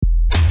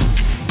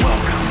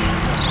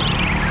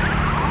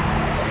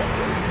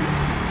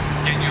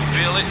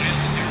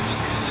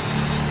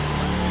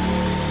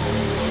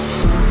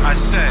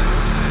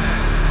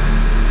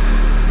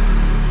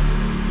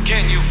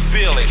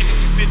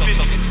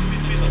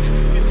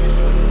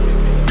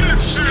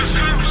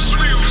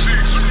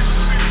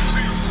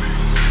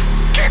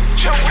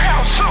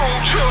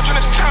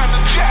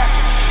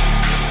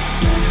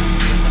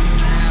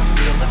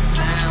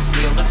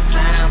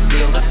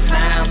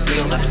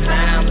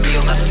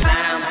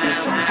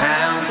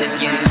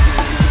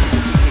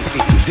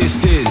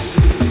This is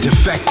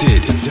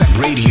Defected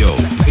Radio.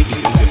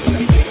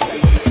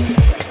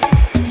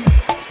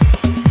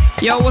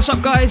 Yo, what's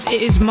up guys?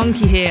 It is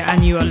Monki here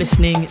and you are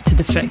listening to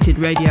Defected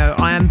Radio.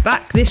 I am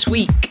back this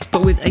week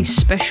but with a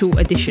special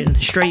edition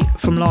straight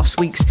from last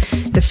week's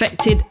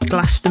Defected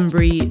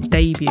Glastonbury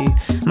debut.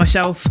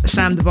 Myself,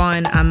 Sam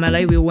Divine and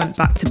Melee, we all went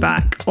back to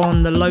back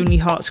on the Lonely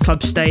Hearts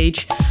Club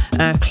stage,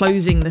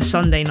 closing the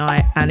Sunday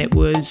night, and it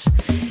was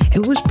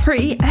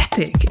pretty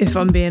epic, if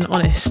I'm being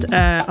honest.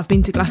 I've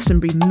been to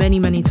Glastonbury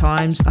many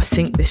times. I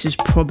think this is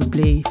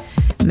probably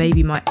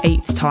maybe my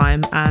 8th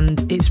time, and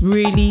it's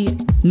really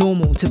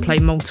normal to play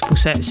multiple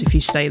sets if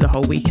you stay the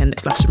whole weekend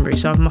at Glastonbury,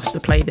 so I must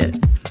have played it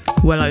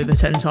well over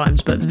 10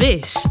 times, but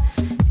this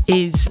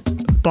is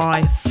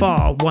by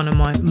far one of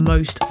my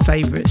most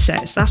favourite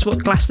sets. That's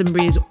what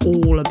Glastonbury is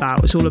all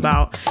about. It's all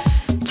about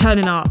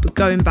turning up,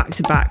 going back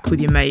to back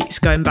with your mates,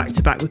 going back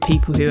to back with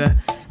people who are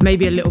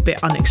maybe a little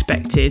bit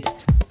unexpected,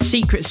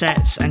 secret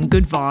sets and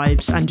good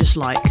vibes and just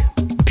like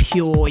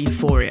pure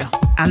euphoria.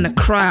 And the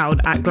crowd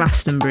at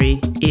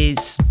Glastonbury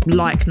is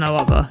like no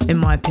other, in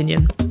my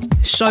opinion.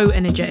 So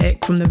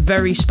energetic from the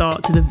very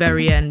start to the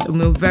very end, and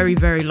we were very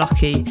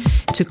lucky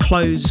to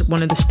close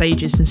one of the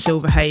stages in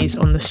Silver Haze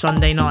on the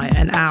Sunday night,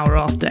 an hour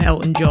after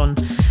Elton John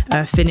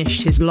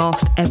finished his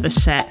last ever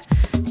set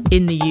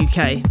in the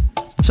UK.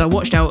 So I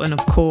watched Elton, of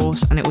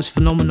course, and it was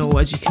phenomenal,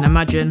 as you can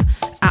imagine.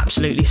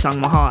 Absolutely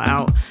sung my heart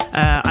out.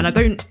 And I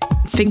don't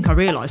think I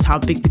realised how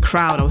big the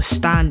crowd I was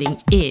standing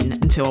in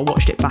until I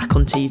watched it back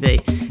on TV.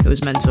 It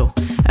was mental.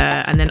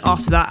 And then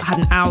after that, I had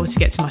an hour to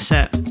get to my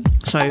set.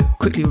 So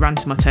quickly ran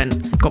to my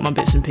tent, got my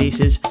bits and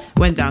pieces,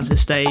 went down to the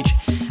stage.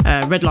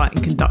 Red Light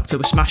and Conductor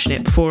were smashing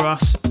it before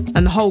us.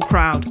 And the whole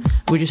crowd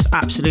were just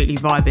absolutely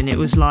vibing. It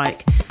was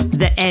like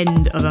the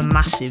end of a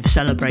massive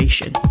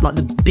celebration, like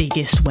the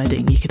biggest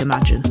wedding you could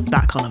imagine,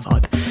 that kind of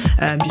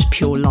vibe, just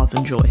pure love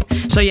and joy.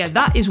 So yeah,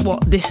 that is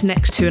what this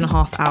next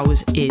 2.5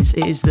 hours is.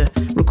 It is the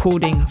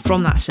recording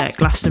from that set,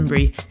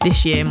 Glastonbury,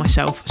 this year,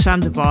 myself, Sam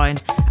Divine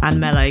and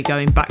Melee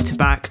going back to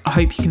back. I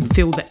hope you can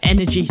feel the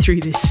energy through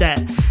this set.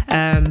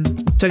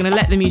 So I'm going to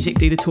let the music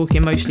do the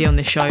talking mostly on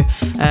this show,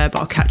 but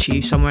I'll catch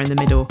you somewhere in the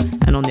middle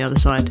and on the other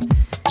side.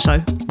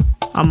 So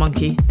I'm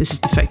Monki, this is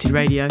Defected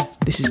Radio,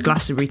 this is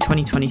Glastonbury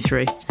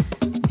 2023.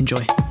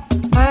 Enjoy.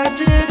 I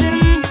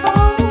didn't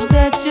know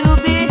that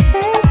you'd be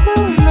here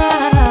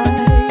tonight.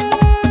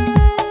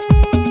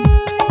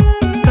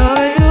 Saw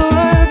you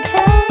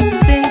again,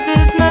 think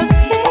this must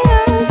be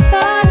a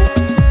sign.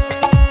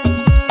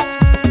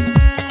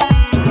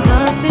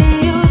 Nothing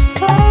you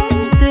said,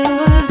 it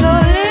was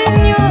all in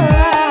your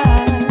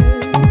eyes.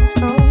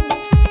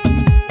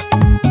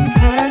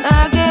 Can I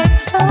get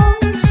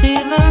close,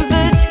 even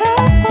for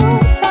just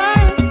one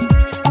time?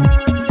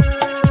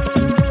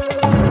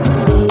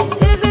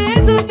 These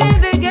little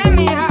things that get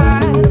me high.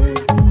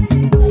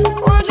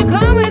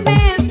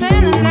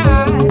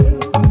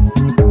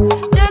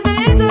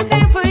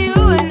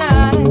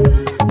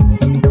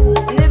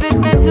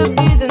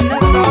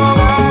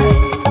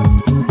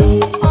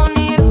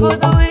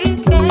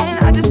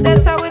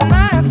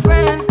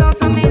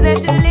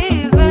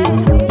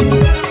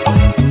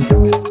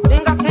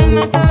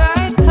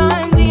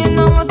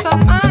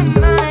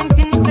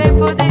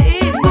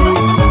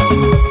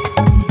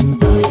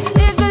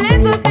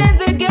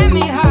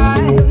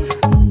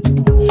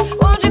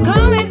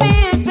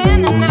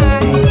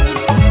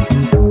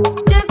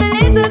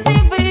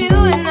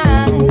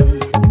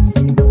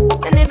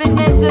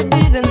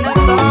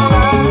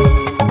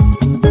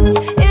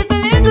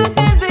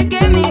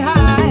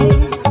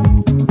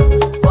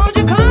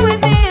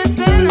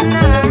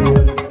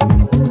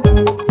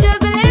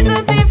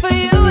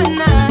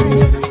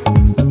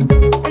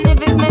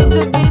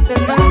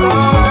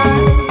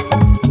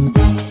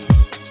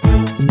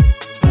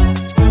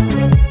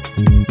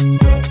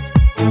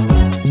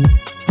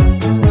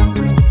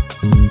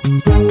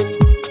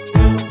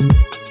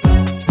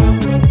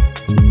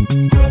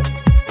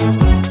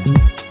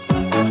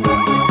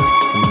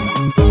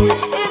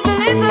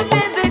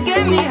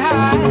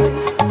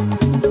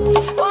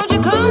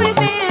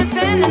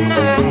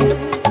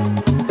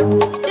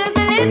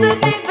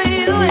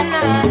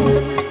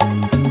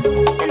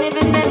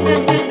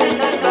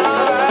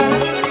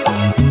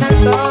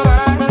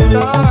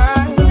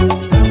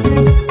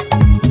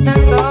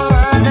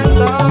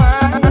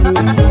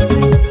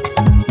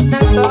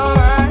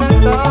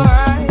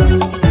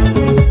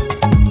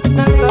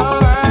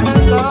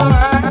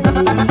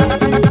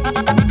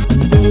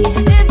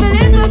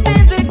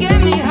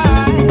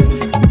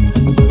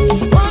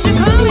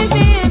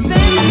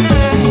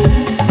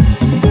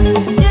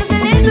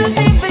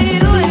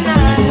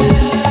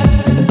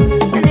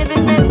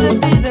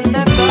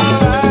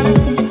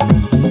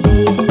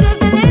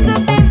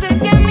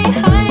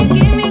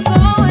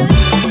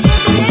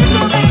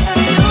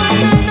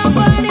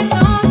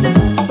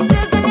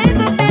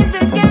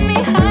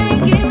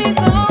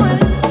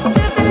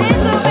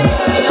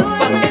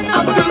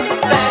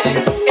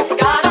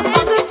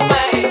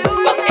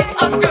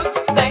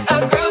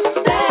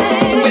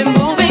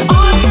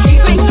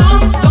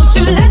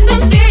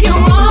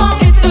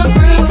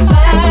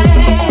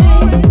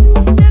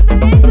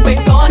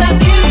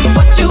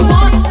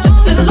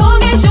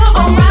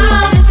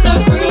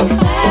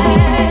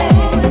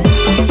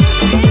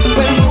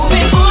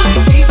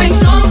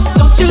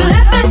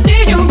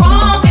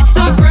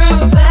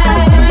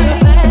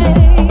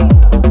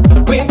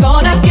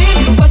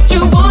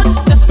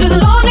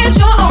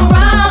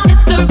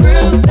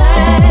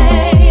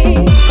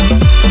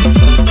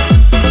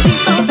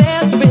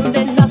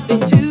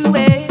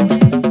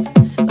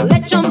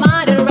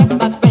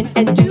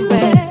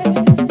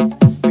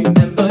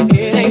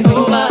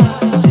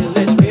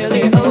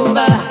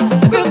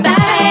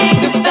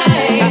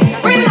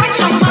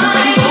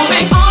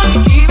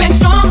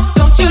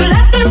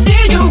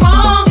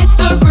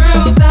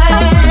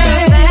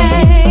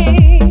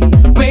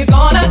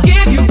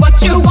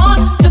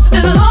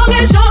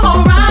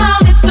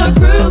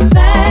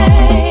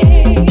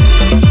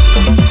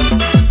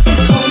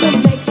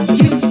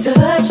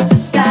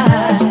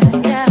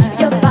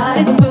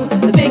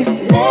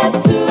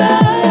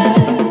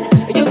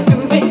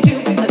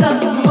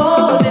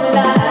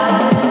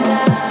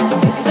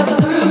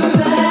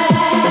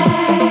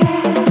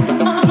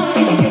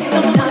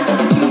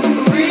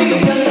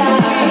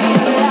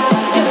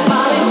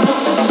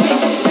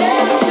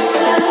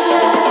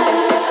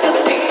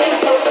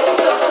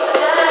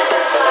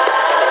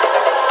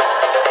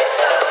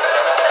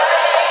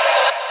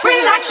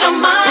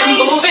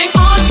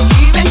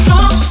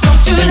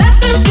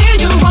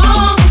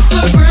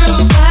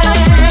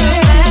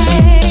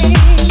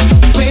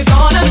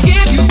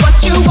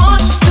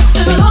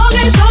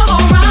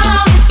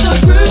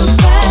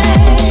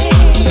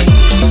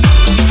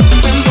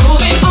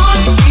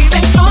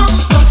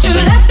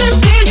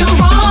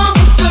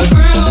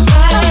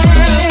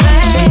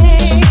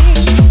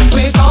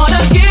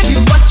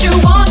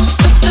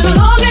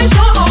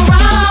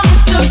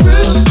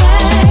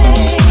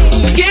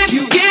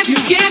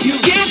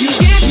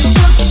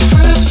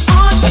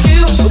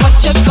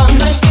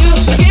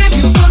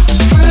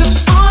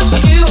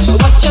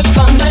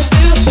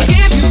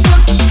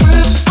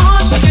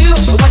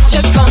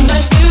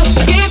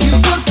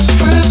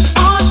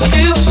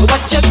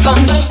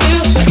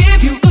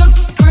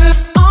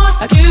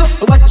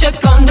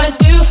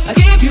 I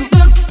give you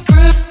the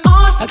groove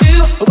on. I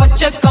do what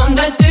you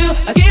gonna do.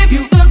 I give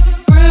you the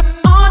groove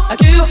on. I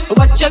do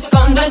what you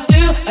gonna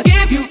do. I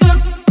give you the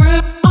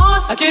groove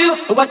on. I do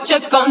what you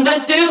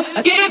gonna do.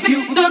 I give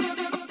you the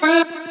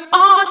groove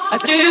on. I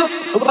do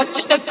what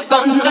you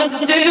gonna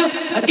do.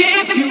 I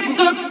give you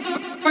the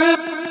groove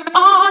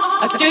on.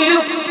 I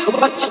do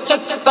what you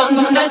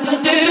gonna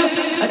do.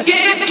 I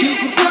give you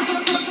the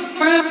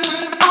groove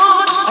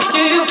on. I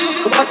do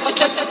what you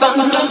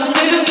gonna do.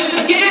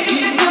 I give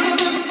you the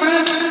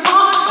groove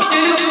on. I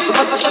do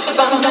what you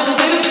gonna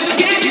do. I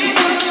give you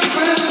the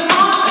groove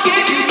on. I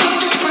give you the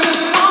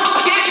groove on. I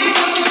give you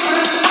the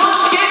groove on. I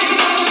give you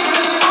the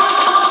groove on.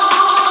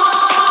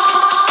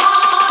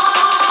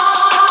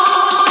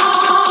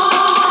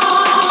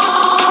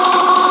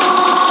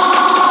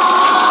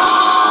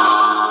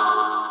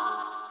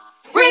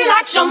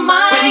 Relax your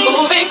mind. We're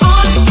moving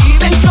on,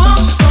 keeping strong.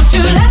 Don't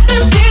you let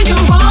them steer you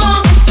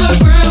wrong. It's a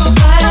groove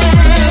play.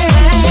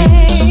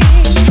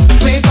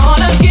 We're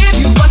gonna give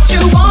you what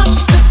you want,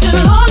 just as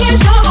long as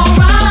you're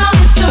around.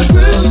 It's a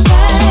groove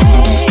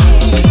play.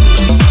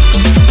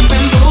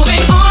 We're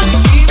moving on,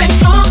 keeping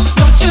strong.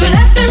 Don't you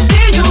let them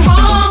steer you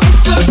wrong.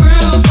 It's a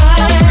groove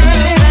play.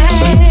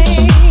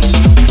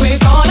 We're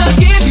gonna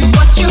give you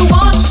what you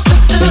want,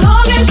 just as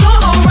long as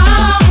you're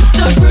around. It's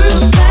a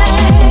groove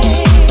play.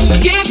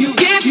 Give you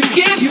the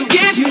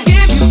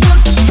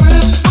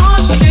groove on.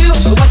 Do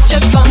what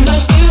you're gonna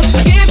do.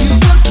 Give you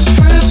the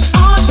groove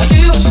on.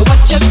 Do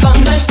what you're gonna do.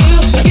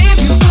 Give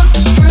you the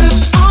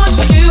groove on.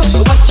 Do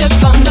what you're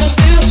gonna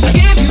do.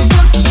 Give you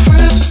the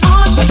groove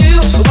on. Do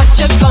what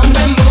you're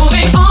gonna.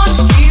 Moving on,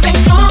 keeping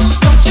strong.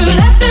 Don't you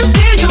let them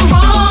steer you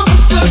wrong.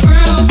 It's a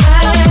groove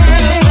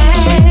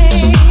play.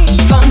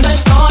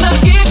 Gonna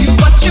give you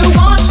what you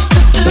want,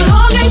 just as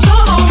long as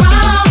you're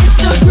around.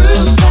 It's a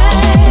groove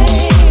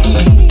play.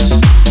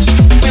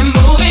 We're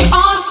moving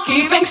on,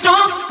 keeping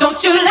strong. Don't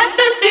you let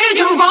them steer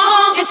you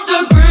wrong. It's a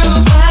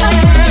groove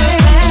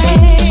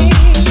play.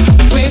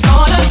 We're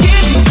gonna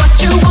give you what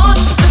you want,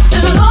 just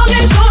as long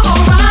as you're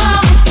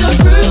around. It's a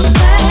groove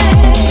play.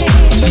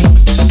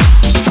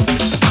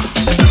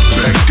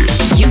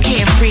 Defected. You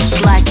can't freak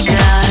like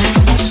us,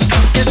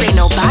 'cause ain't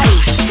nobody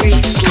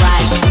freak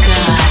like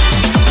us.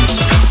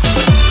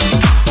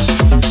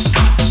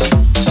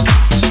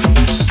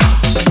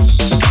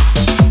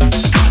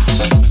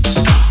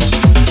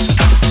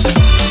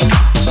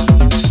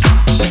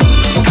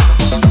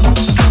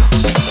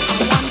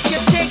 Once you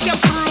take your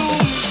broom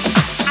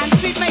and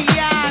sweep my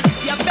yard,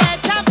 you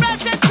better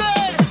brush it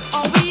good,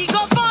 or we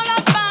go fall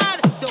apart.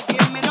 Don't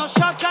give me no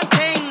shortcut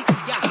thing.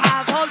 You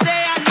have all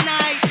day and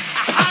night.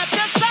 I have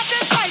to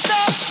satisfy, so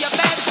you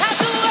better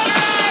do it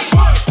right.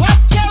 What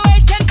you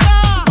waiting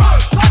for?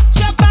 Put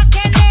your back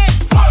in it.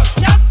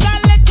 Just a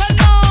little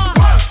more.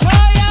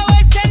 Throw your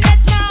waist in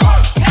it now.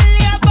 Tell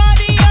your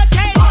body you're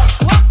tight.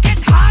 Work it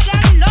hard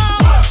and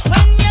long.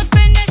 When you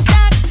finish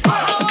that,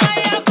 how are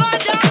you go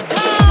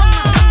downtown?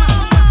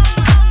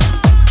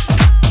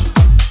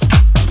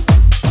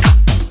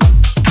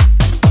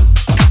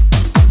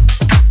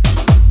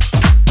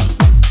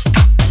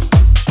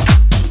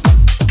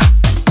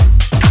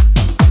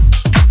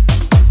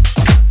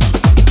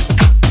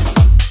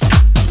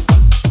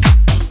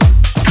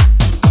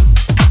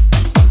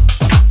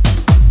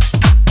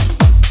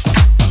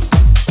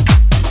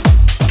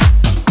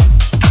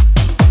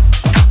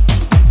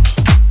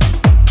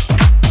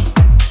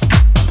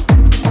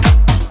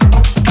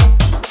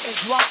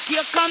 Is what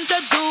you come to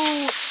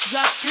do.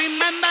 Just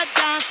remember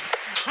that.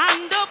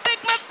 And don't pick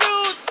my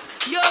fruits.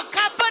 You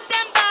can put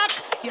them back.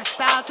 You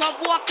start off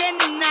walking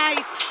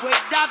nice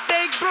with that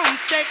big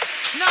broomstick.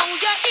 Now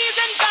you're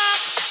easing back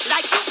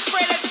like you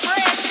spread it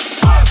fresh.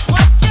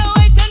 What you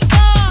waiting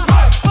for?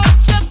 Put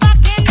your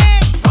back in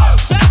it.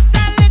 Just a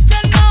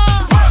little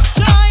more.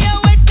 Throw your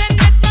waist in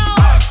it now.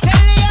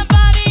 Tell your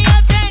body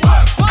you're tight.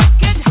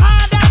 Work it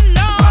hard and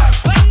long.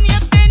 When you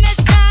finish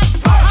that,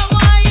 how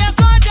are you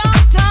go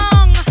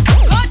downtown?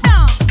 Go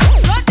down,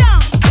 go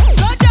down,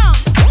 go down,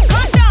 go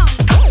down,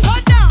 go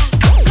down,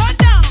 go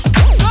down,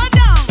 go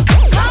down.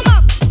 Come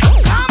up,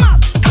 come up, come up,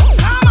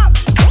 come up,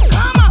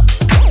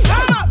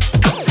 come up, come up,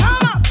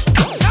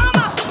 come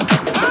up,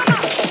 come up.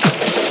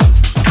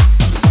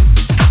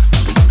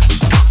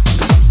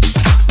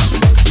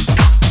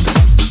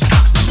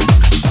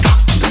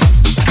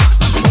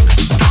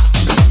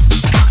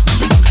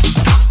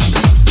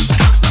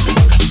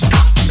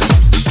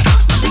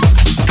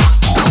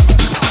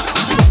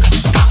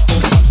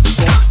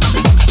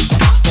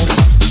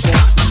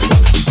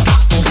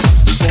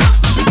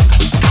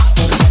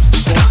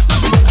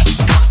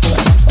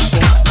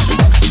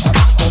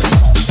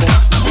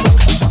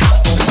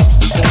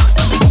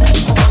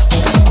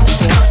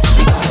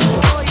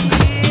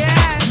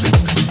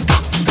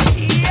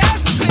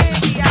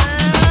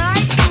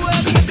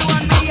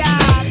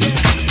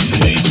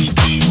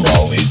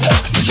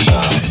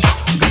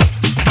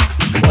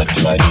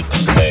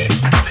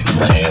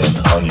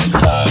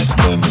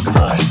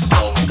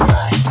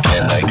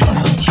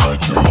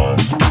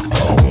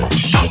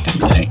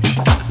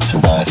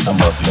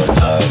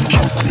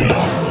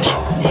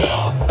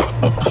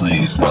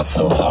 please, not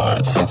so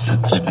hard.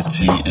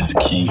 Sensitivity is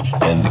key,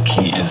 and the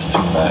key is to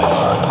my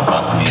heart.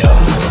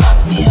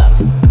 Lock me up,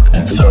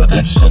 and throw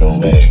that shit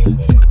away.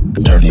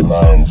 Dirty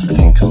minds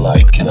think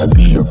alike. Can I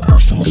be your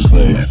personal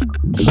slave?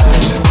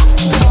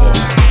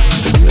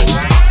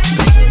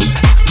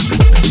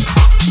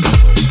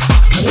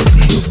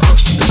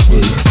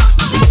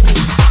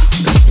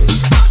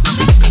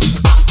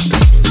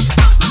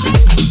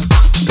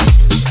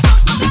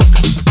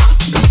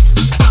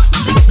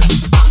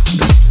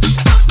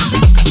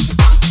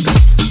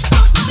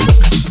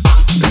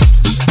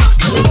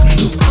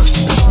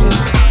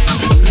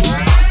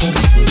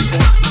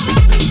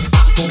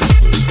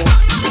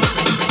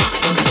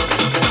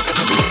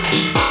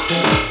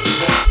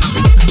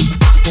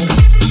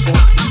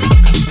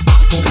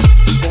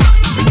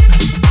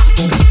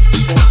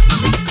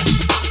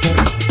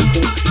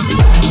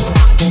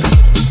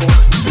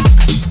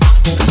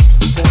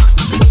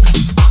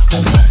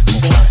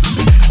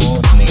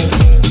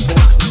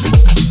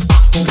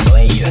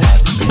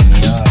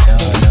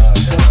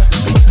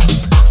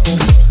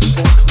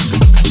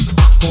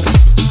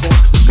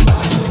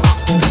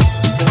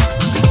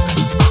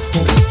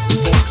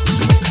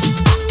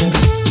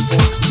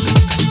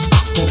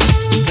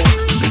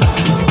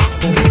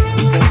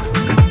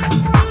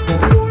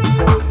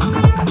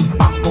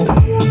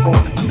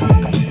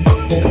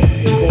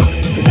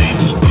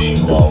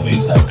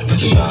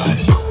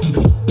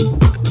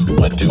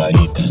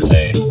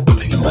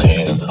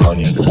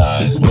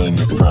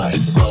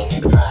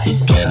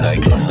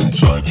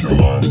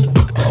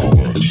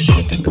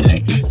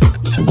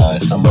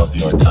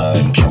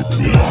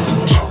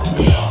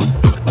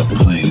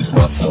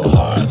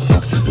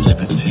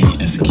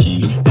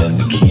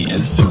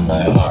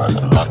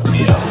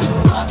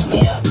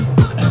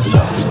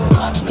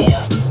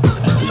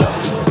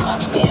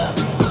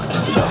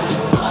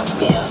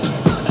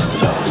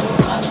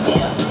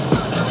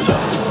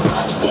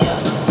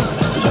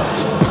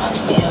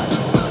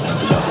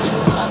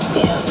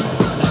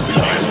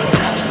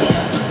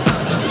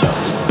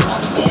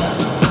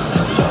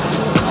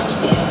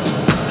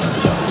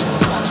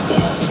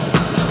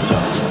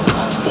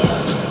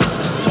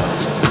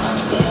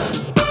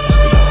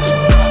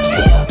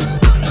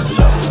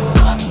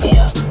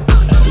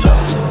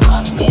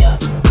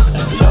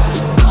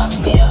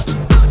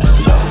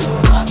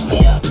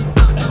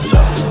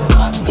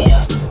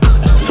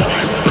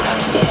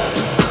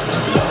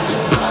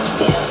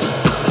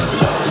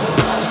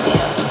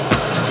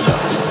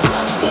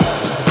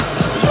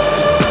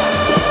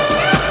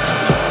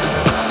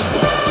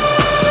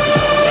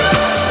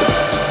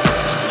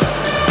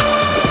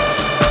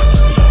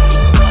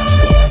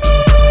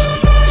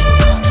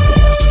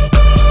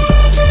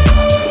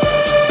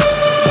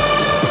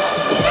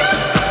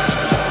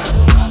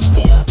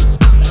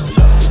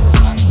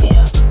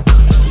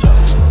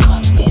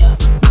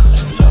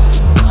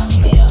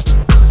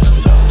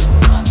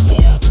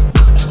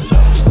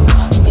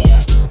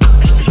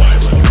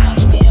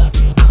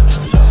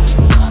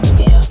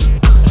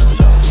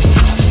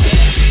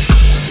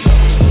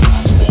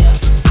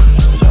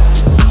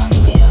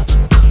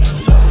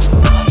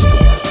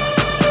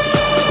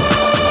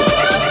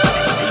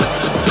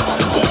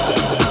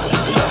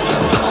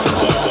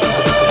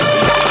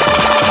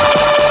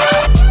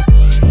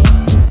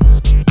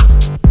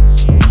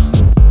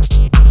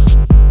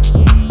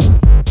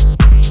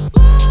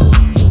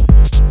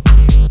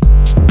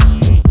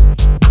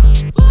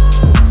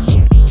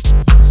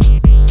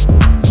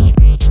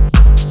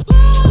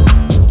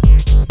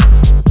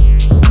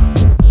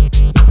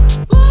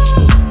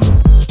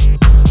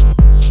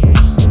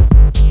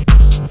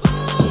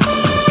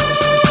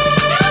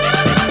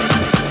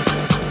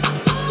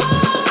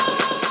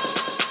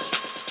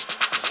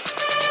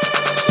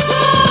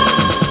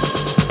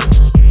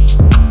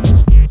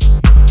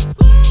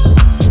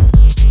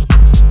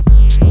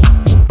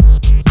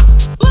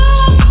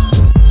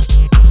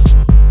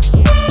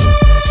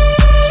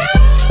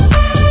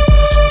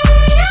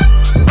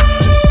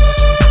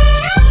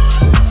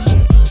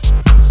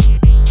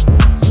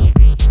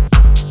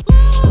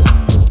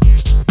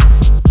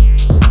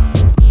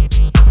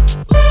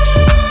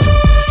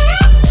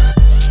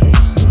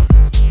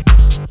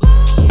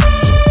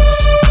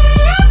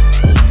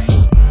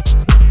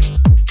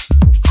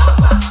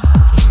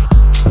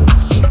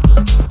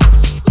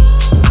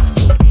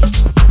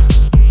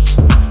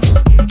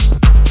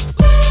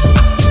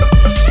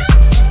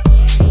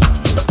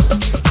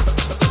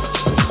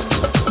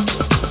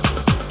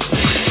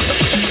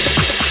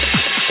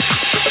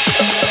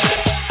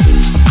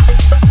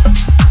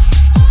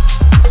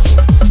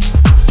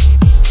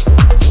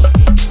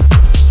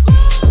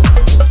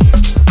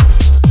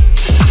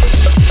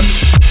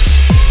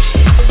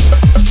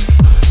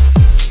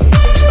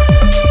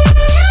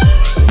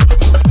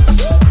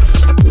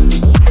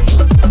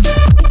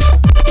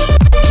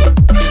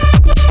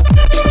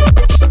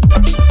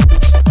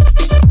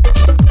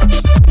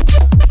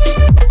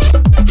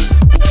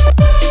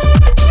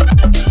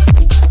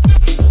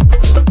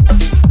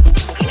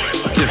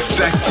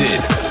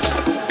 Defected.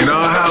 In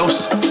our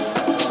house,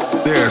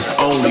 there's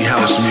only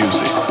house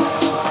music.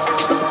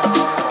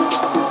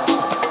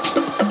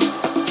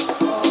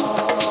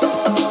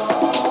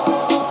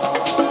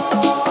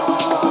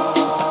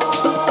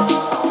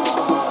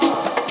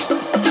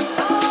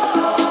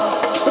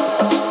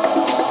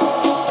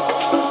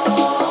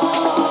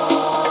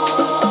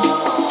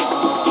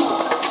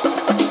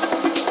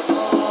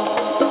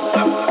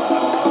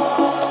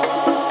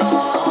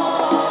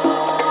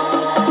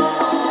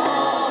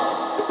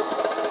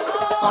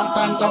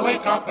 Sometimes I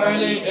wake up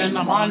early in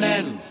the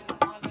morning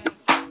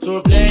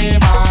to play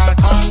my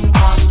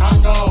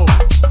Congo.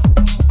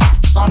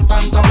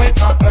 Sometimes I wake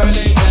up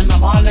early in the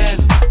morning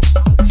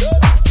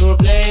to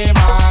play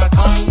my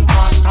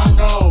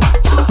Congo.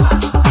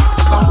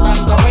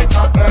 Sometimes I wake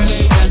up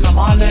early in the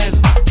morning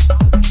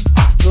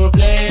to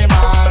play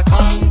my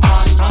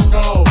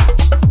Congo.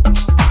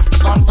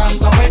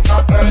 Sometimes I wake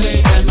up early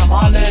in the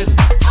morning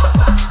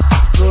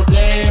to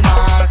play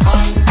my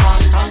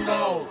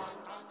Congo.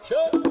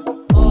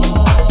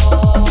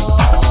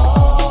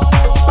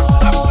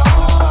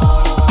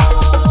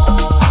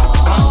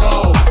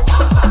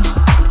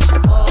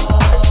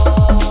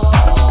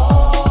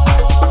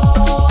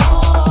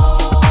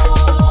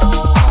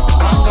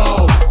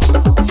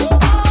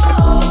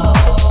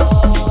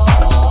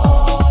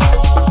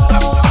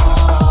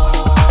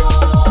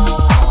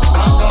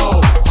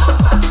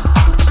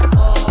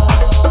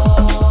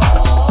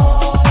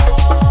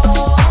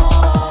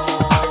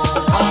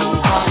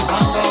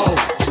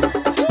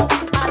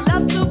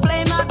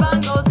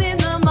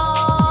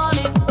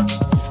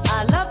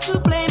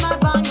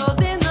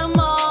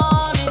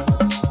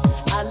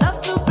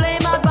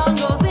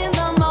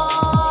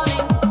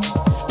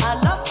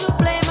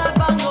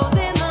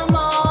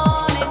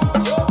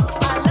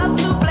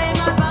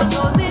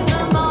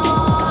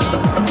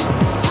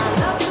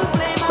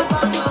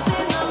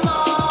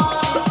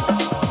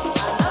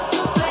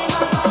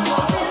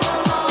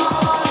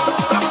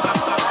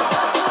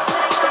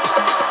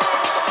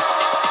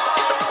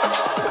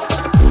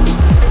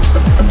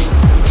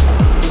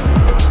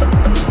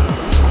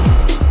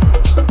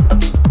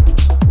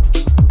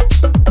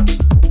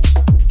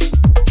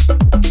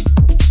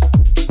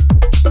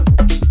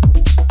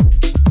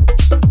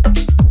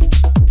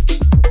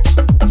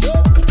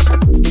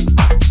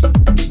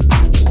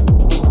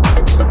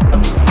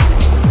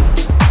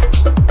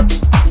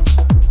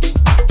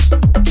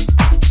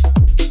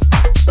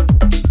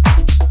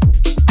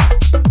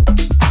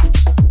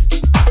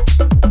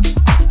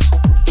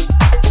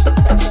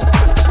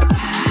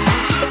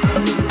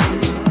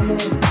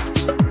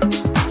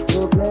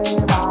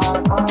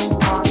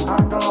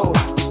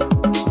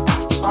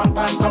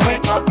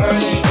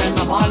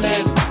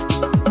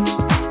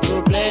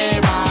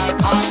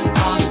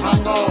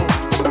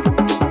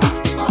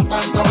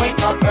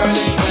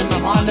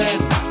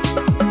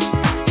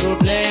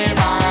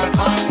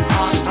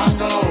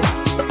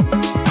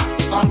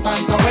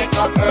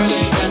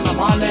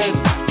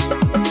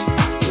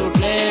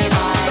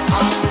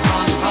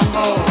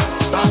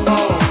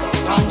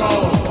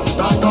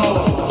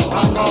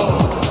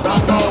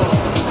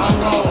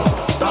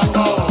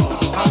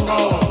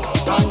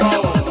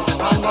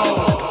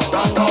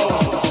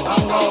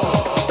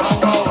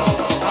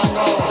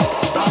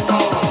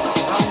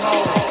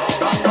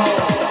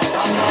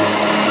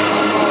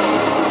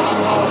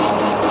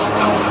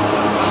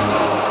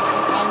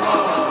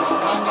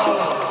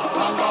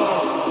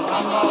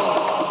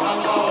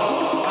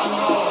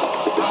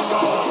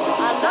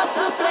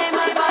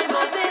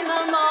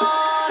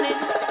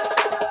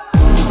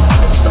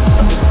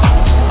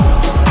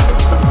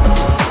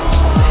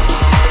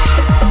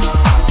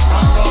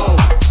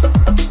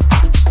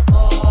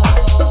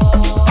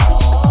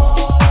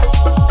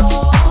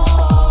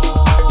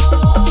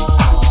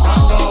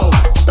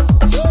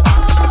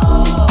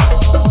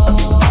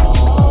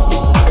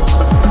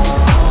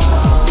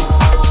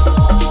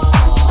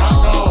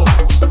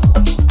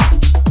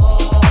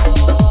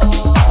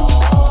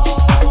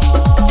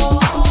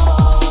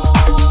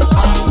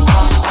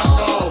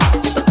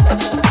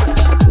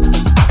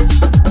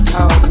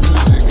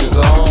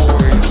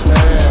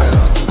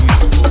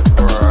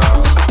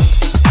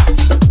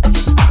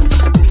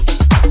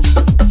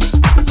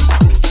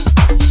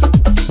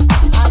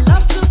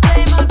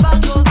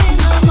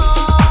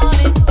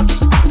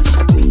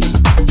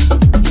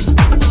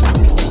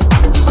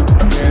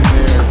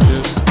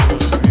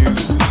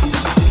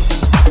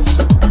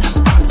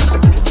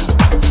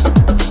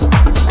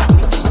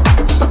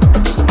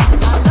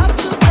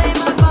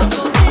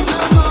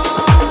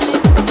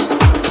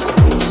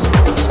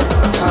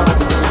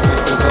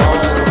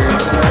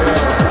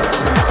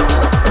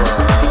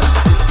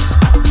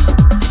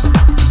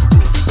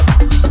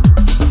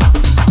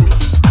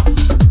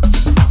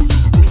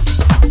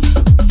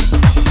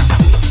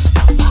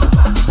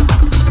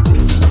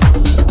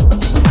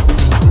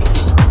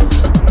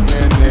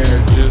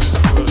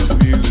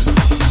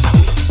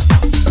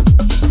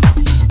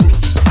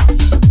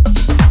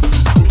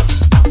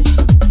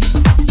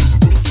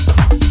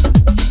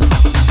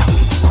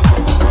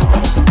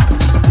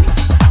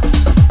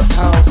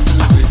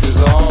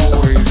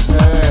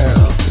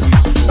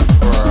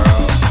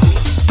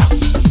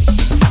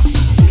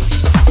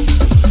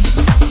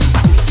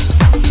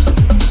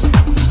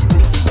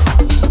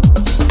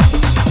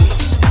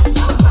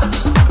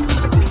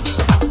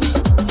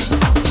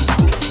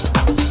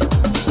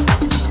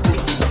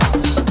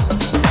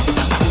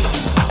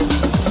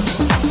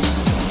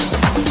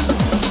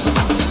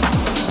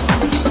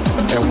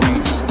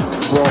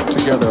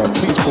 together a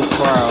peaceful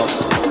crowd,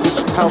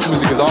 which house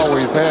music has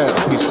always had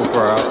a peaceful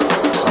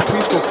crowd. a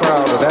peaceful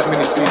crowd of that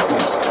many people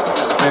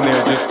in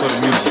there just for the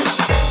music.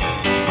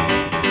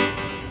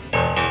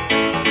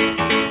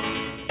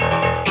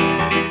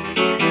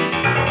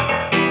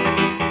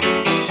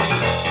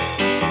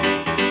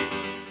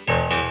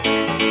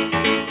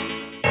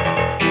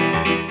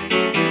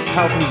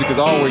 House music has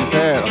always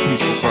had a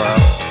peaceful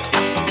crowd.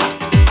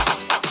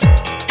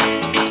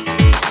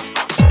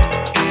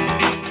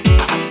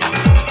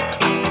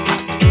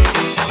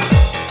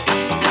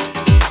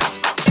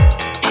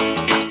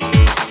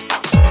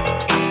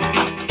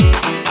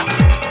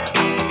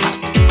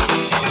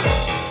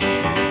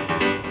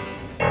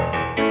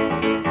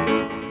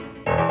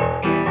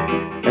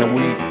 And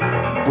we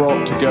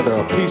brought together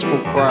a peaceful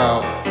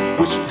crowd,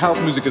 which house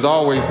music has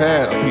always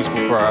had a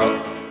peaceful crowd.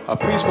 A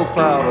peaceful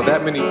crowd of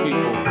that many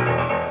people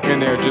in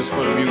there just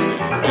for the music,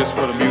 just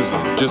for the music,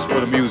 just for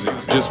the music,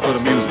 just for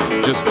the music,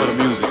 just for the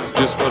music,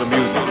 just for the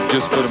music,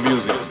 just for the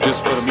music, just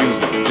for the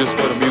music, just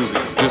for the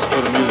music, just for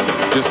the music,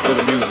 just for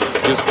the music,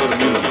 just for the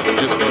music,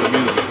 just for the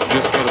music,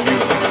 just for the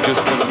music,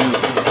 just for the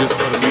music, just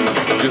for the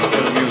music, just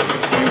for the music,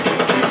 music,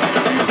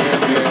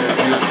 and there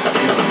just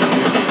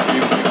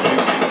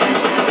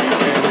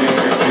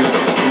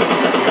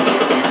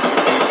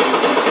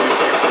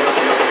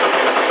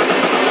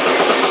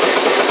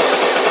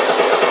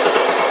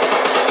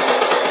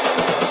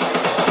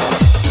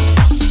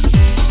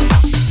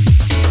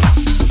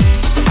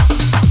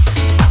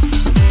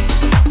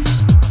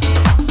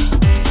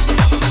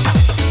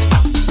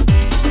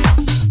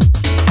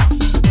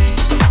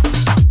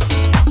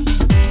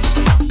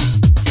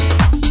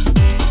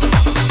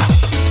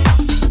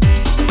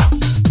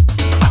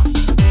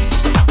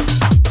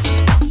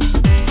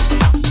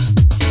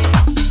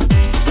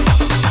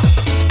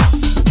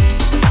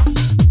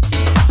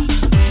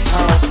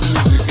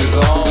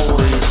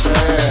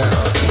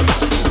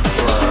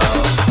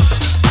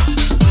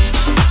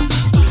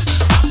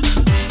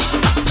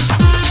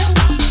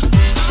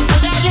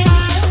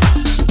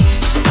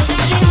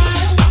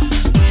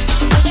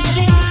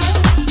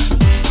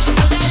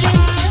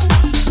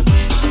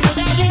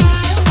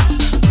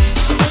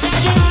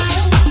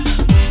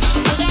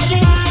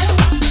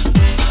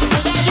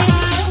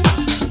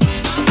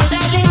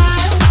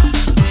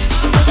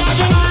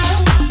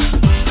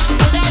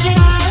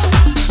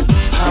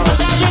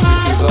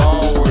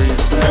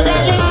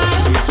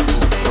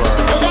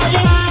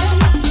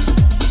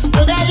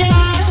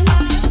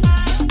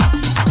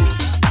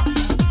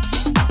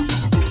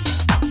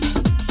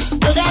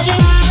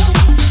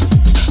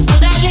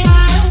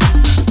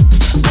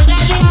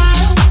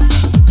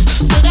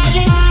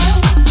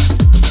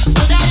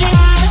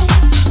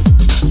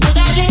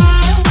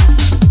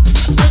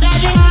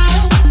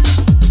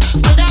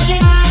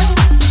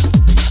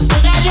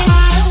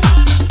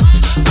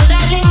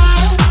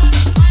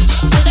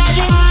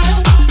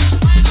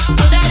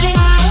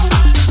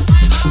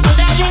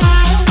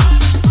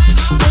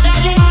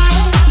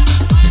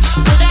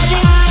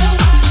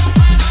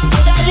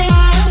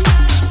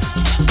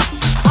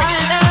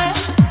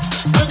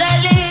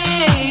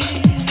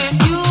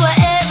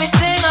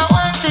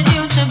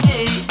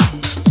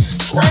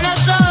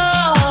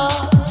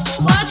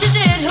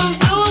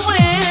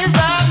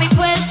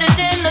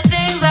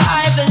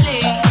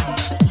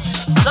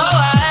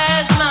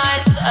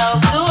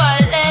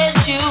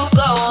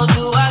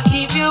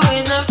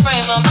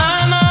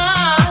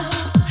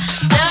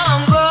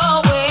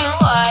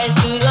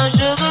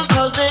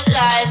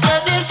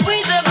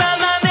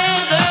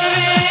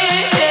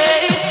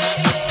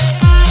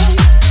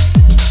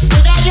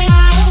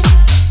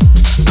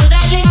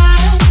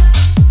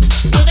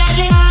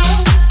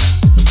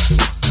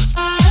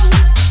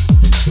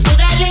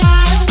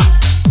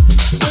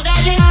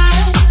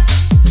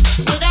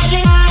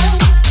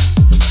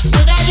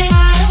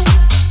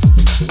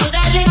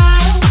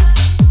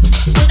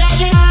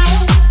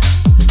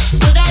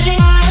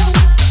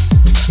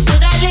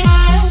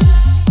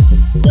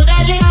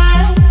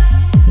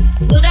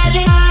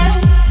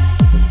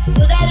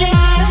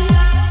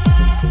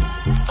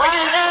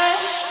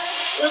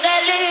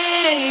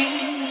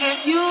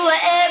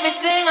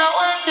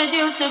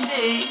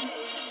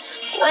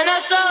When I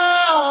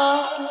saw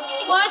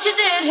what you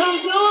did, who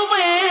you were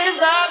with,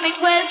 got me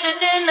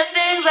questioning the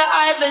things that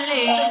I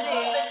believe.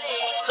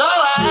 So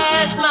I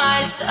asked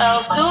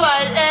myself, do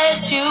I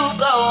let you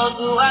go?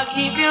 Do I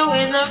keep you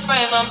in the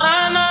frame of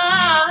my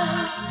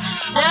mind?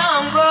 Now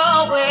I'm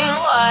growing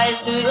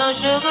wise to the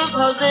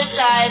sugar-coated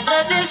lies.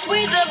 Nothing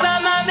sweet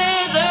about my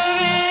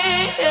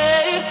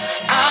misery.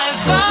 I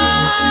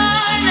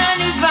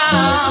finally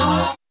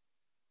found.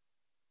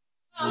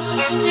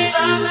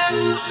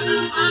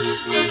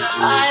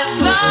 I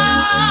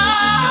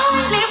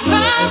finally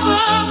found the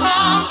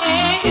wrong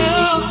in you.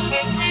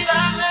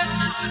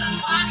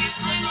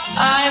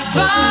 I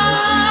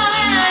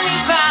finally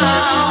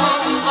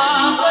found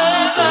what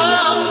went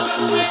wrong.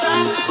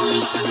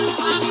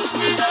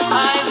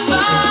 I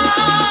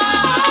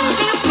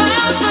finally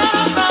found the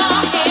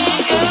wrong in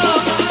you.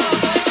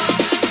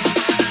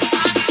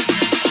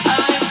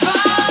 I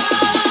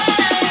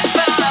finally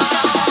found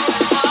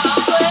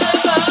what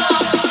went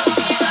wrong.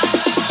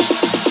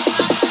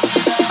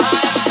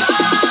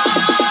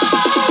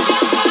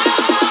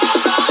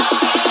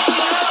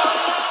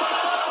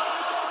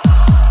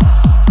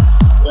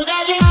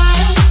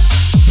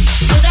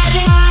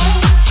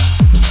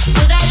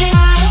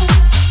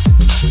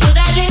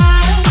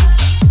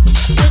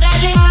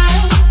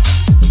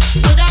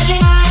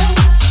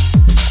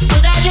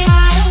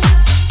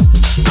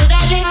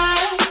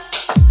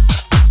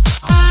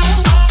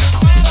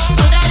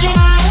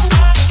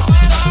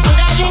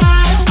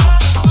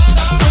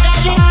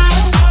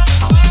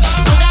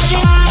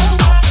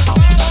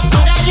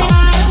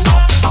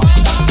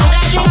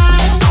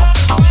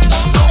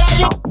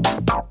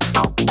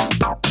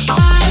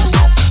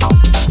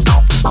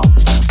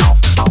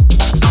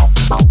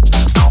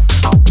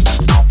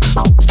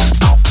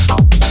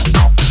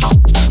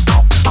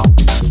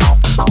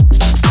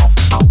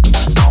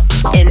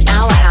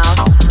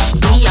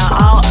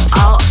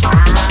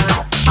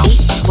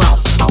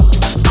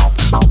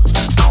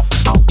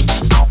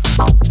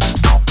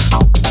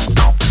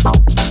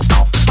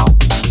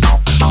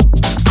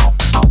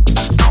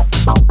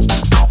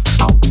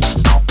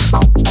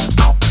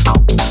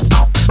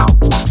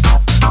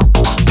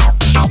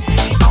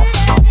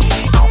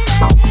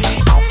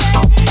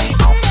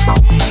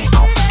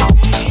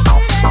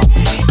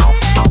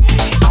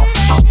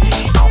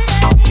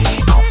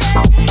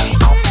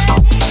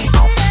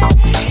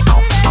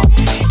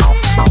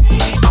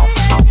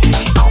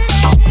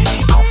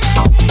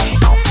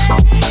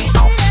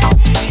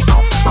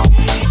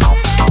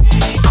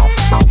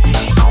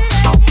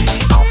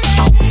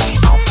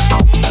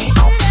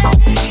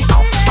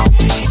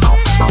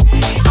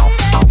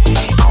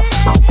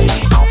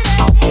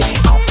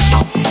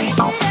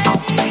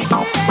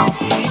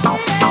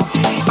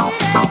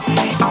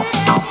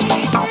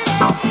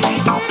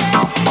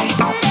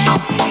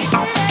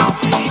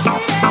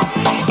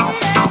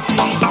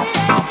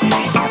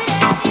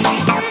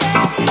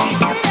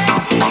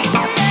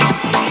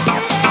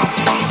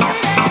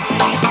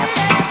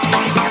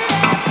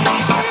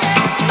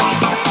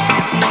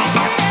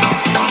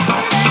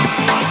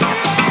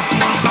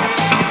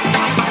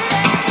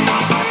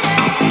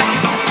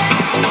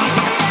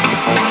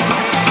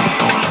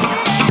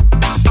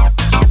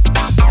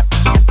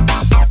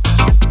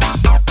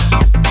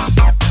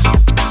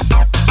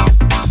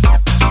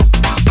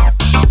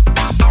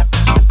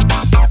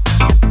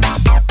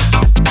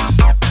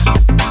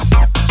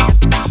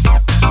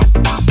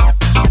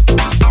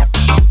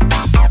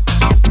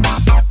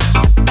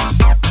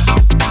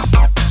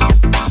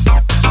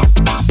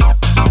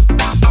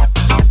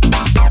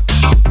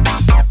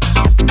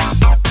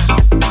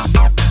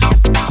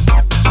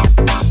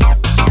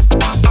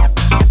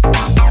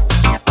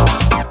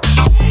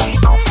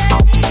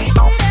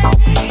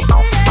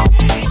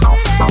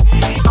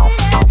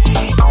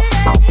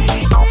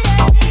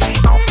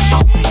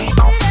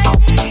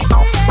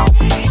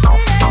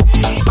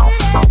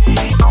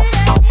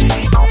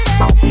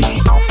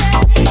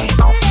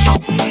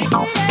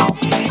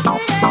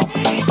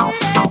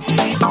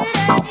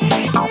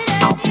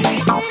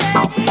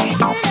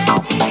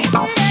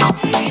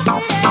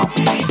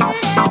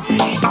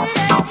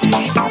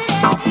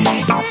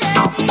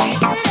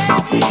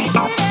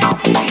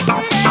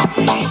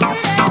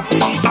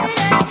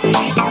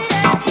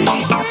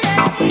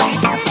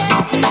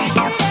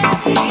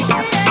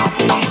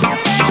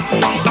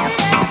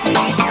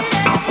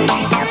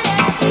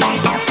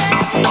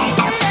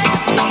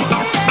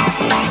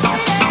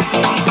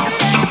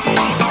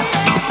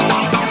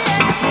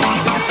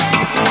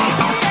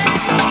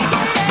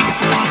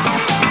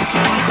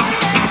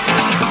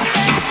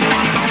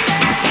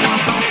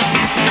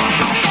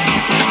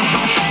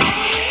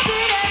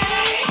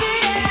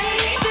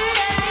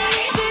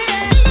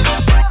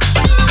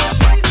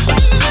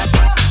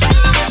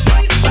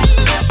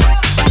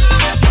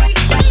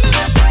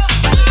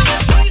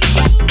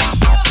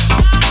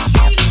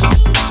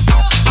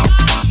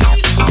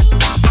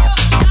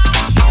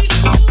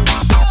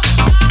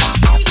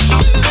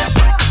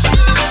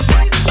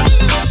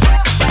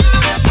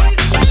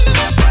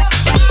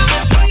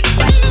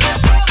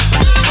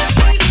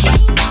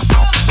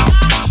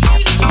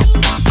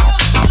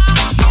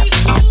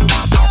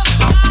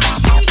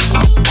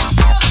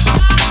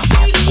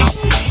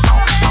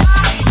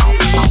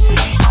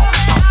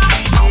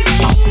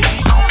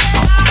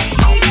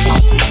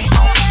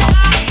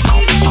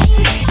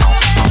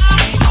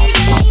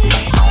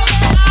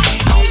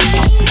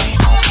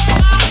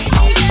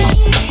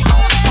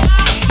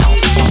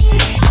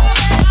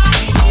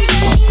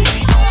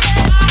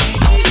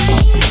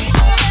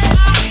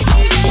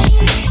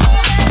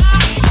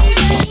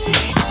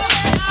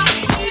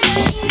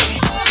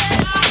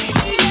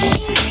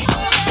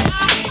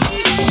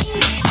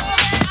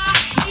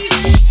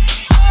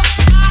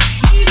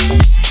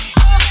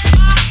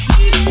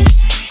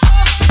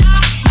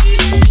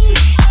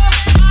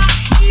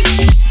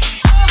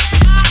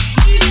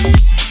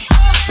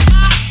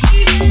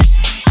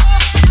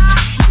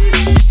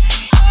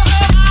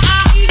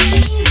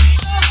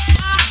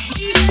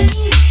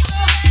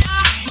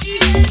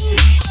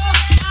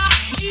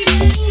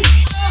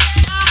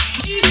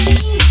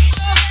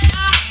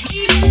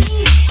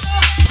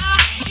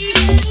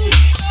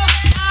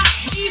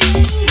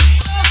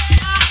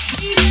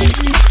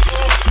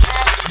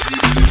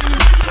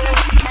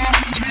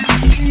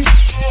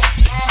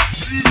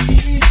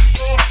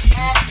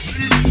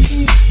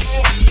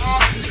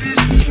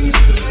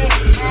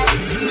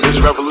 This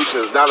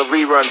revolution is not a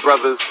rerun,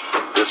 brothers.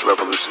 This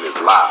revolution is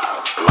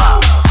live,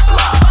 live,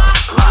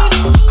 live,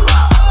 live, live,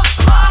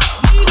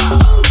 live.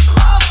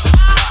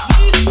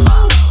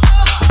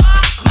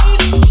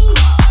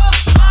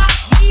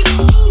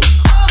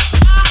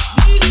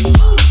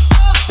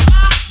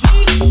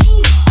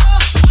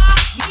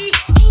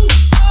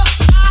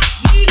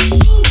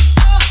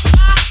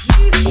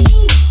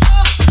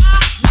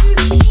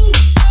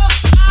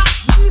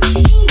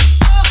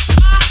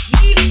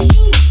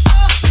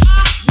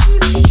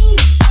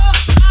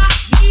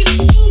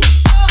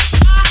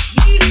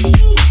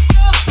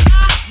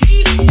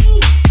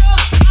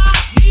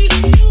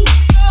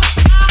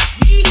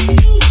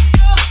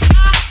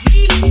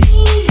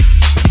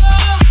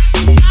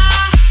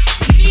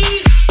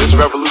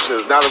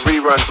 Not a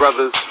rerun,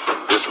 brothers.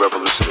 This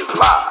revolution is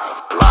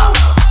live, live,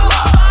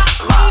 live,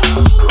 live,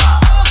 live,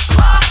 live.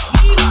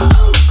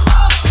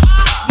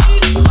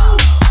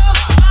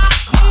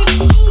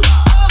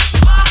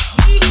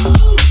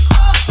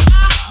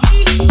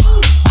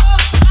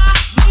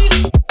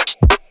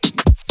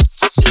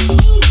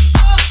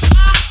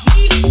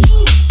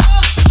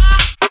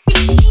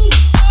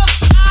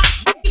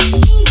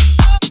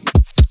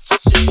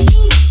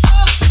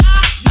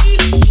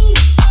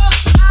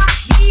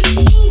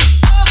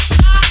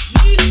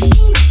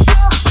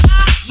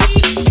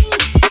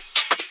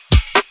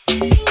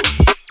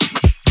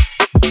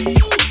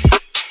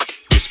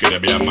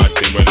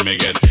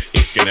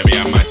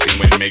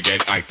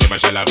 Active, I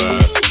shall have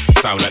verse.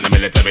 Sound like the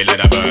military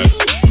leather verse.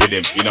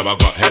 Rhythm, you know I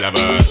got hella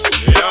verse.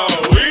 Yo,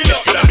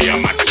 it's gonna be a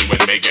matty when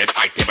we get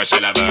active, I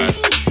shall have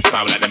verse.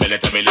 Sound like the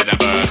military leather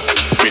verse.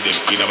 Rhythm,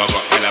 you know I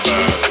got hella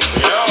verse.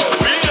 Yo,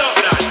 read up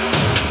that.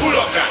 Pull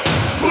up that.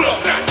 Pull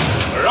up that.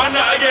 Run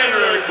that again,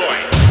 road boy.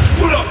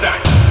 Pull up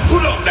that.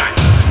 Pull up that.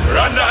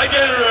 Run that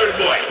again, road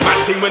boy.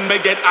 Matty when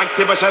we get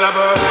active, I shall have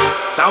verse.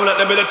 Sound like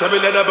the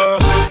military leather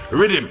verse.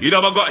 Rhythm, you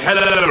know I got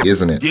hella verse.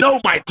 Isn't it? You know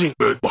my thing,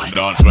 bird boy.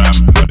 Dance ram,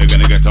 but they're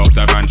gonna get out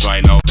of and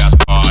try now. That's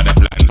part of the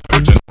plan.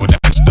 Urgent with the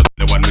hand,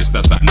 the one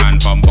Mr.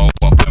 Satnan from both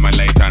up them and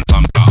late and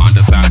some can't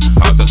understand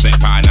how to say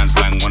pattern and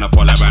slang. Wanna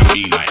follow and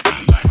be like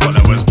man.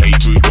 Followers pay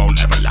food won't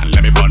ever land.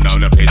 Let me burn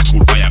down the place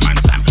called Fireman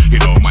Sam. You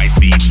know my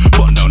steed.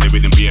 Burn down the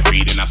rhythm be a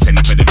feed and I've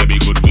sent for the very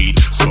good weed.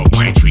 Smoke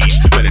my tree,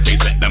 meditate,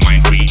 set the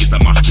mind free. It's a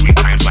must doing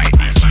times like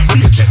these.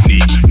 Be a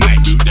technique,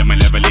 night boot them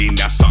and leveling.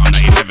 That's something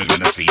that you're never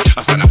gonna see.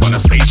 I stand up on a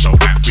stage show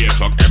at 3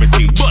 o'clock.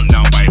 Everything burn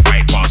down by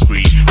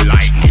 3:05.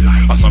 Lightning.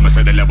 I saw me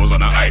say the levels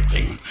on a hype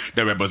thing.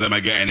 The rebels them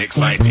are getting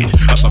excited.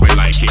 I saw me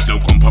like it, no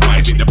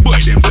compromising. The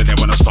boy them say they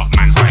wanna stop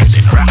man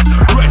fighting.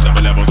 Rise up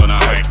the levels on a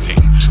hype thing.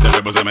 The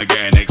rebels them are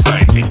getting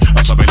excited.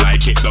 I saw me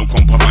like it, no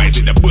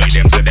compromising. The boy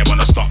them say they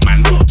wanna stop man.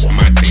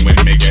 Mad thing when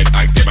me get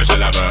active, I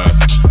shall have verse.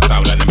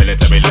 Sound like the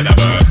military leather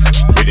verse.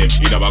 Rhythm,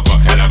 you know I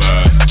got hella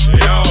verse.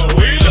 Yo,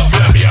 it's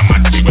gonna be a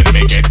mad thing when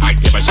me get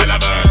active, I shall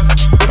have verse.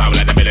 Sound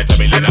like the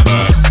military leather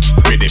verse.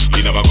 Rhythm,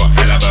 you know I got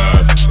hella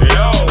verse.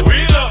 Yo,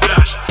 we love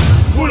that.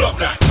 Pull up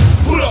that.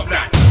 Pull up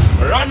that.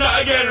 Run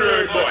that again,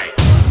 road boy.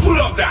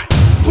 Pull up that.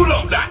 Pull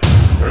up that.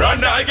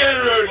 Run that again,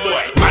 road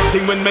boy. Mad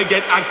thing when me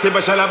get active, I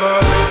shall have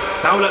verse.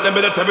 Sound like the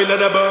military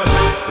leather verse.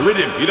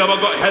 Rhythm, you know I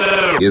got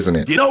hella. Isn't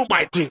it? You know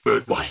my thing,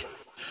 bird boy.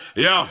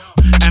 Yeah,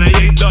 and I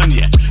ain't done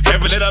yet.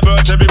 Every little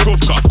verse, every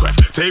goof, cough,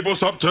 craft. Table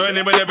stop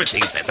turning when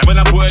everything says. And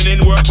when I'm putting in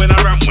work, when I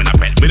ramp, when I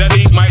pet. With a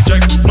deep mic check,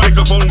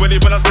 microphone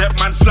ready when I step,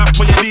 man, slap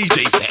for your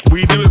DJ set.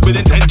 We do it with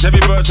intent, every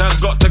verse has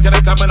got to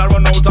connect. And when I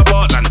run out of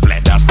bars and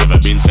fled, that's never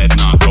been said.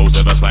 Nah, close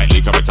ever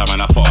slightly, correct time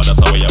and I fall.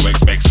 That's how you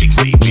expect.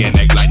 16, be a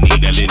neck like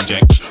needle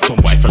inject. Some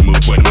wife and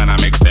move when man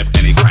I make step.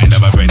 Any kind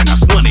of event,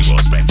 that's money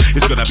well spent.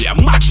 It's gonna be a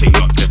mad thing,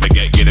 not to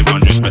forget. Get it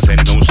 100%,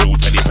 don't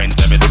shoot any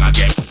pence, everything I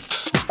get.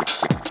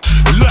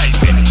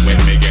 Lightning, when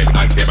we get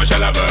active, I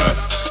shall have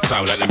verse.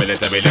 Sound like the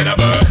military leather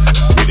verse.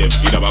 Rhythm,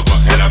 you know I got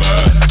hella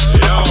verse.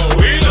 Yo,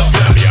 it's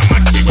gonna be a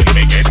mad thing when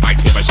we get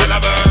active, I shall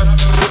have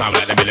verse. Sound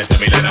like the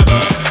military leather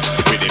verse.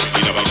 Rhythm,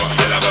 you know I got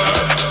hella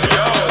verse.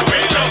 Yo,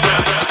 we love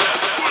that.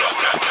 Pull up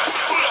that,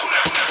 pull up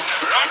that.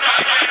 Run that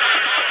again,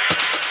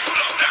 pull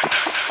up that,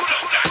 pull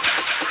up that.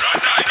 Run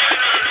that again,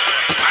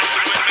 mad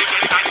thing when we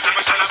get active,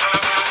 I shall have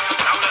verse.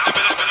 Sound like the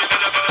military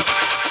leather verse.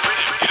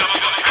 Rhythm, you know I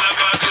got hella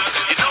verse.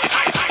 You know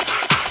my thing.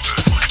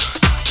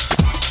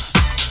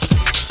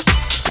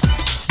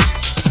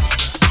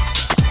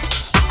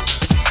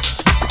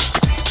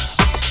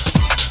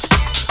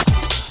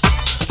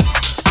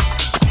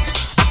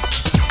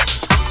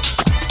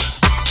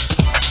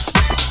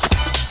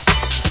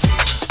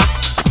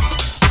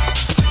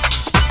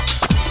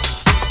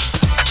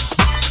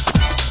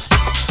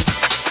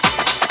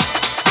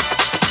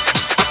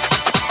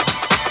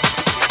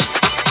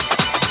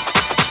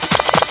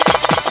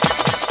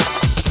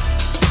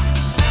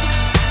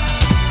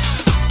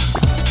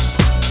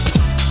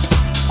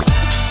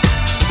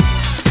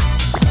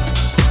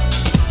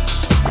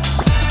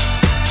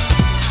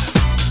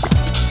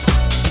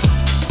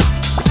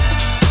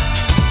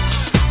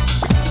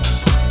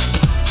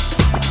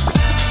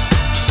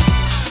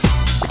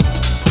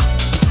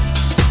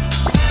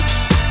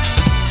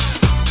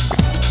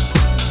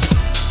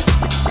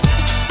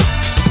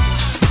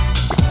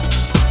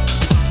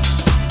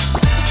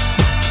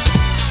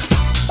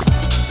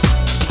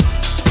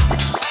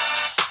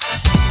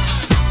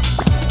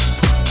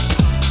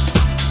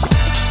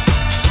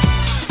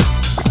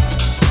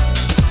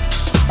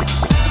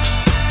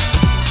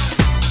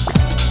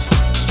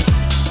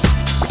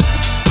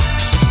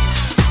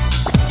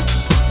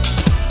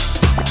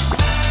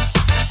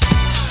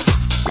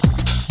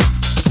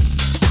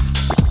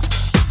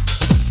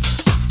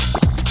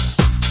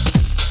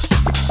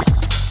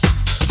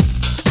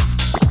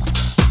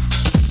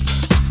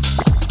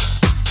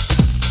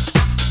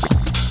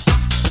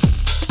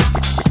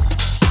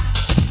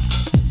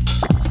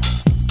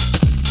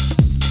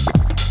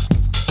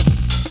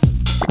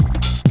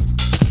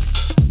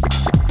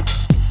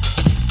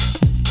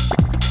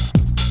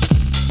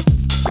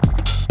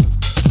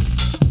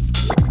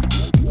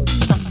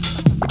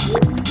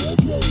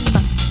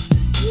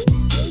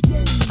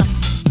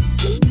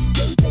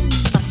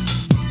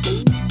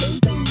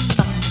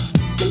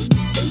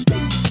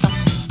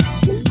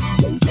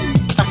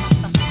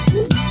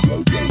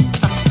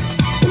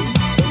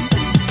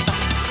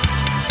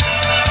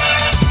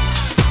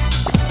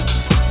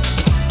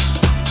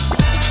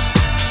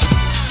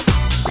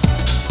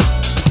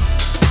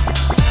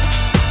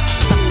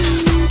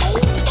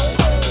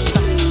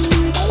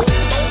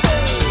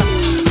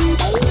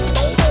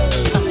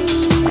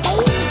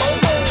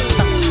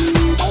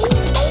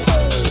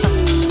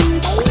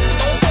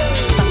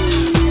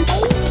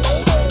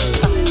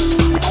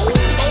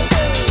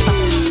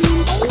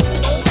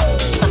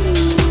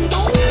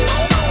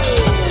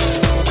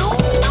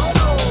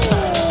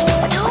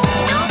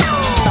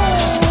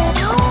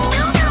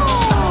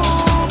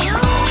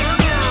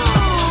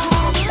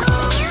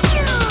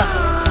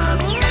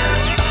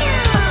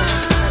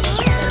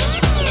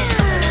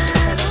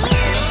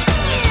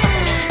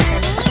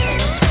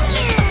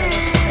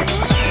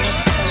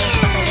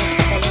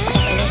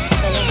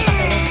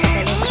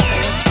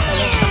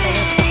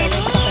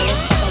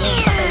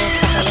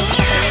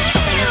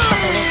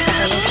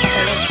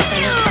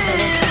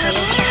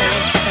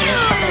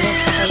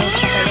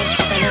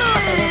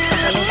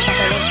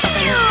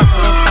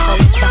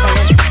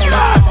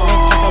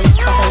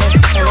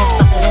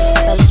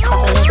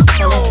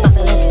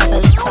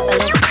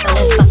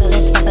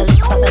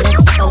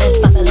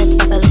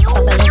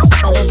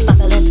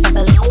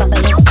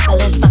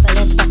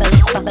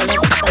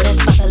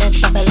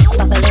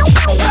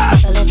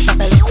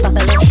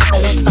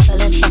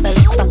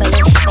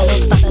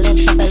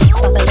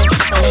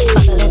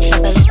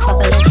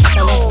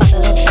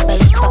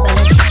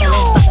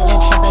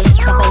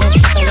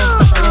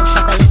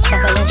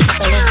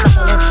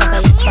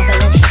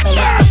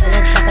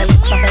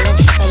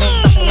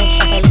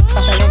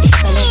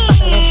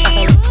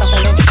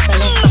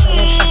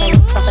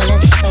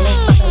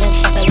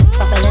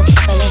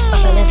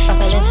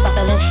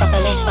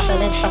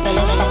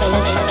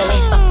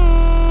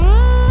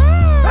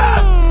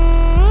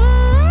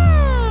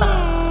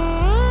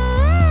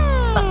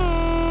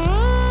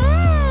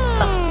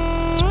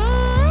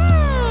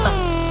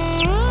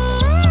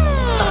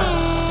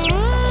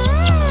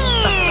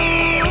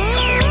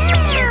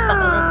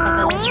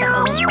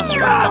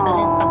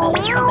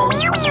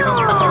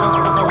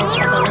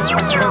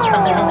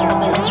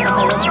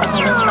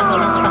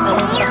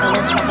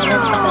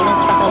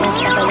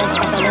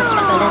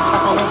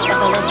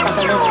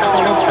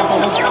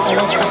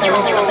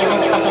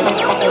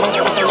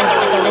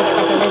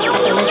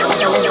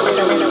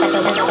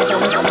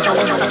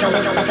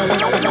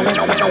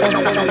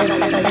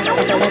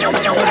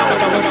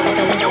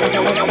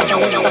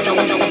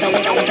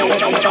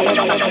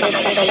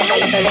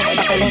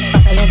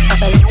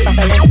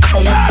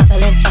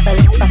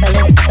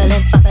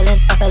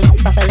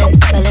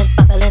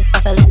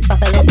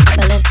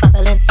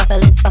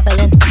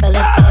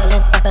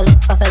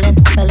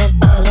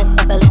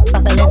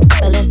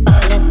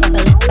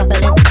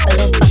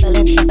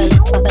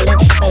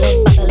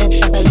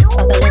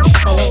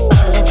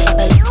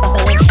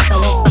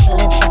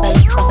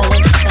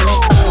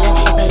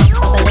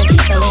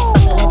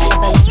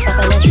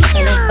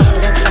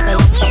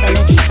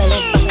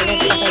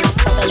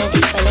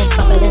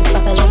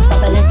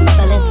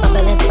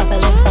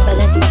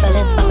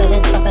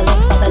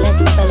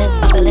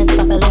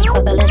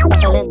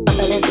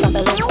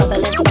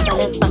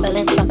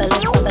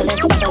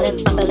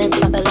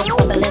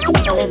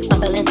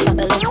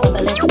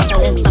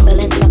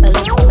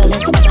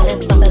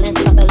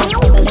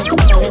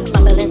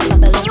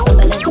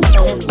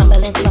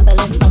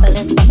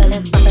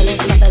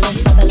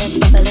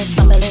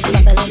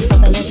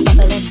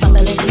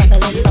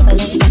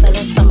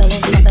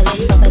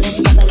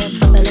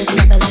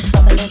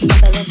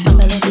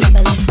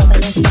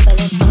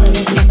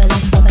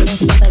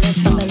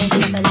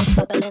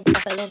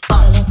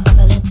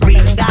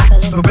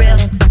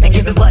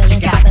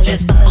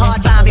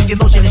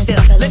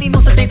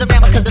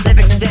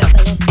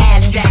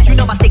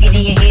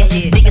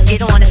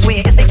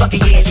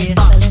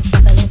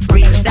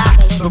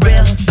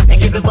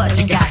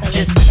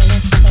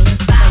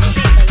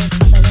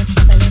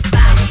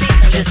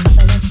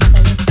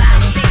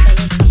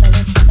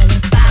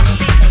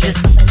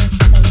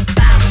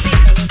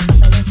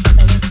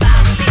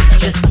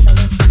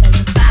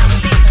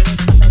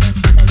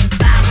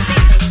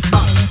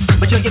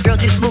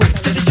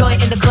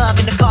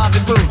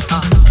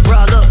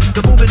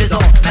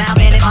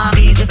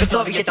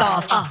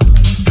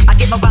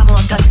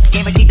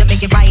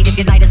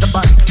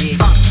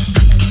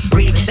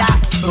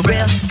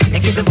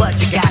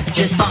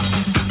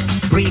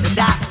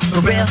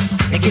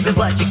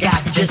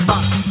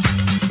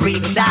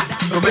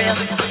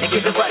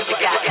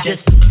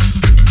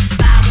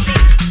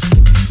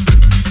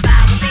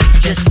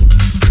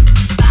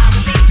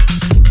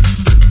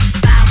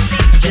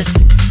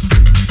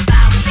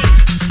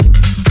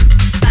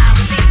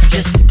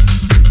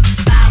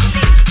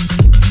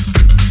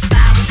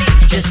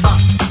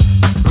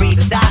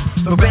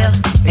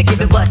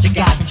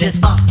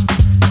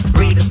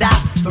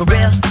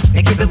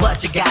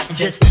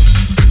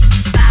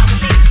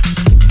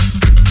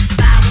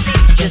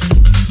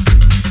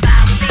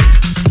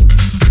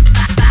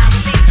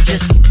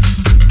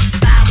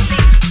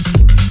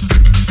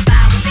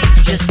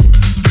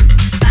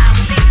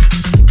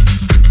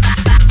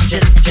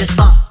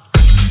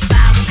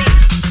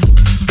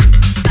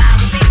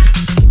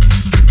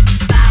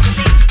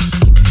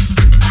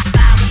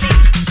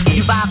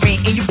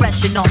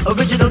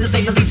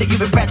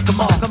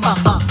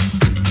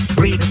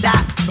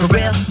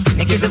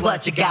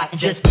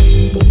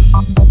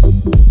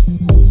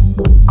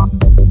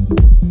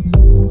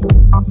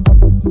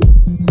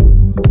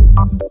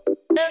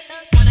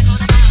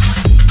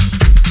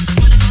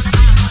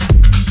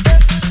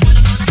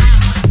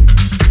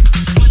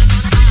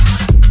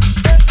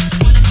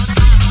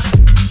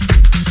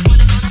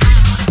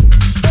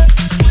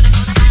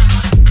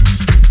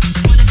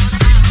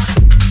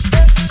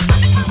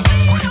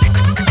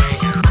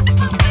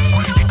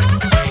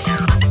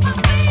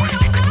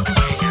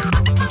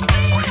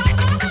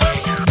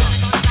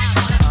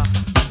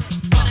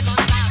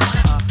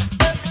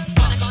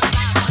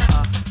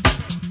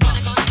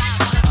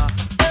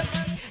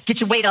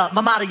 Up,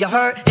 my motto you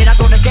heard, and I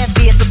go to death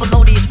ear to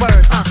felonious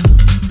words.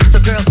 So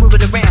girls move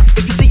it around.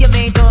 If you see your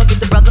main dog, give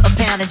the brother a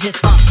pound and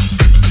just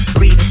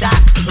breathe and stop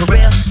for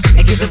real,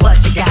 and give it what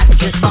you got.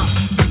 Just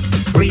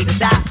breathe and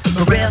stop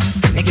for real,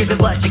 and give it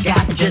what you got.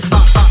 Just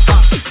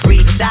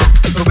breathe and stop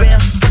for real,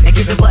 and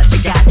give it what you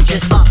got.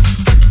 Just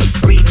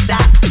breathe and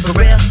stop for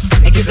real,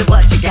 and give it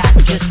what you got.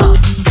 Just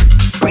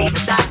breathe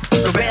and stop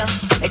for real,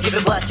 and give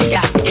it what you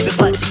got. Give it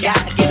what you got.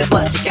 Give it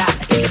what you got.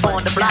 Give it on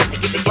the block, and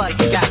give it what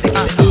you got.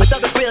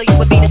 You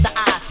with me, that's what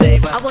I say.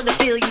 I wanna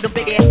feel you, the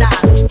big ass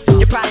thighs.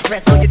 Your Prada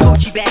dress or your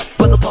Gucci bag,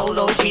 whether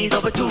polo jeans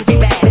or a doobie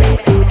bag.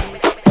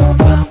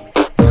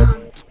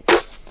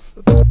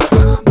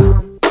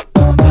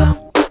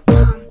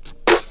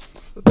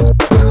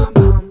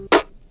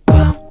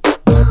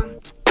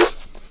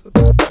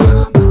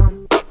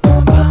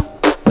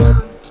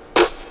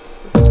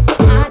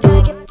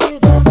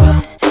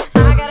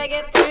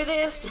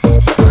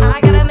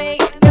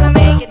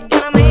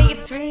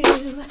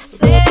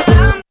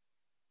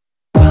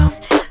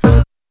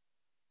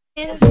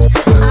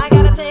 I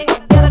gotta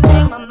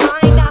take my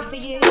mind off of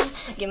you.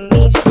 Give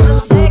me just a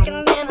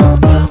second and I'll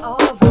be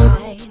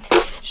alright.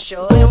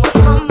 Surely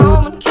one more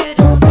moment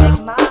couldn't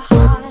break my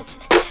heart.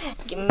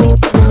 Give me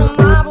till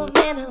tomorrow,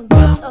 then I'll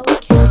be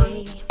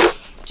okay.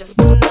 Just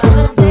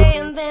another day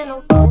and then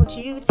I'll hold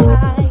you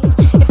tight.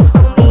 If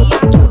only I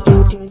can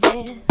get through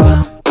this.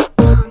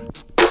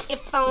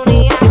 If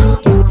only I can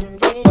get through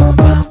this.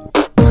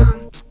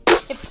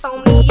 If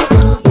only I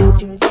can get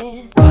through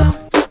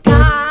this.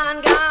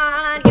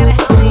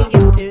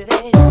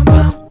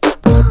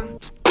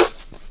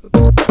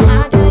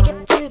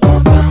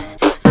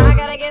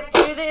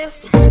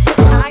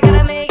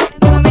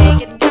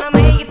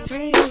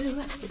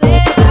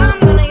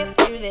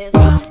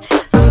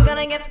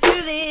 get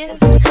through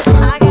this.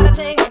 I gotta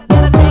take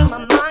my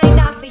mind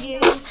off of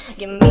you.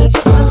 Give me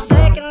just a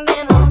second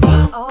and I'll be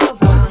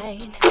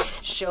alright.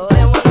 Sure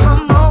that one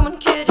more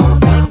moment couldn't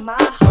break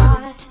my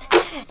heart.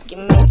 Give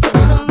me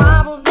till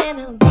tomorrow,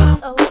 then I'll be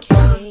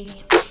okay.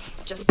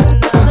 Just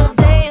another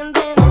day and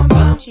then I'll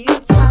hold you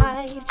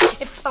tight.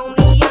 If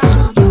only I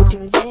can get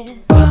through this.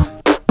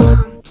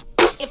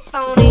 If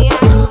only I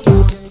can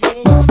get through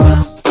this.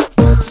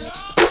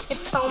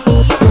 If only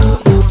I can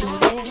get through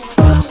this.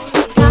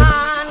 God,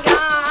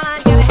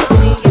 gotta help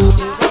me get through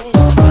this.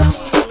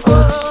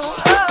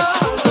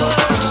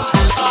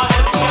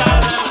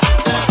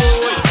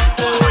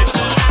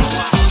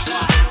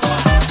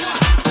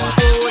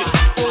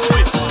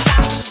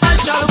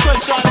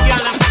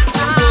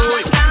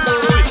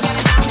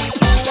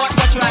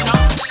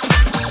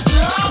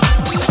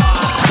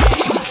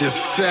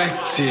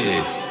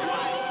 Defected.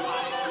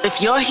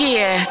 If you're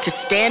here to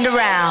stand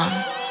around,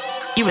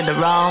 you're in the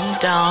wrong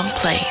darn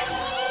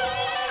place.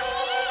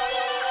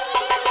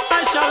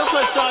 I shall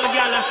request all the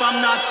girl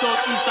from north, south,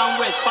 east and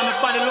west. From the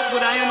body look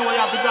good, I know you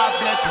have the God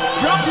bless.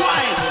 Rock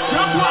wine,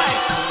 rock wine,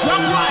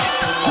 rock wine,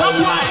 rock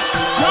wine,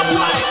 rock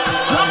wine,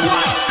 rock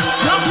wine,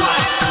 rock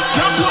wine,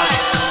 rock wine,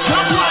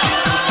 rock wine,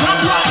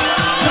 rock wine,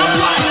 rock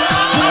wine,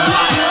 rock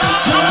wine,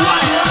 rock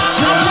wine,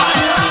 rock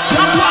wine,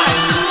 rock wine.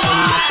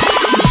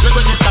 Look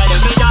at the style,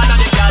 me down on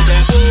the girl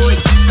them. Boy,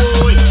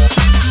 boy.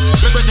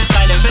 Look at the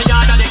style, me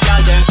down on the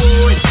girl them.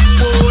 Boy,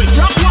 boy.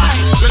 Rock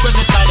wine. Look at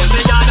the style,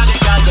 me down on the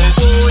girl them.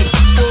 Boy,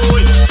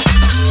 boy.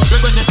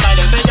 Look at the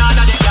style, me down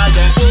on the girl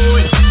them.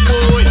 Boy,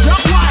 boy.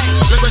 Rock wine.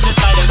 Look at the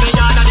style, me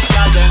down on the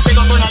girl them. Pick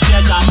up on a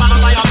chest and man up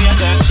by your mate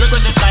them. Look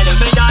at the style,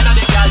 me down on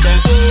the girl them.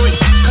 Boy,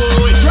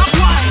 boy. Rock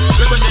wine.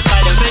 Look at the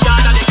style, me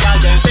down on the girl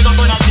them. Pick up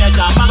on a chest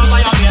and man up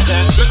by your mate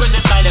them. Look at the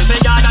style, me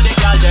down on the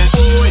girl them.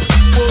 Boy,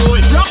 boy.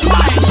 Rock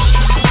wine.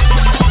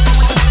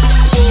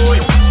 Boy,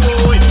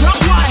 boy. Rock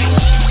wine.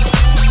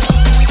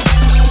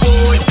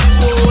 Boy,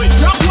 boy.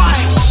 Rock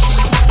wine.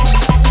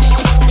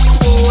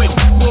 Boy,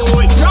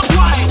 boy. Rock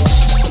wine.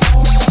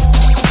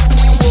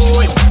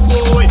 Boy,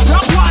 boy.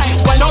 Rock wine.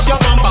 Wind up your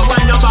bumper,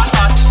 wind your back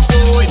hot.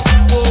 Boy,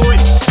 boy.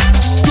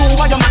 You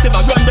are your massive,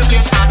 run the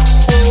place hot.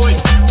 Boy,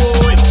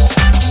 boy.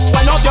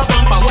 Wind up your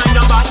bumper, wind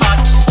your back hot.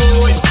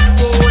 Boy,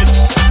 boy.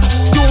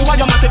 You are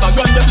your massive,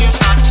 run the place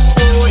hot.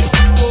 Boy,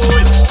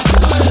 boy.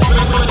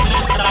 Go to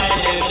the style.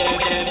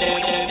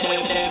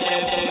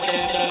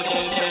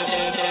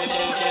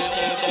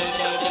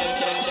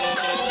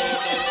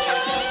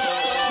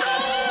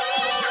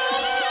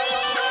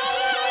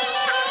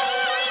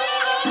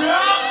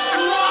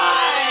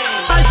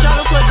 I shall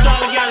request all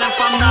the girl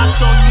from north,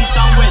 south, east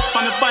and west.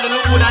 From your body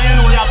look good, I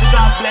know you have the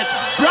God bless.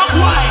 Rock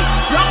wine,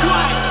 rock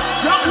wine,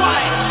 rock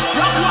wine,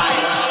 rock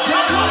wine,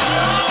 rock wine, rock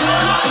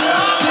wine,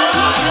 rock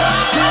wine,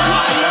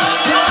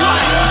 rock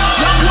wine,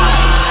 rock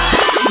wine.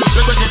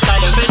 Look at the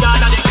style, me down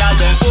on the girl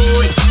them.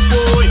 Boy,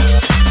 boy.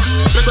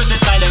 Look at the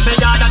style, me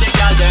down on the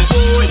girl them.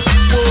 Boy,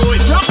 boy.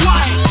 Rock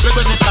wine. Look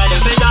at the style,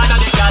 me down on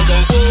the girl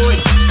them. Boy,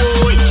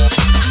 boy.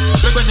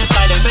 Look at the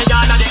style, me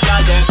down on the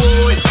girl them.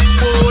 Boy,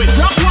 boy.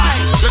 Rock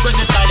wine. Look at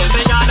the style,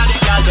 me down on the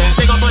girl them.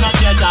 Pick up on a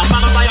chest and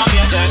man up by your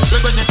mate them.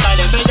 Look at the style,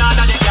 me down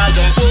on the girl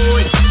them.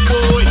 Boy,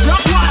 boy.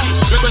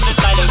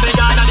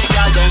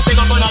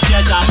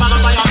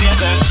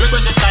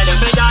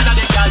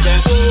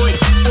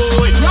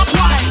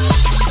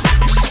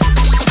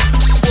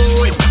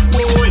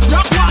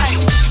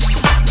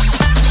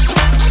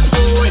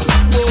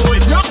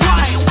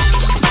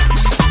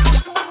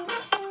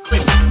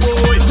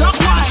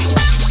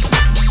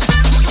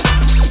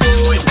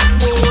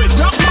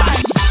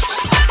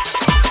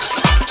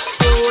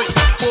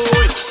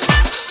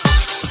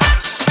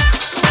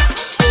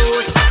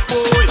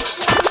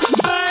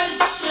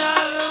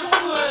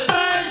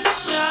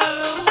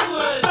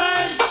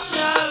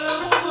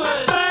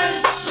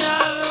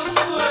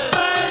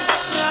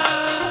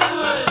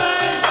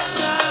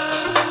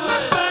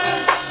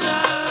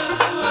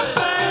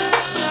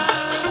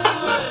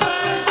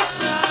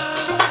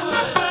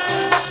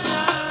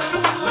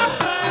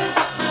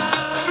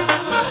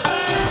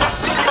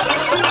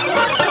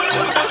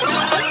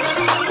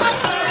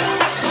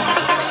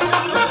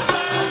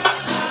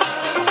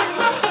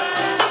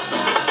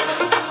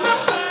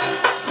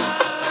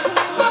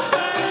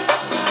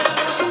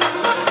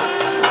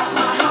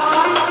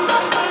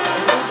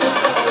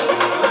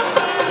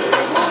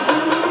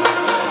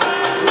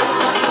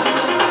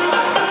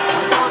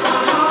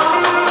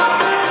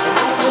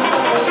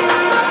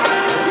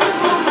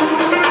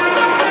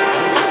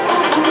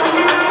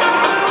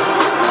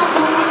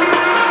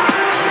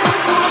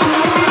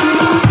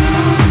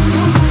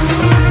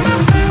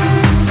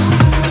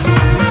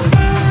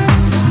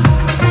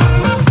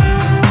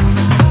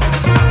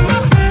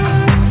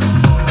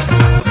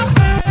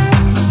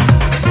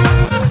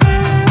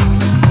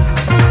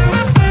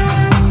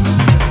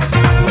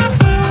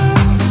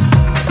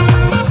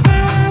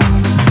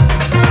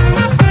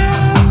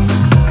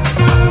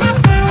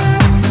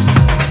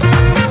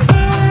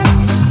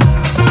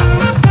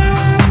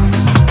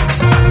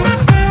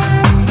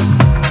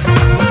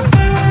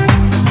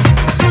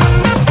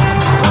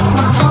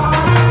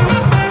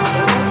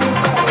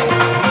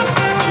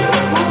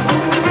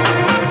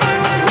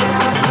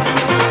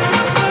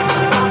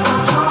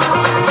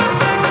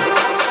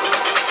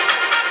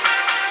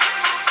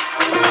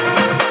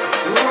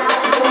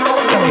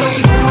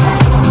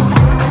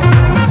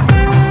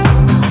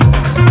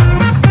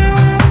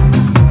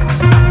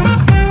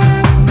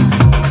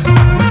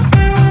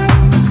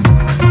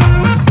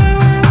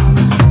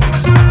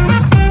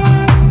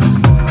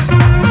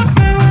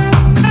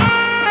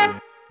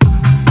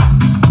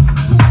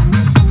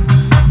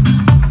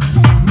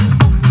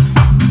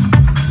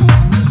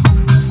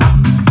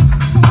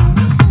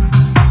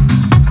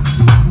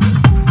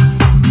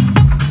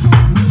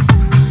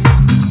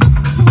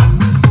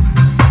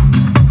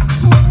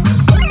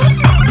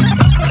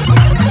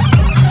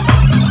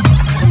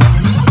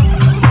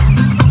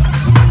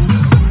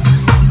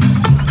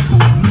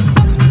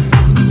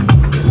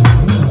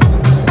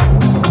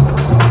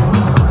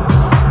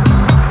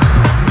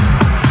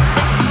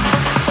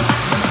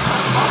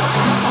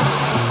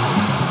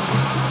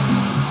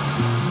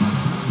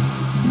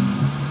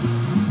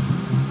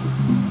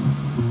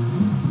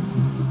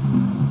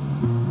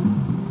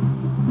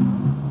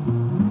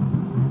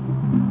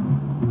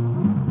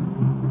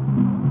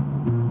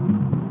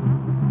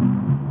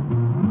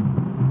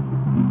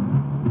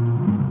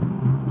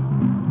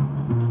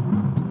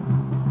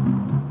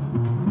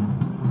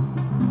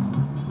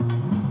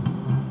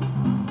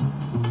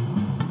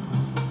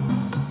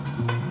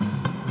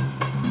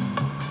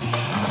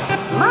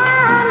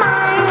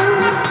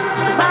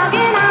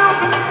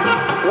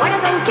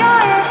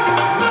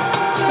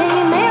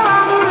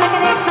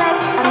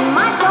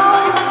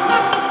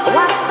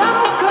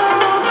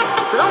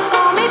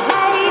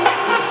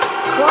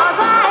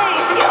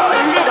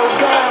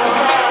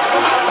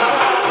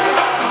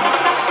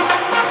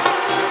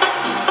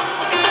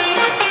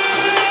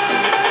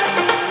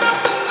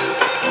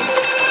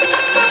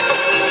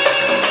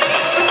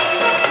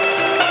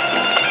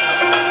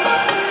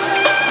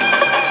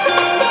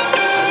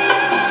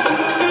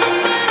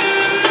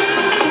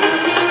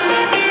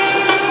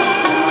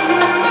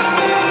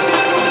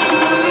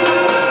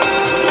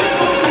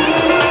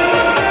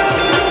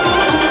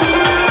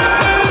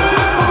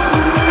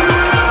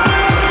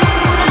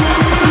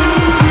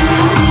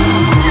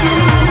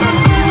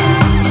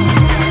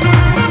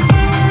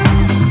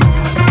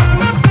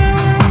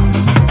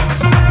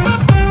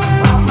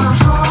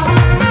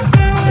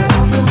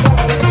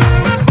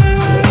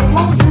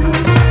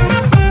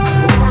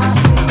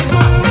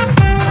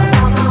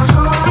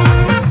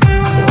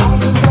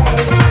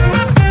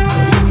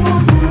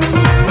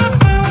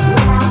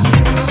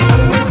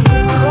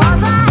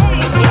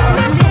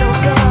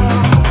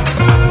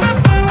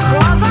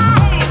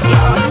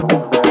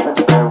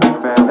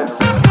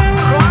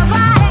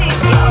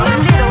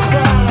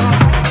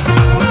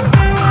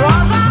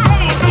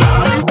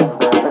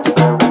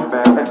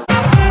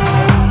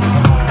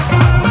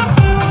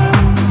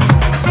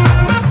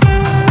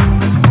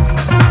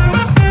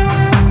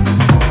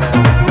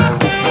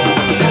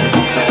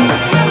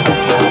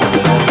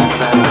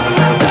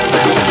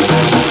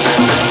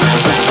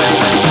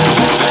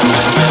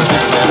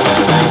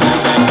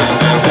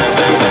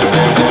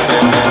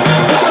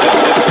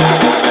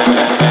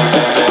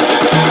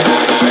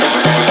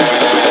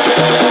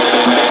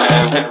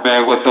 Hit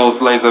me with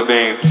those laser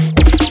beams.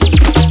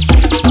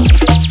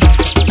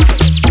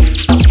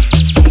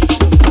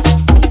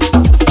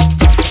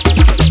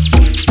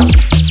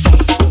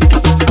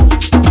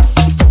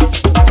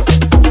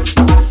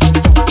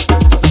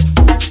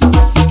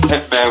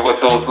 Hit me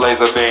with those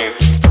laser beams.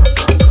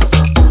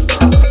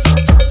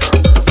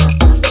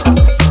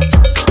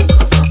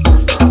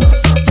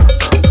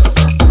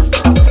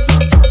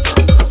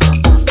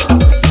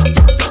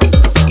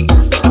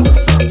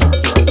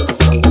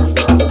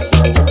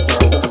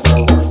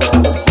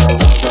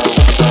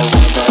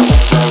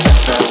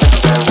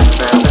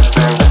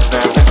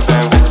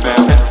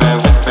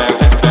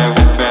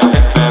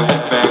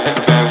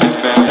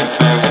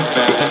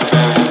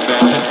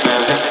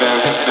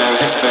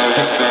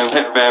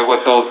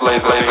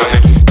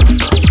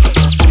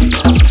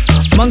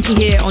 Monki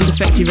here on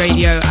Defected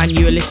Radio, and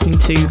you are listening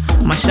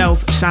to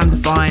myself, Sam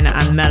Divine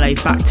and Melee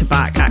back to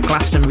back at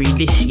Glastonbury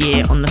this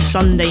year on the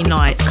Sunday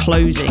night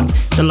closing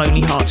the Lonely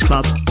Hearts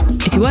Club.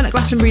 If you weren't at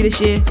Glastonbury this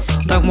year,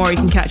 don't worry, you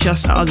can catch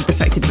us at other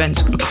Defected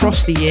events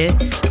across the year.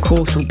 Of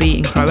course, we'll be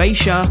in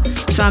Croatia,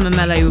 Sam and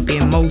Melee will be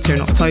in Malta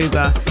in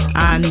October,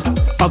 and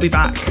I'll be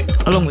back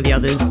along with the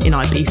others in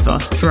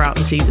Ibiza throughout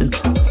the season.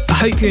 I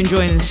hope you're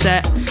enjoying the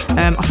set.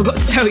 I forgot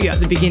to tell you at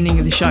the beginning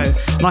of the show,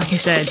 like I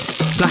said,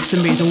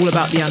 Glastonbury is all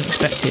about the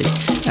unexpected.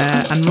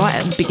 And right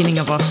at the beginning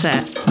of our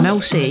set,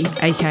 Mel C,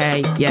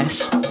 aka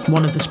Yes,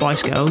 one of the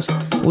Spice Girls,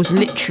 was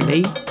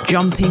literally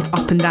jumping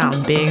up and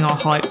down, being our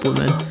hype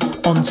woman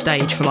on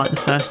stage for like the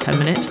first 10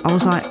 minutes. I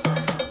was like,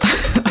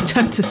 I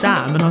turned to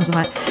Sam and I was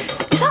like,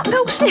 is that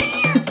Mel C?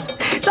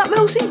 Is that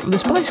Mel C from the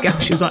Spice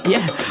Girls? She was like,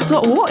 yeah. I was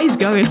like, what is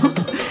going on?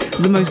 It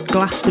was the most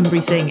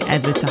Glastonbury thing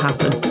ever to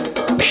happen.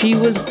 She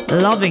was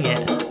loving it.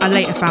 I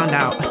later found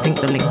out, I think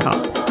the link up,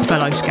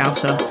 fellow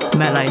Scouser,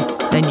 Melee,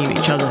 they knew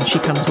each other. She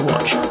come to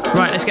watch.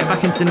 Right, let's get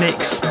back into the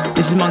mix.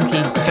 This is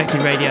Monki,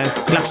 Defected Radio,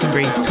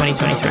 Glastonbury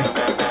 2023.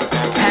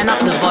 Turn up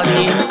the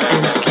volume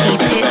and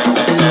keep it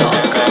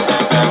locked.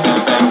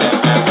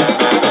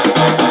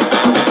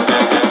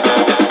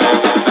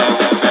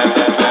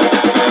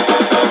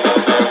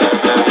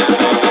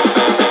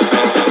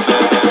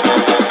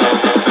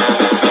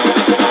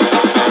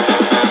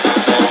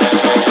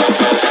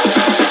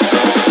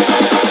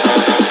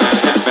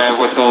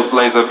 Those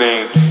laser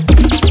beams.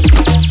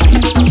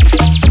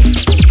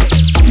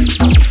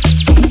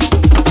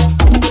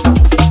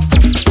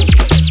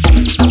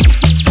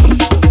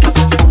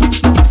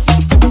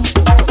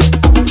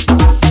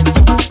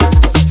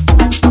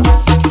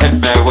 Hit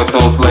me with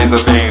those laser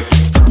beams.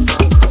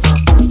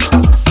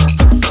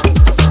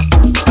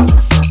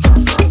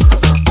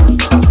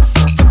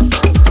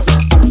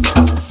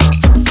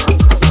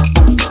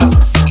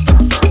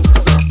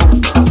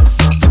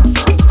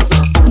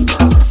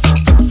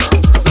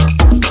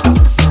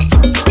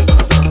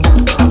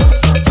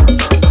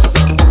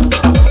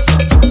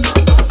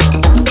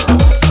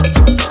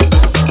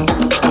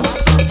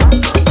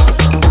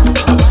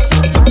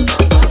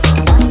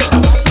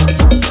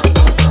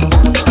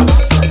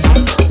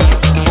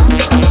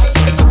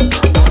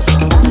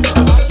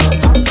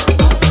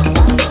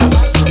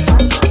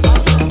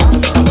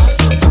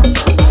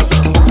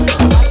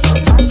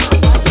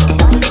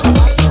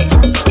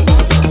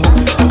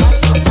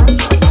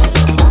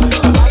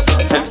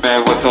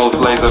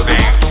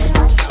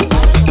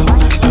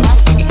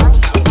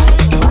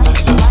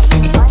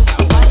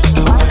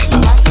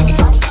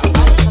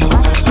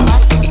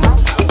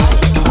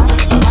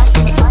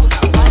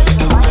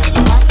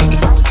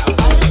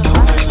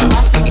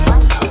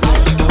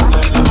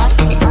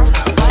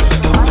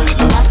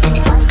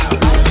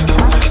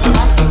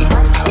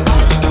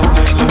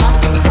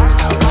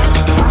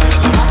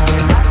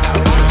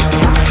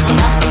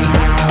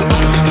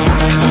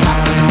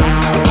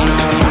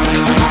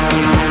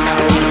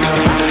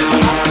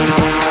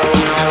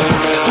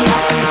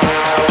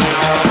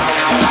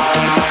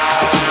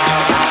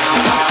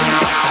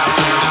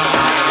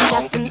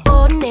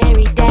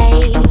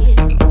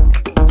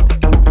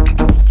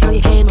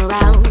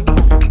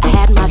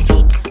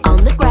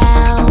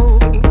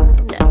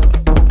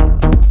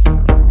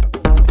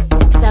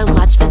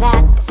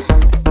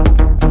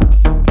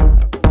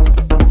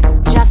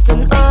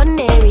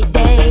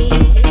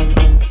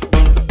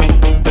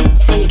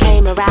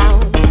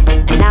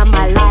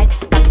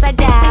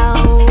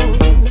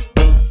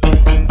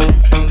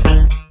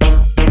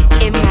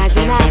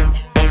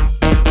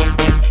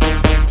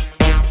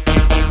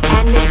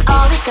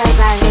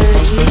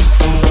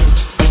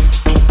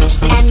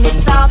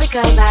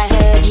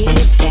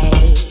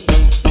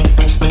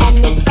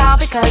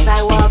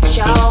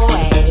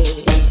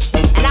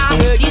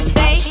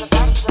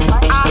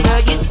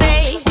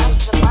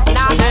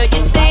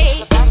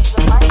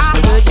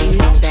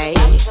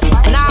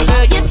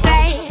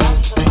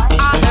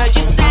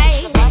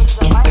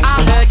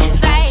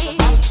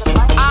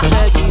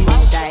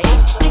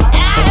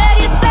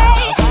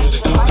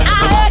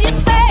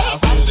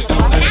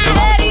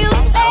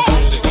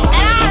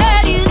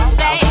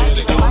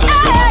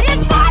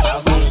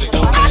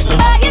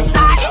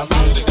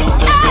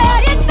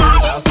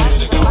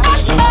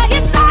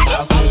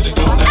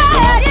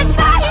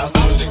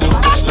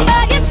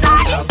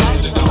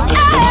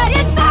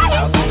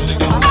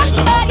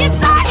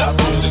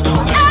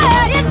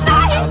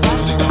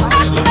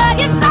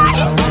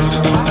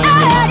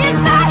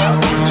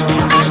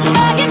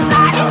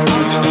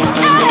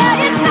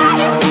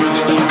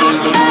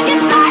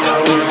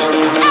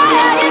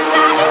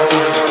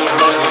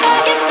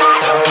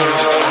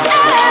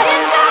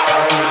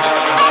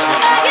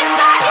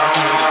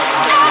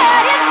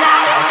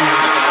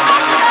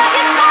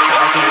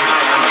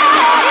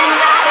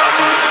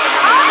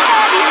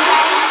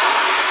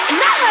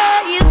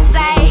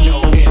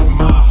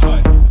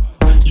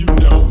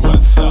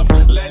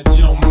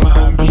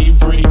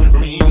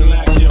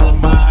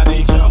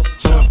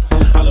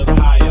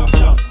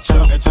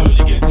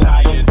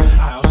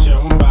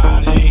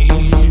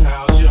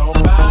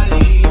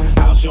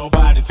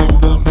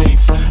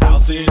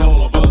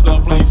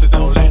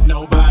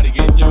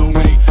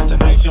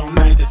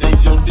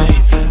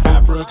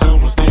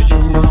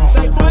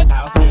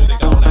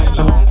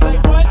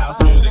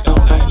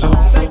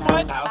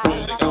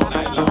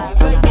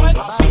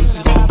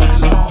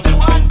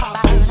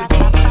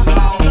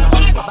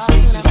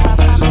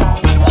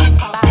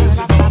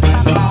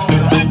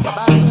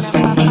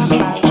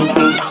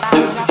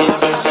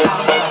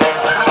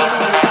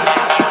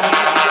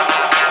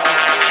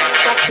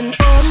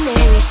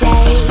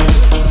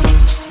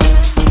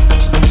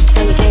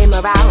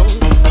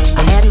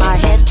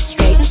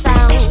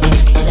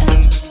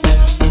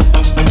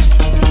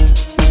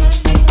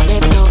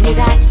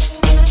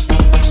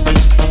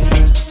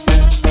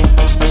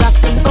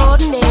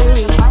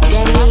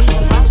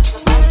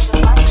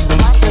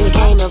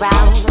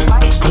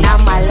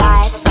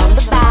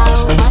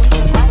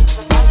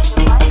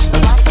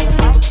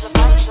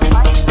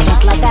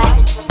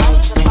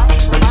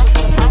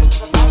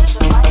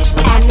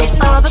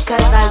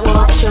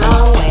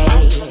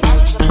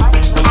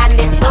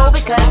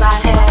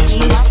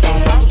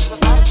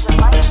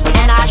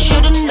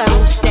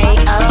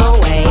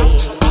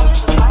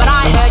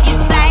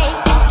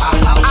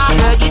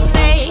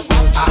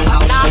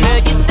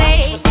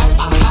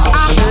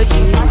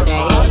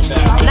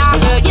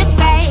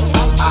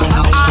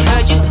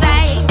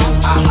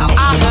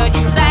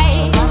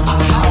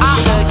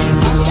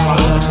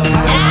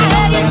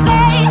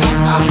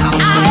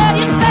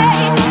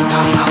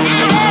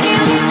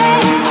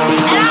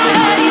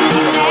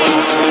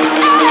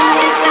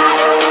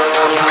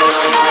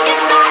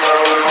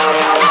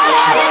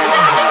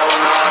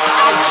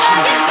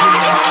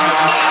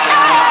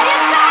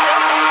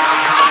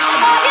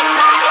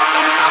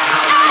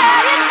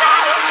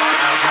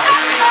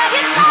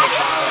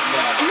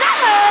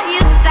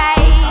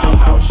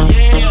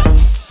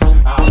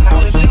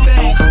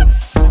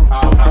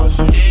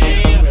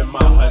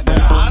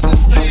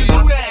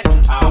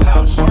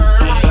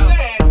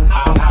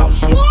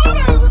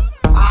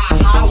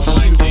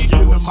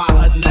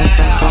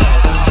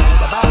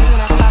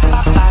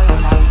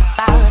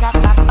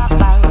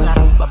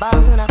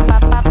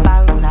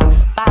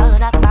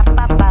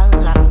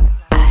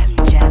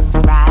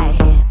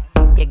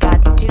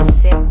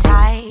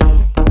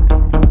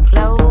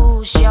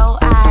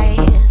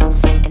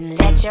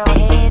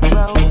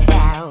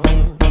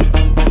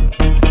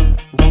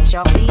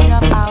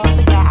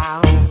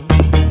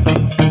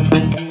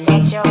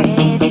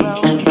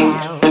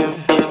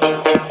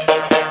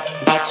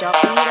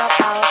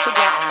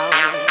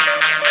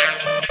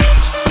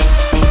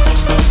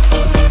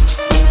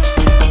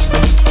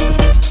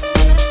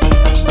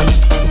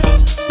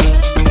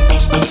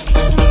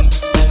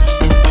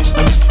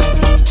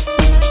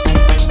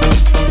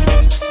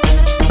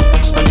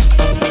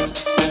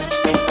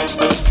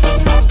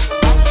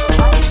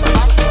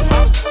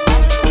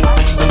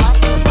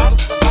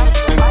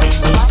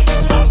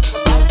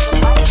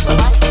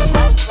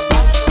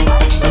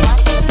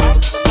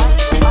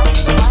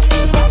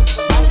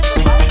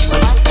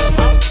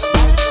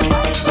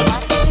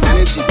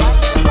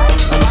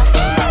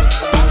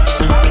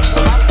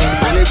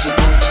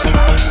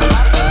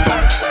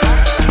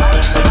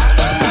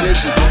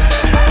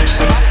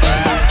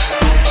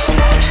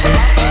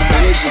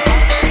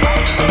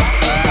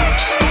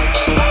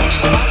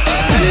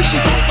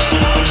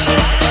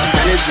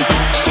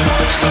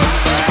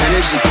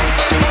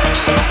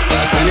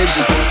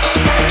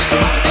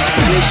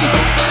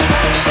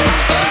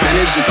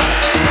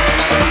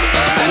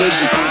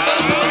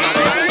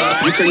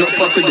 cannot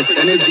fuck with this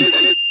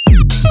energy.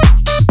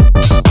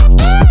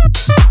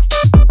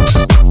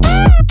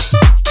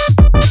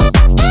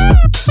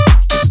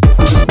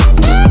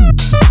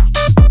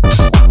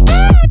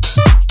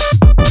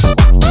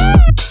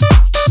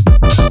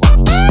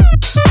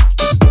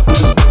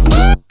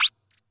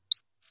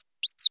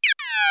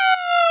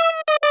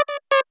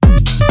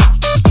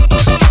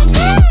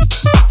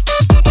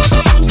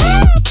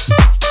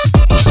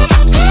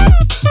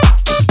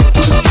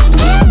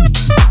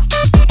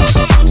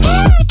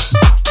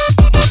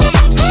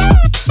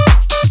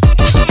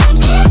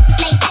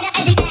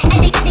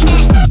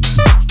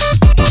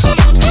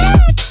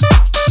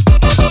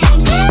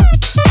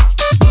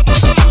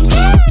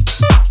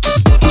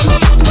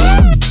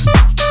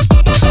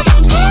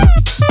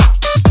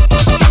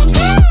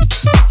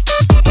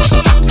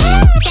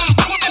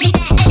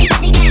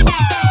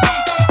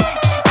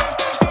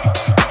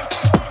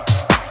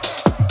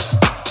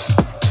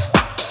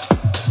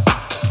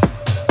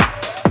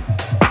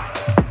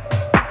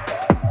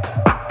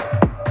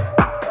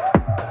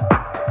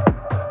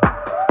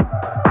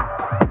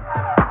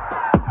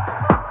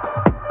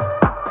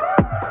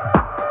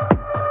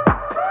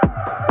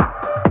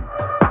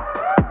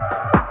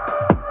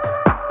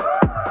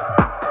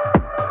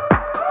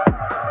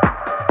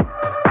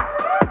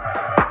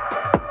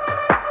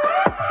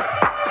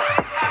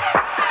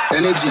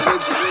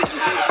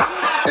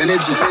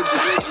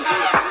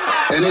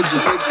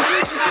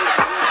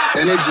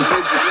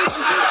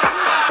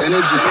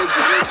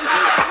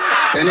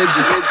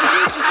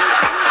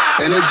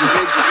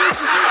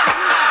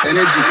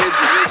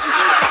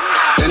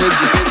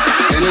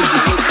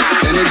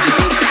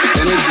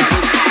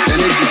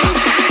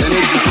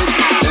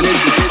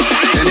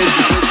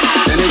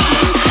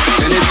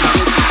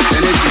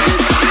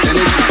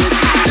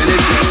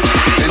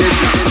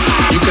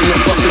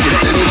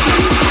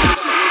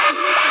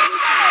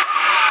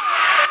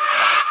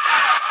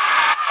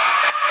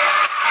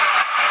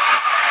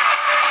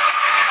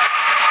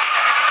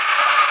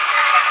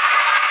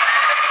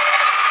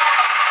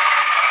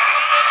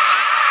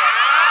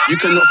 You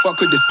cannot fuck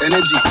with this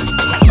energy.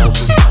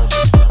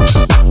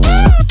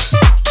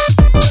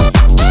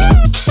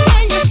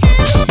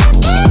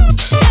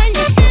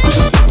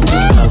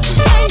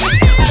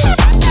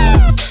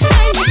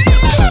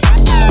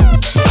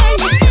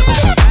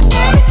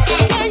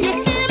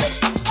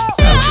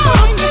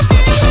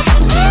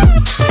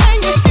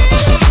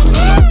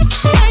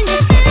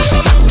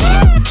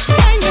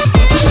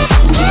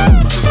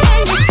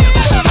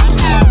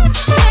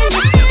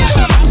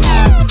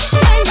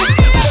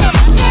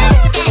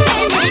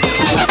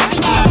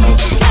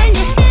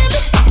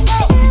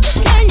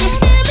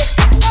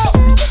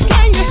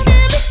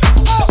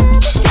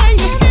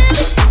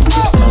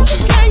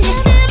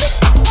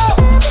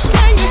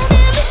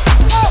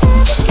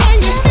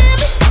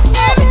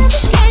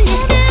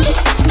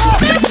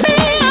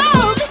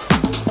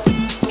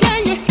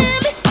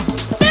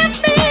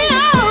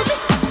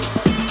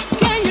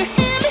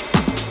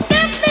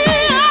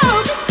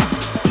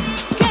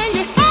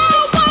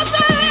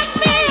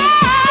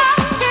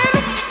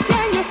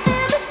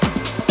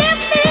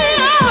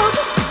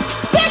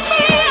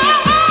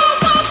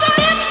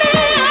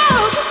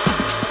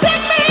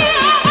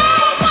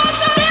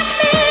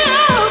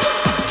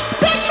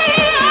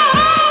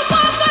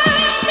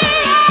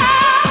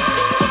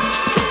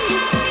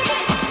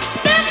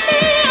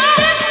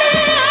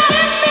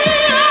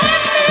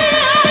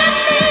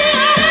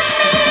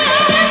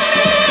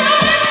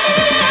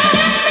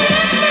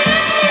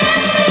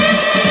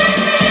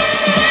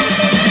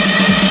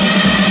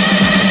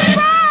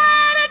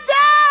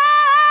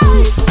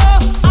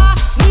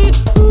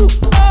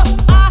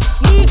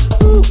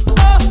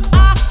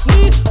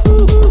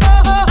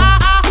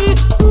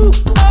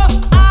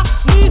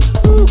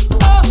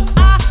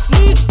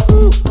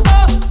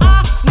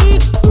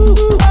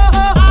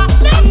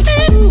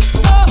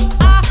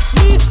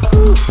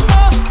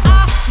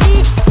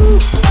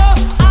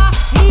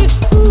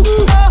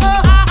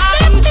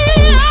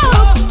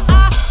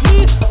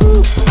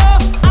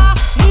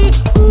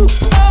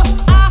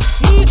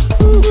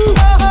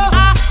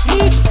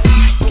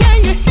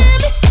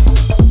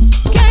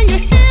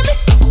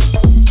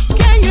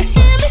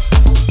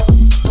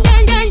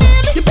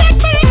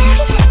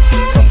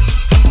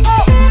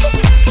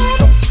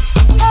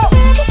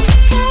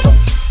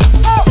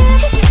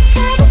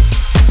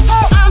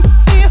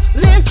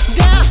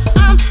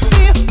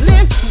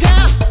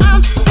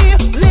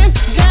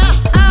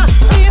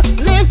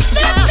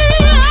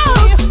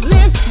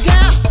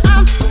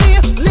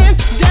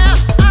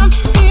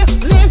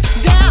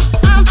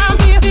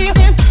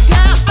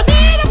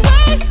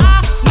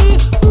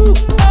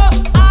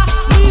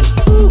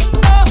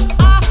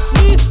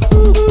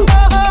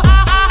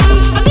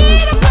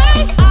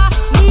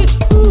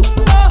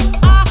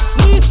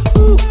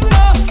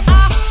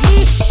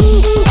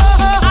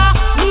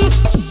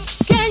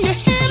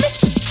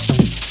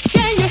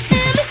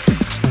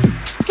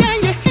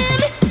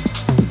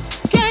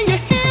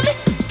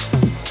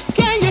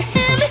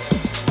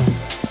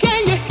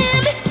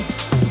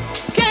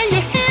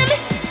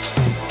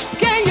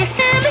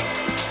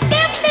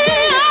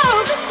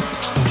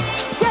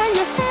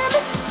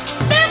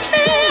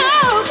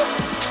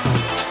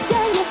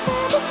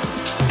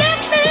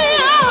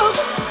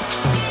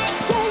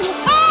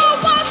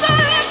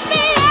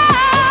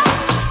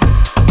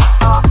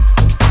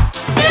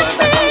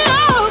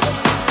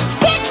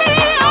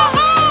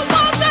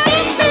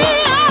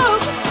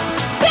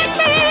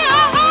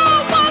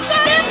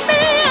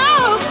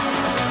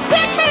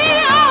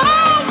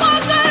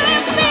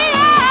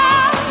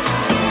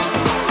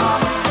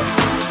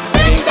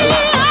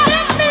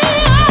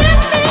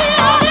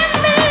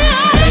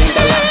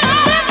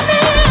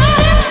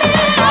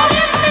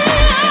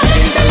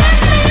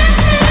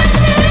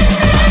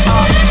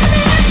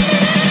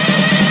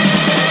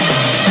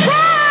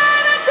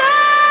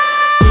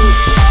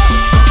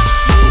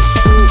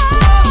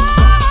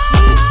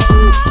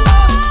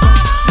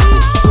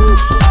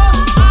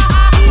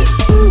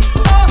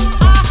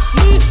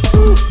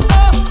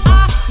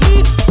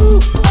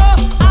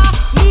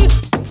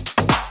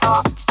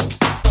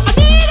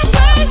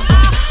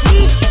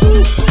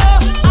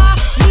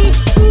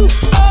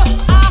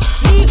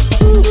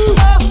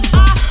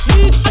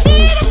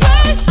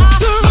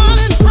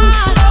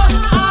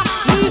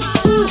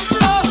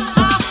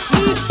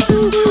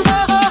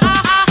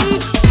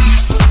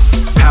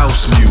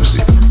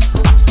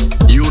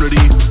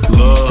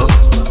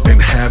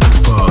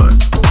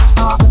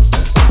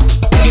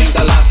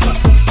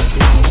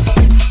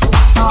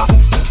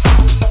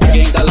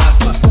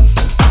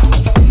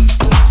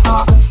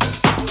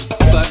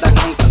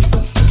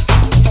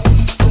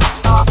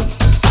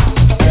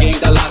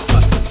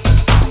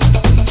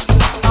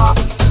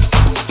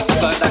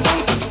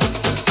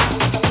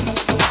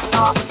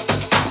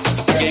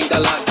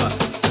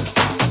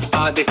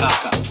 Adi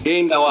kaka,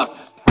 inda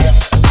wapi?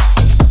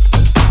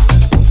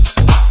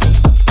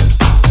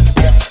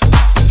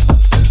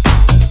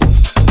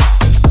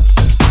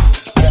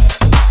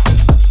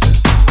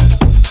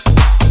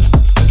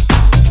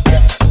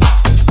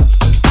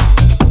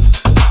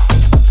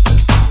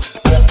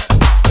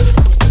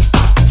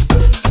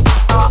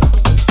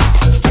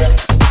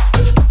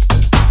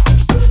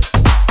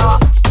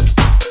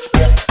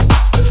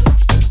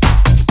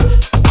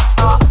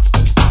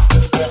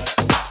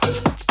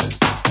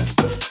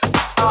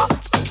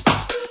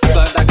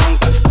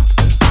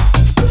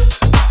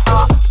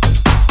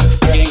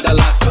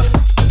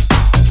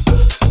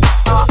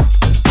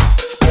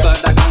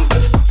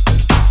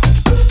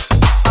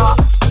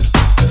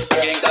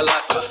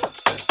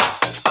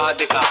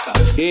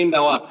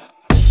 Inda wapi?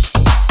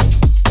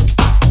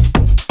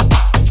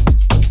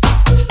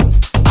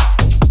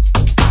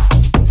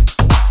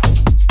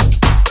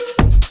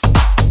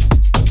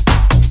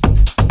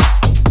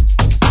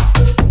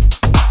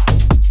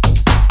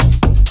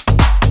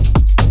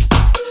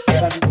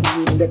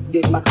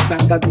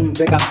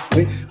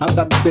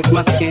 Angkat bit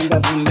mas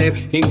kenda bunde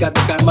hingga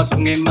tekan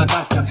masuk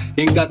ngemata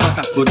hingga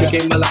takak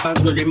kudik malakan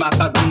jadi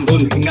mata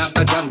dumbun hingga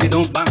tajam di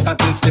dong bangkat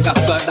segak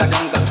kadang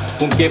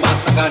ungke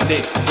basa kande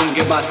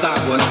ungke basa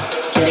gona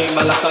sungai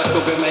malakat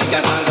kubi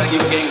mega tanda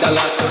hingga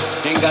dalat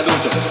hingga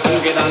dujo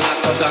ungke dalat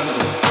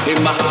kodangu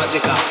himma hadi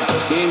kaka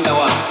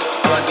indawa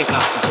hadi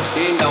kaka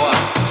indawa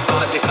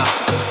hadi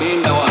kaka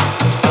indawa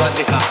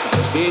hadi kaka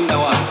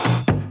indawa.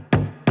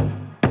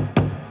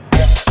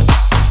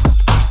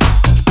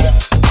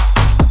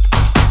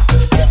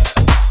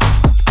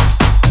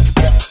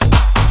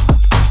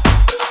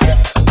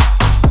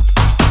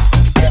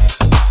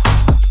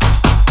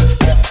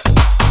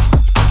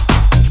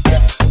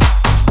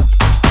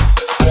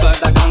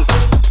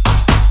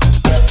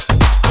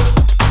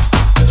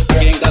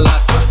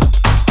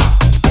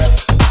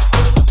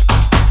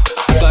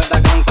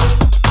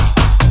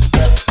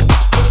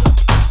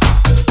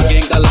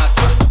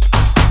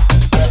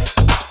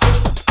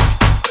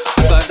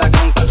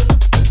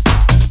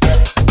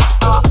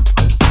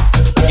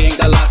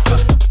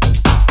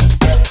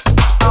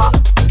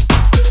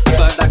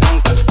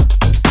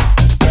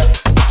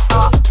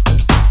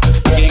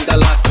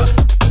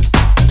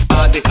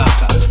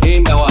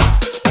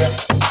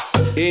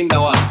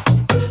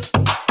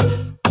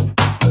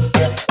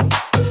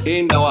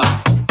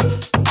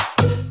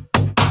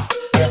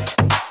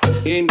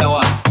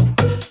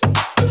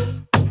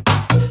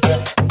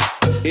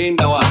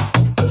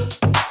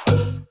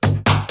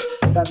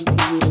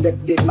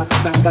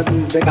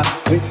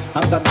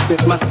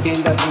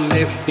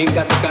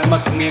 Hingga tekan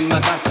masuk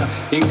ngemata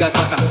hingga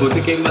takak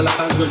kudik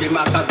malakan jadi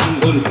mata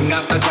tumbun hingga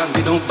tajam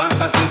di dong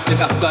bangkat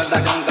segak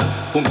kadang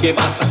ungke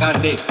basa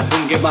kande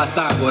ungke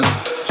basa gona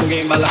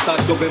sungai malakan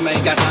kubi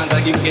mega tanda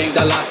hingga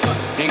dalat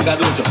hingga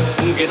dujo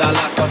ungke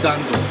dalat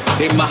kodangu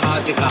himma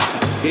hadi kaka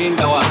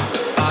indawa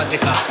hadi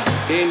kaka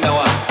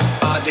indawa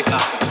hadi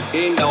kaka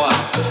indawa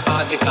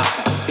hadi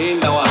kaka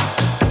indawa.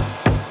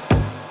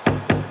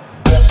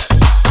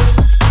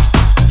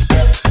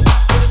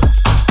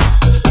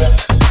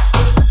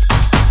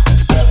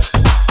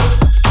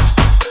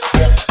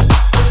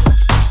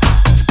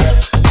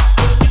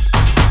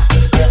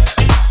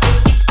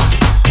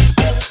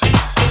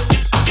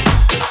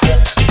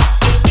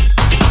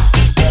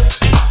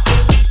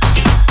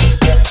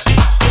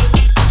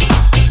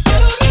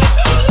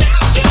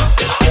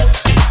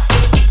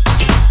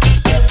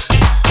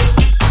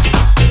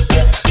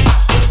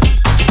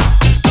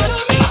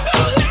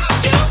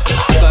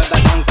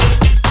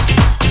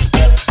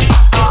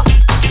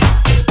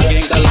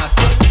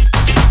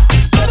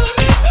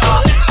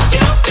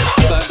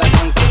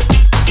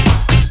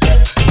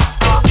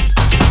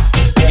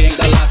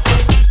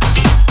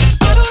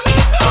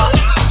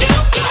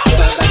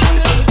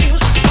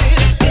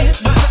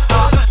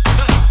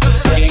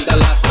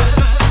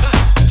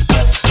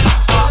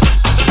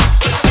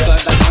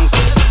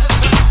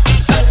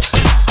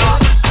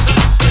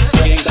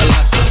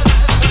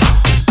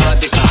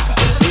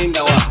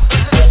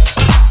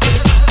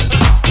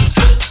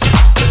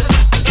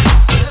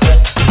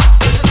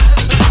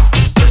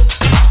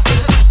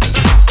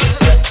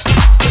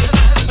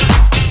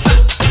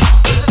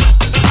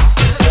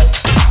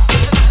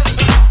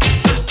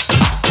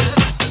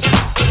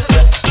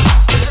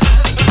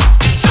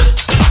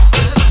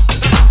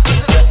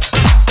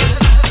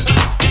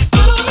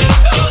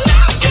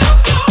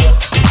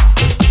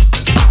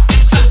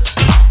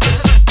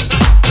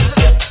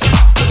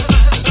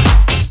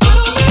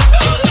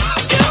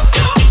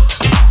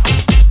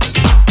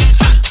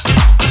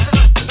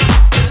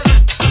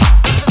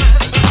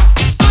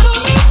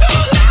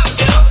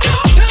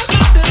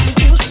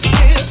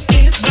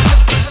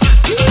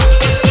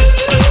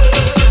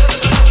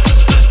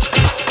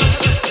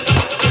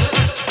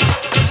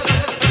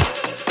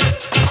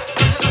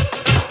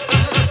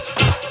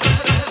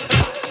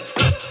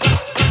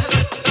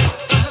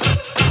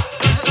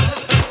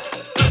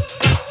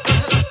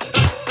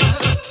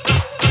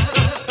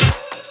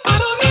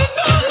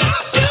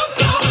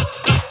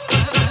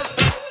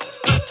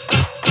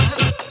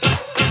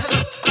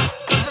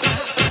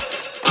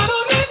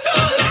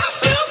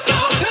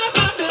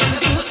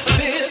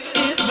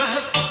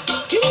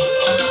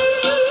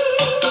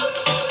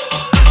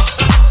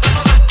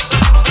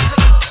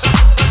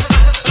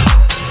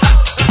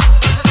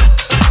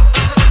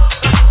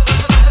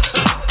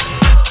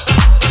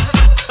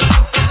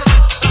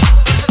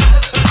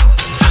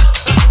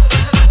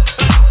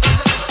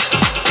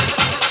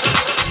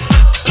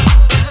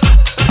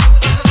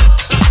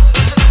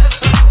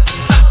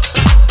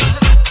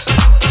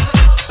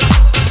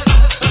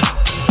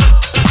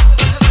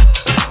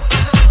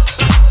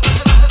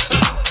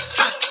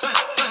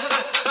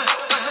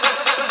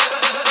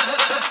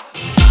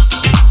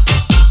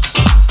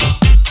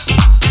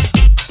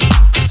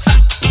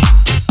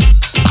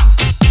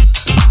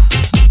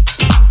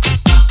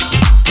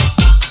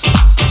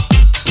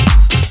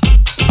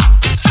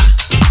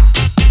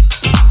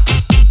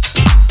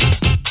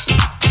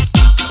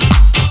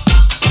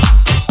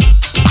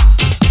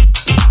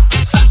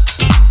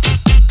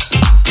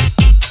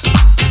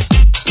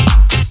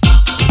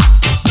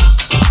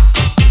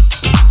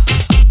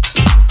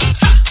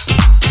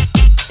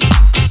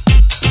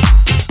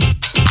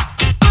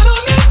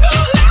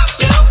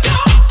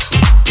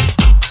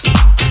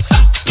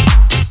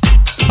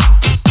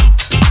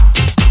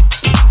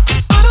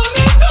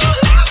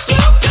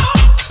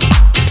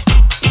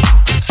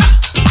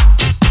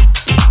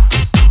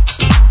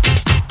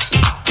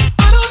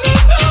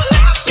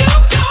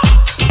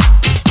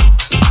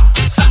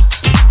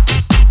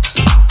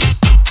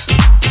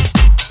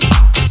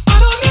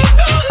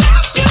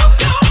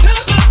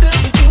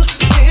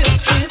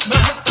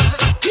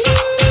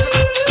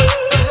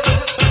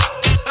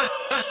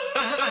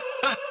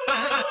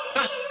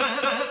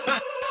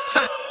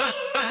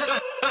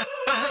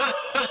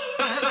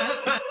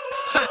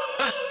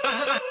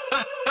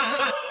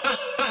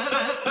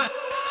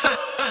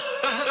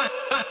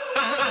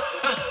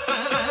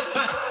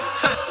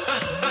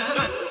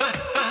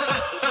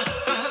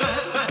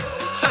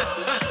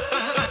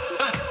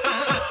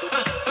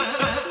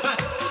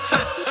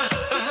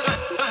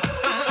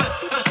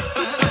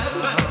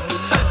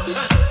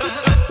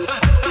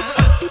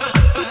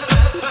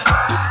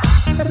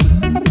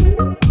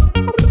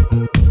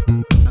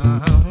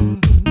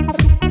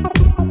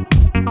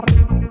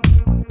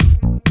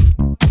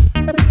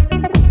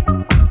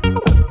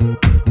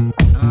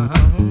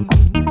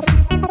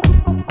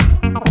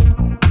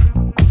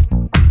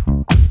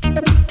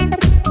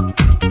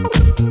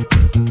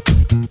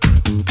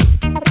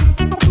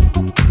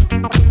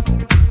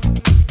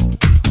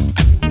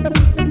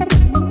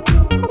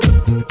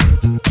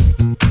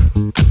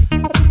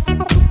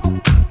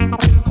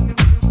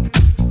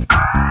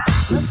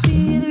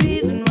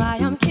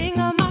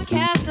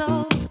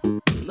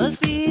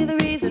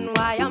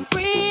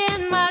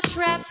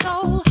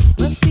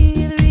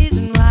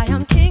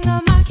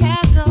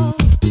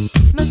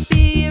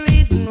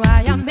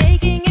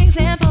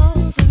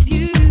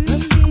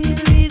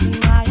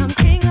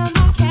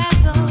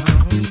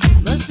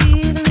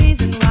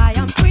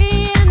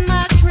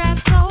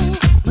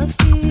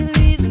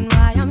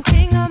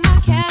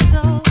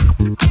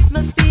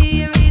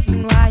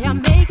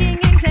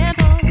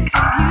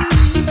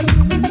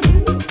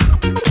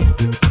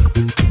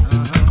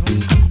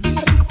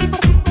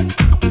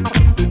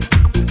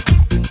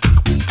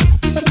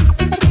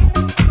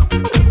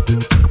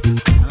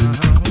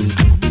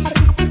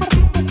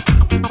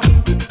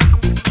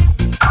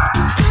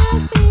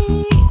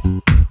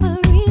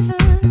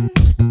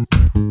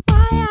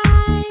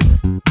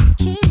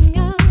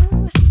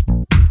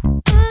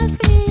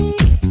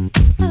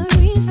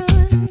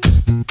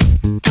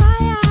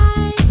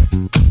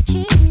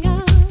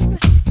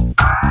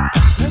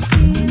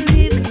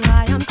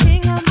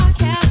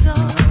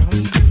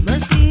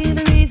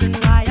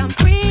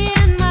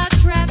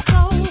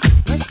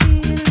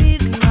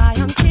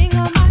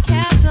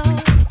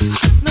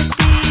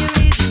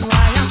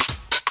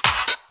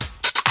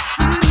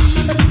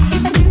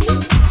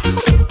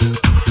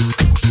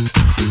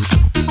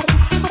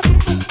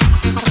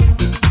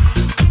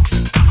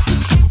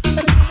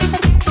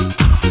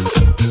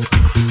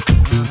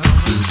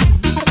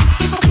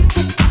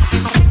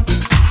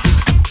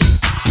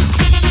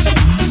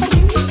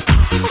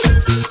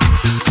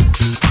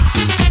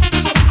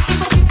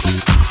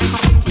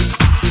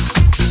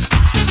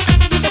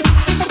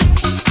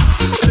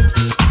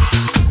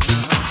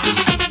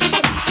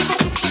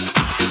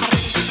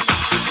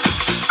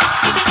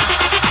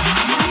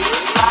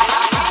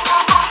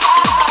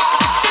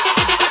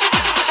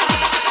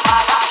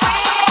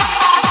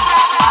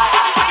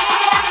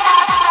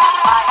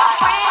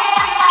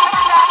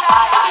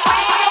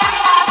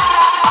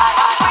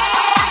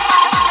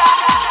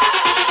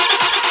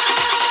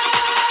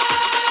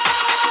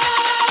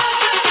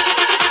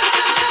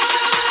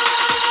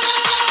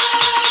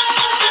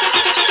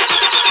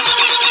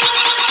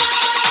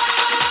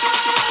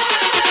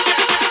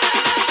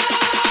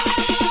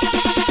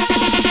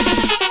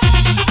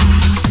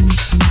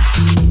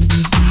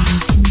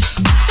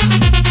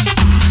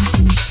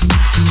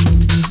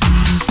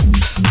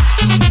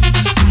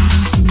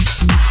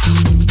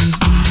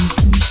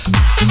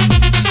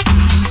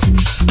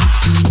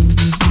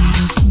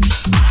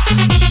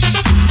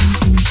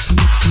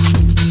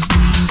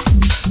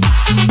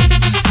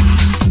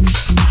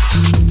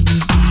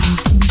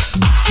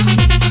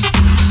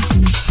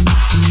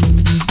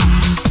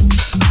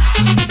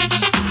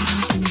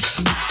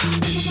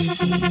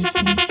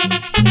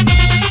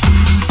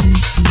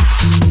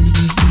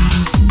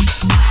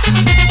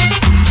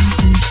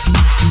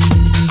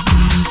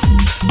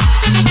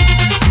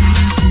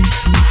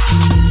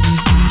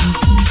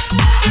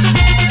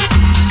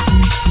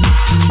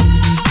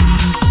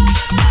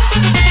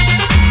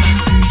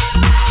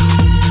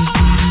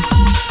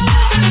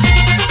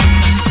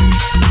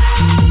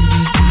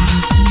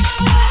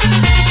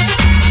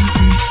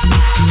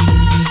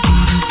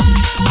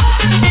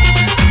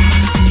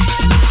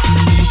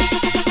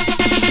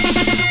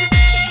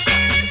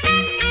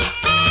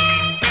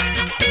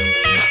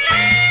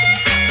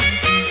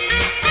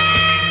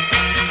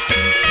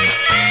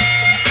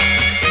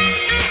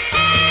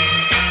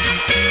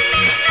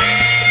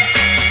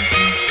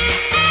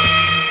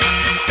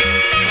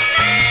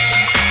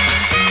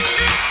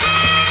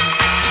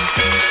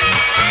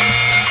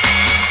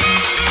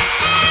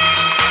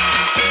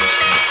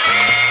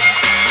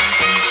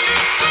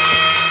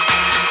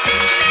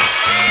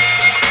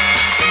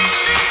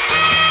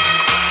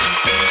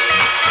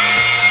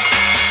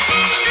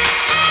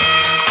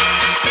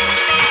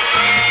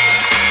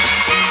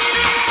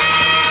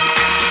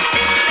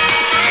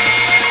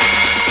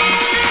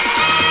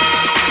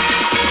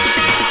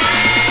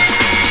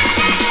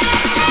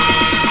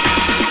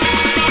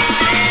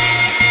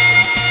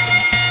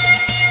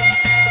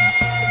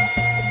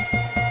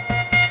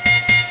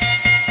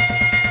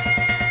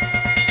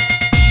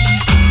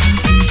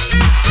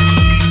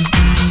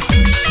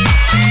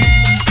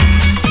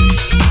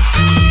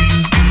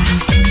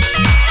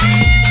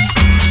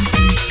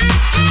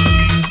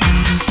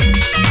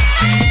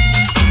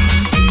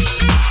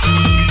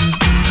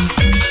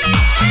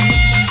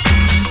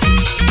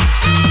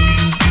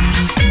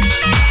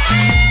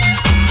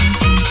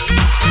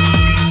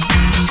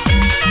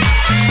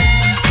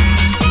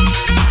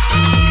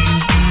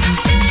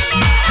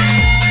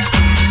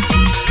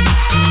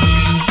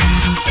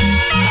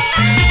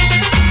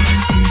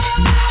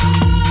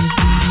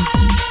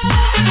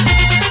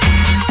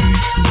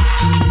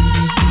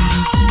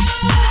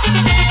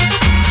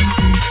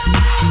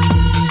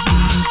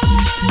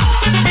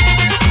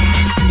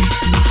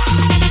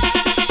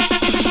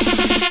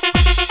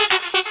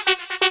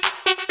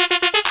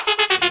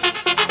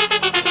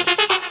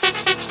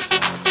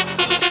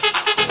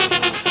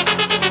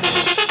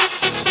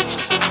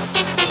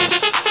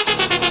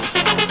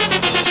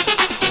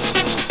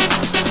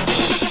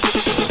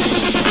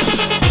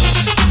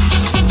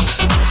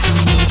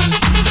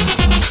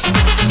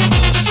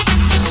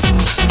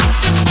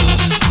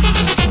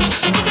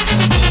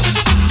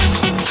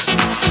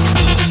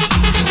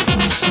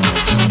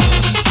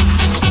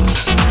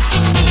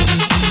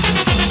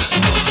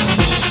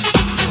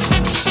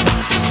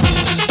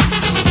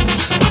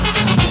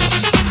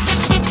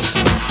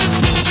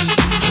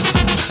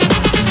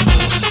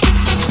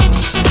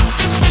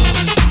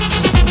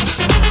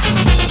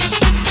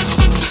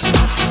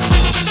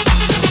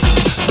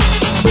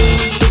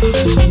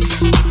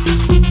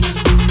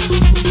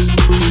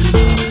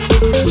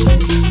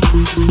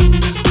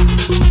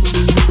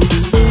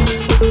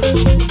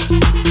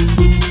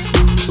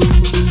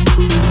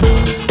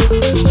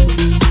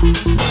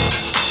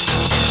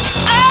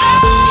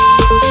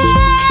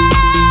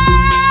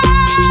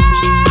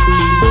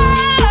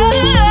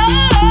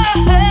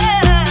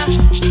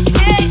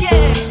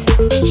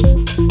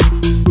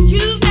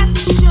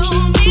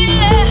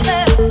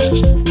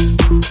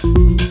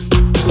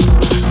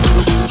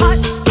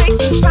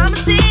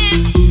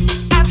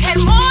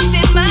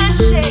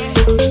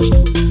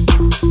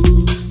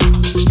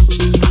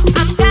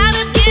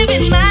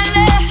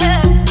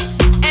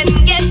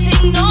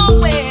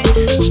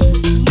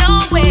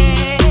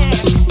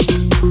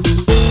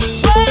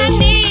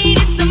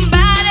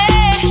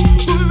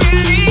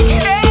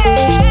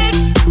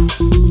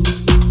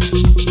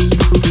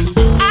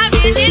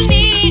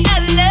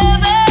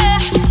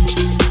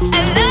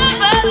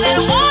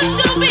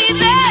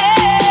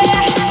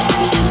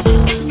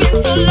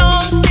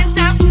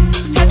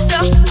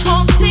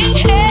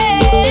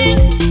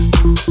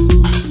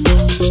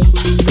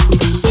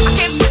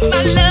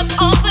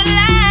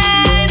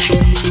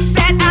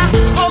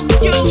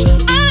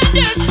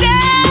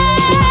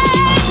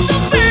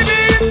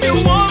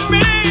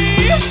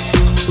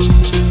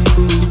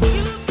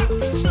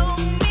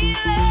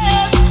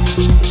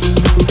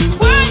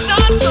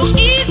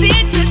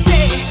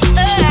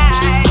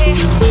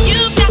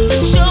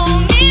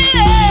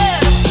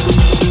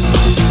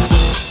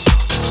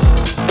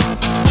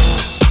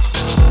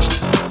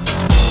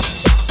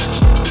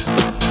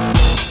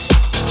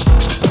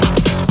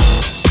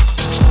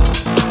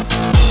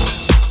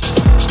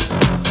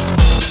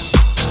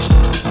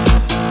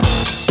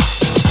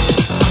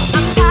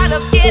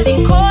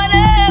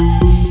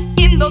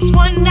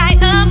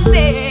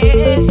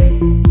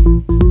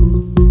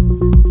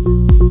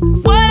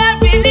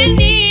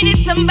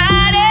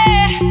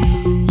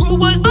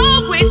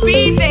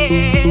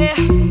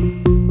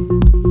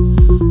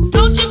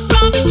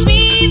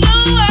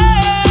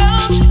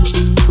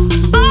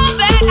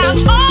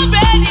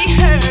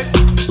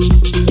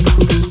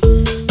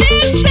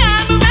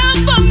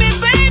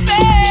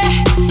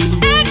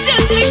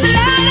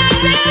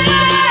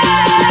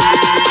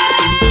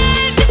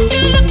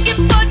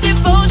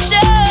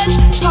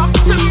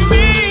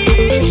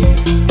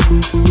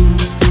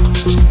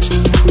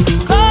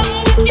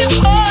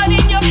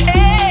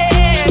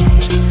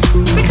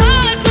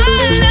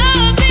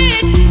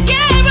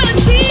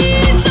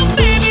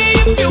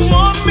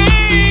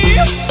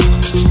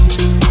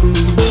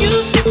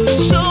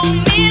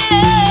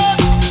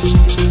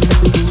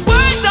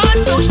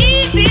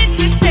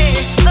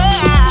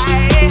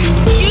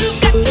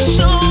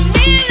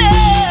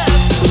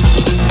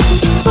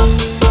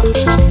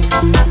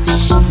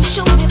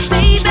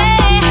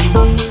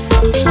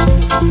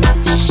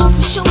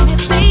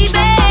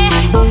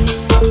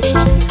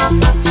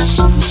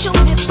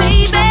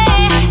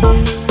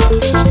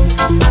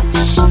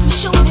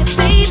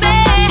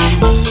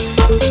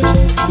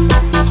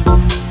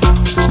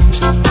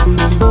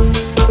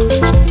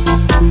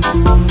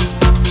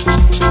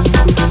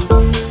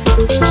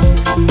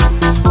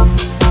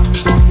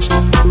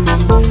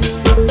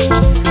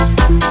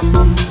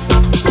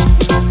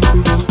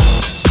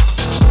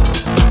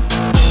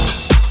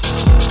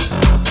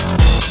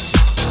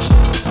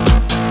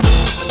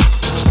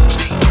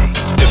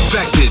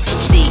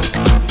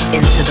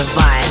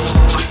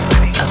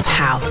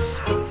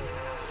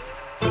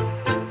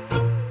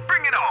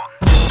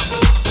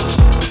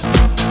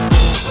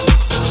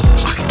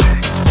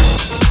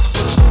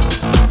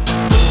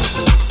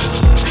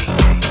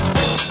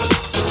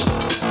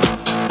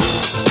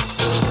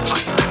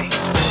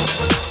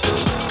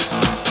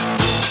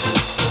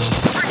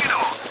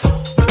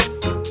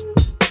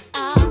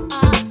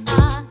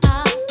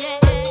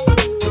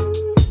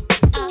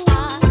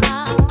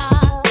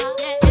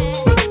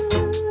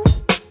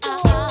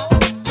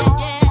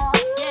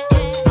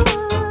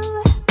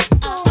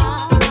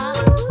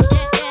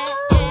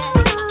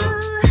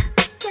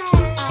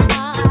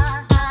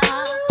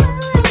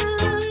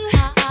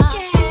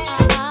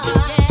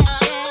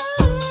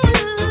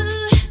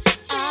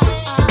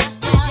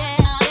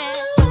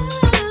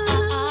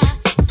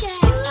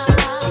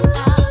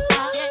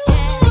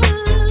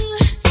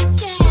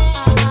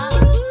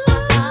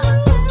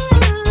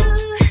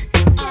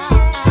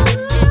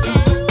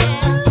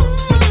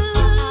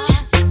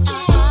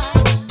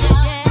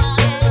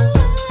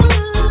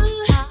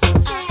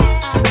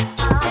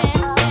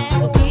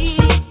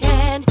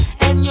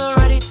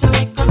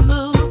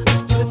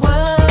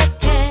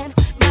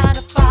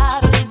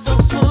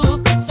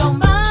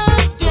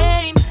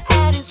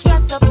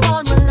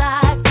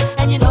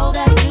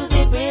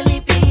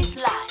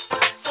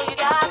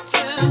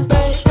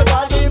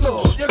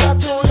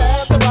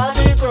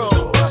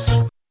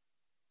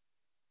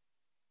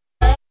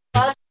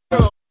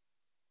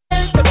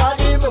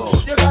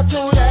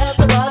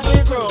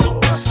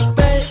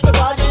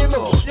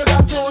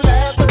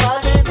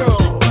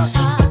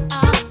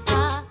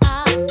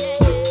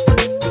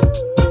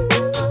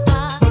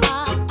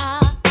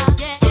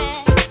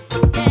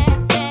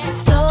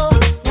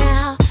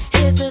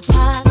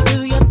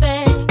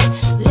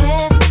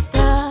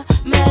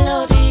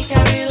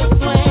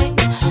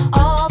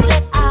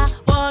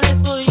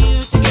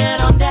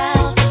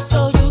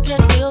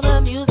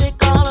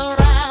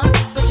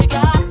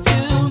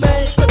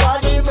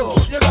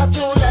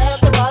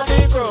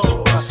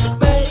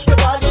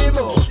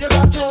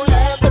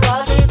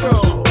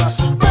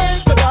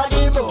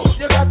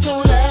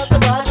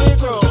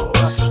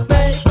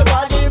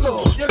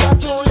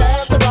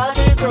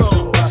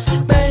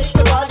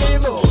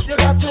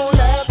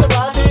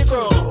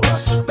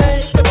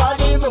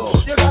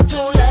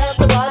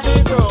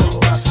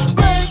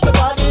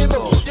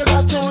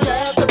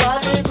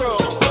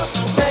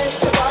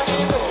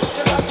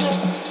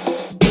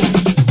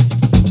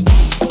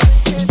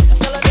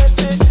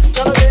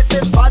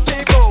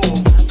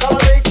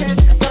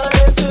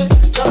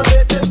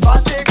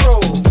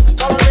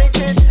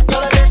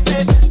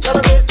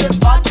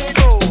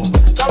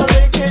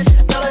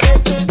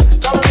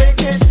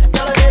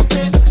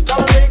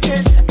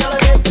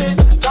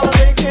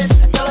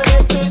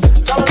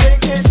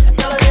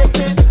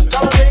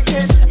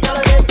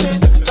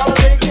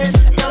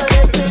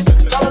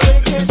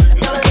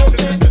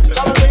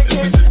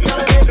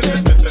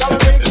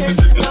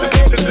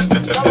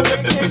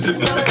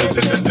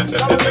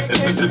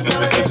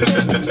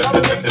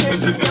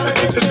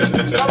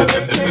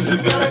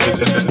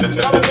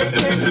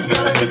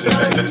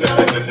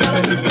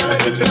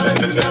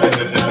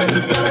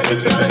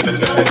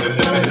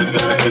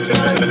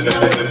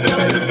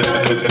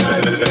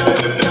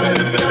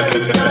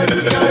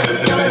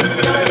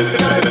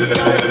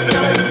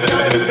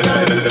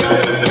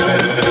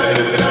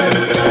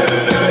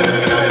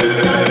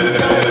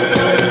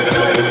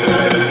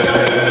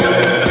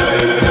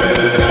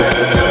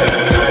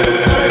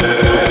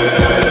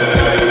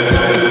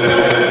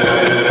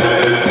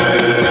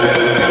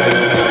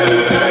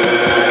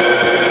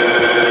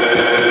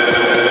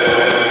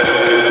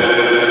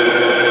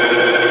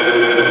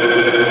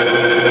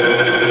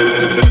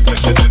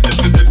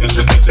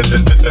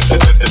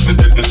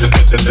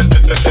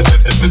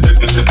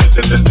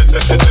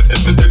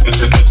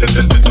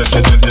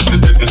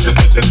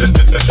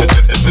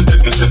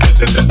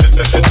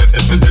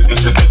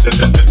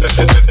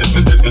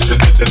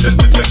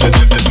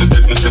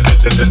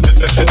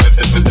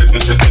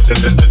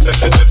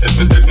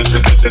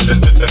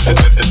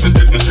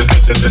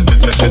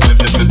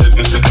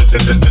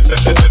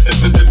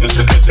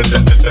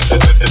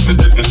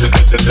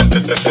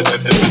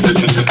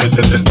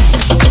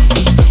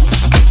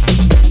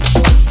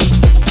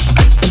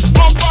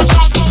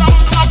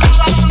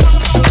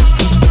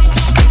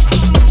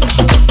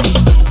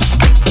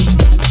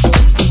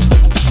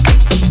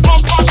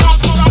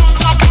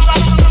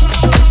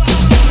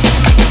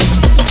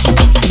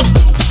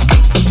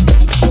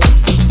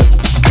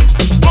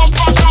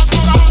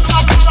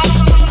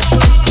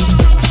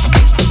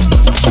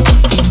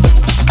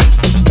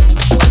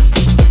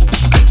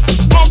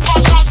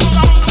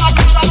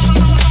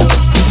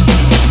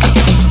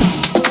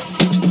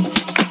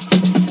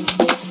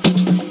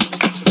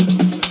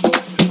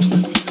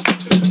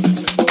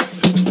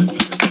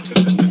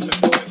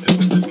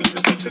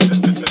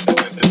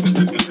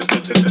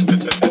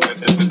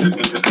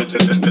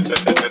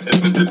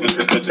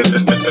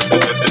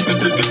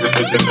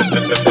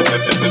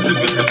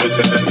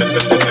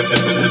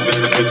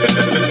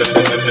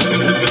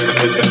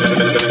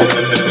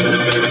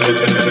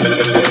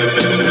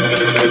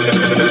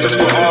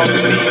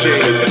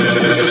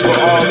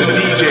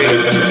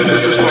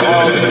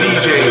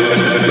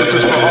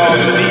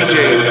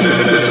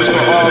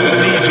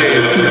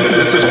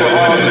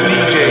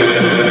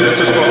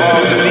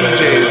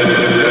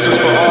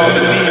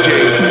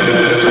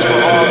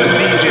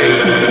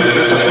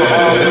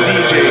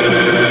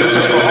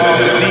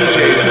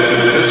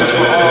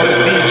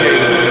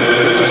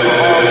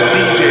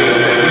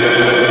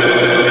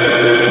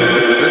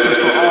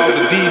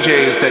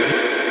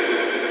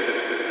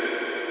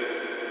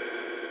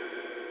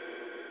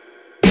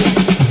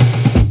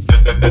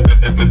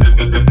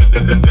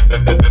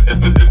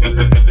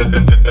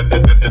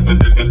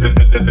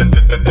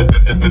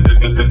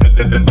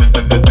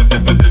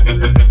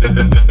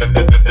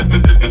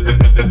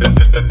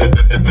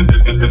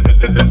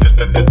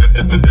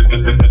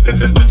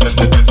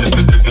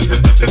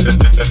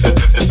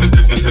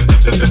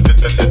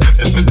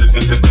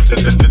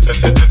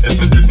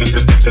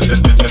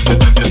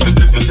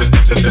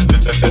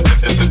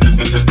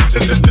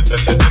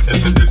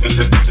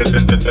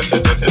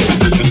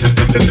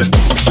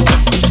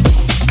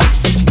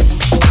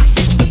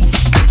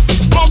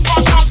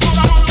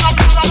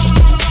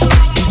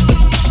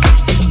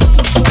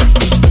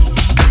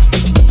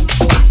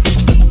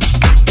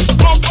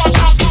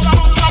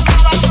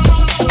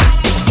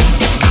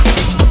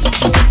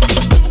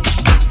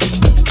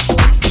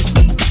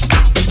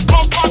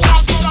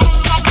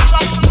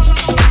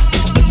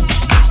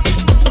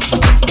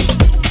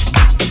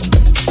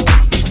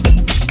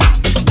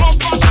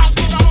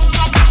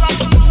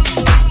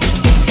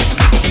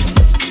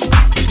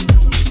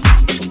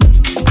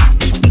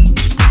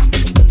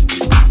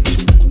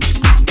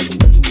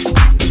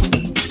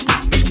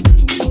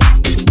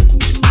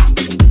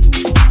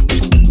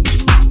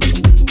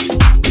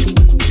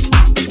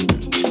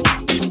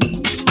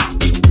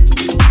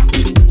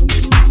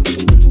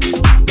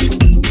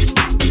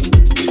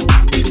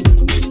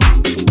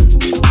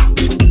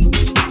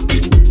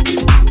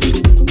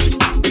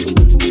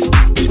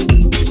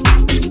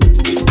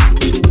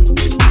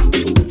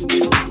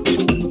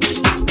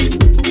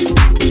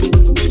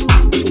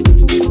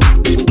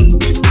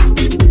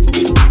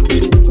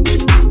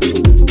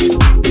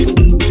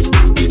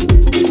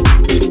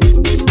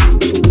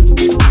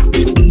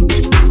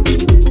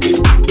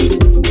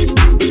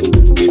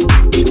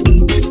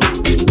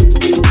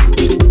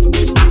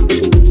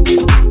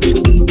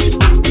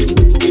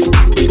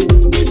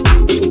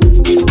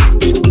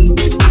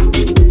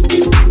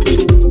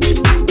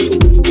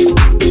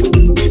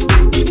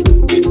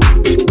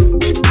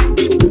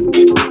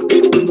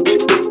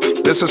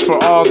 This is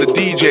for all the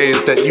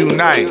DJs that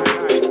unite.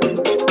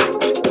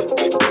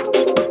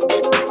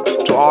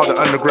 To all the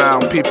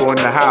underground people in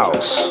the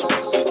house.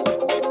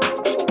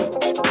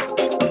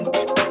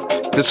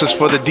 This is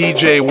for the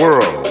DJ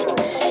world.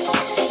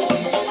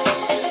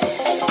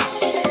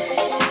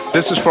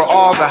 This is for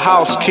all the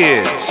house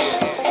kids.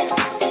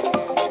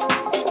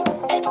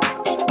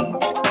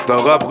 the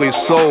lovely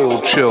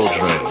soul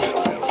children.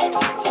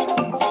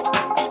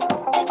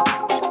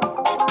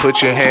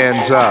 Put your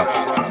hands up.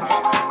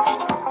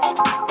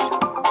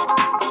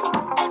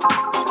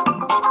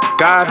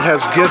 God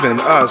has given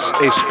us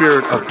a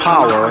spirit of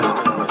power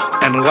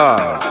and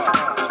love.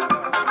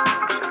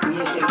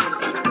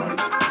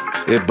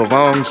 It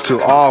belongs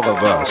to all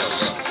of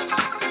us.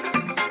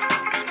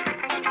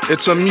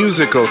 It's a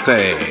musical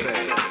thing.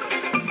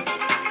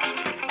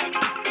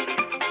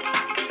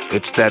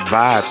 It's that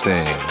vibe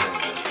thing.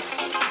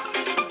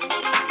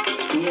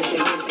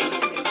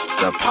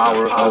 The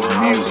power of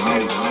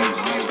music.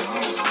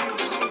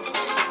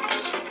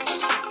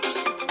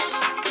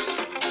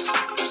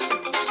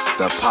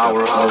 The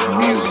power of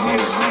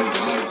music.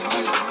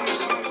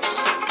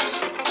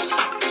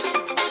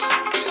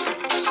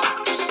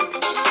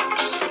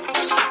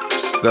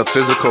 The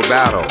physical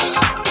battle.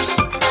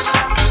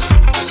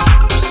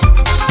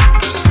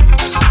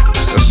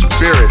 The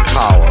spirit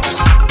power.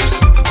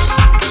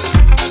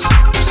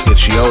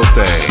 It's your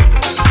thing.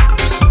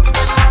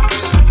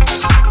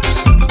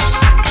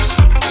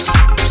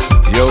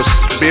 Your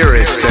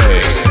spirit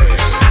thing.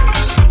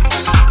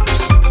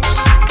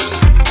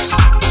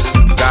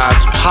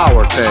 God's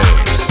power thing.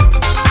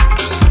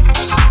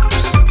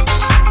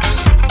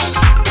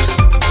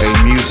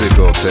 A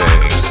musical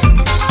thing.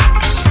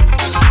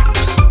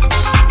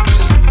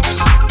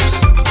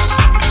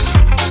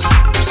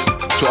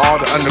 To all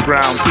the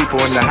underground people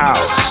in the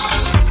house,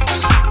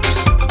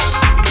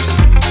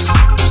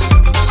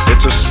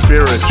 it's a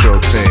spiritual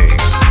thing.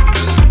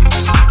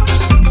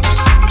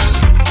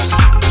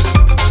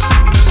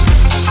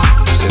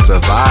 It's a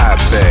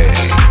vibe thing.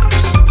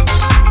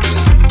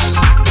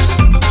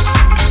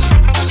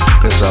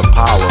 It's a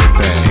power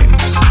thing.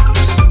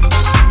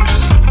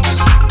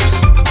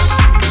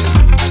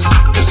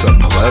 It's a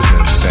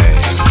pleasant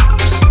thing.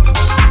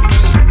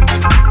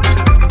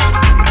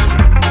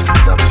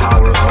 The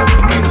power of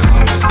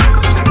music.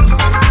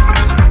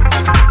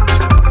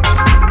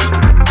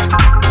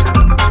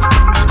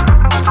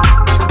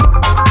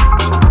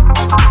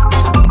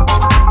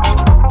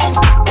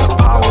 The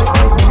power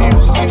of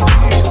music.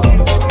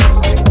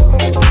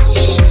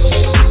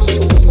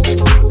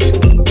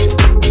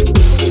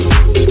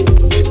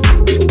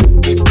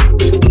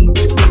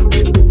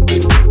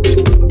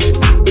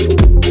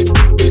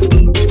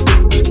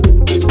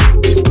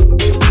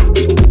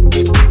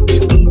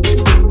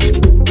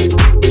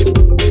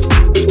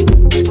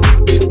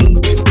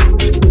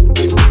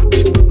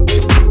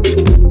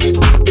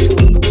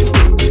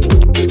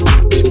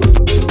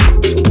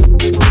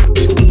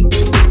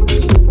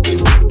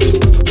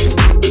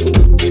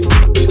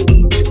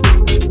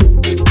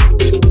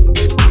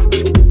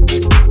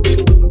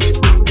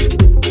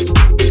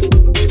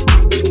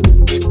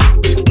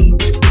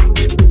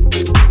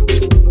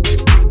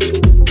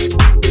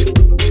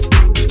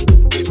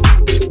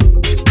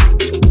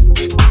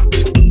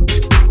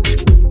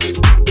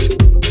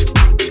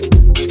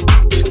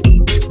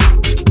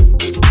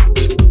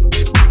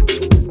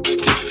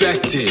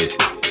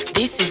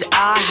 This is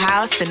our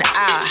house and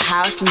our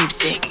house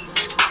music.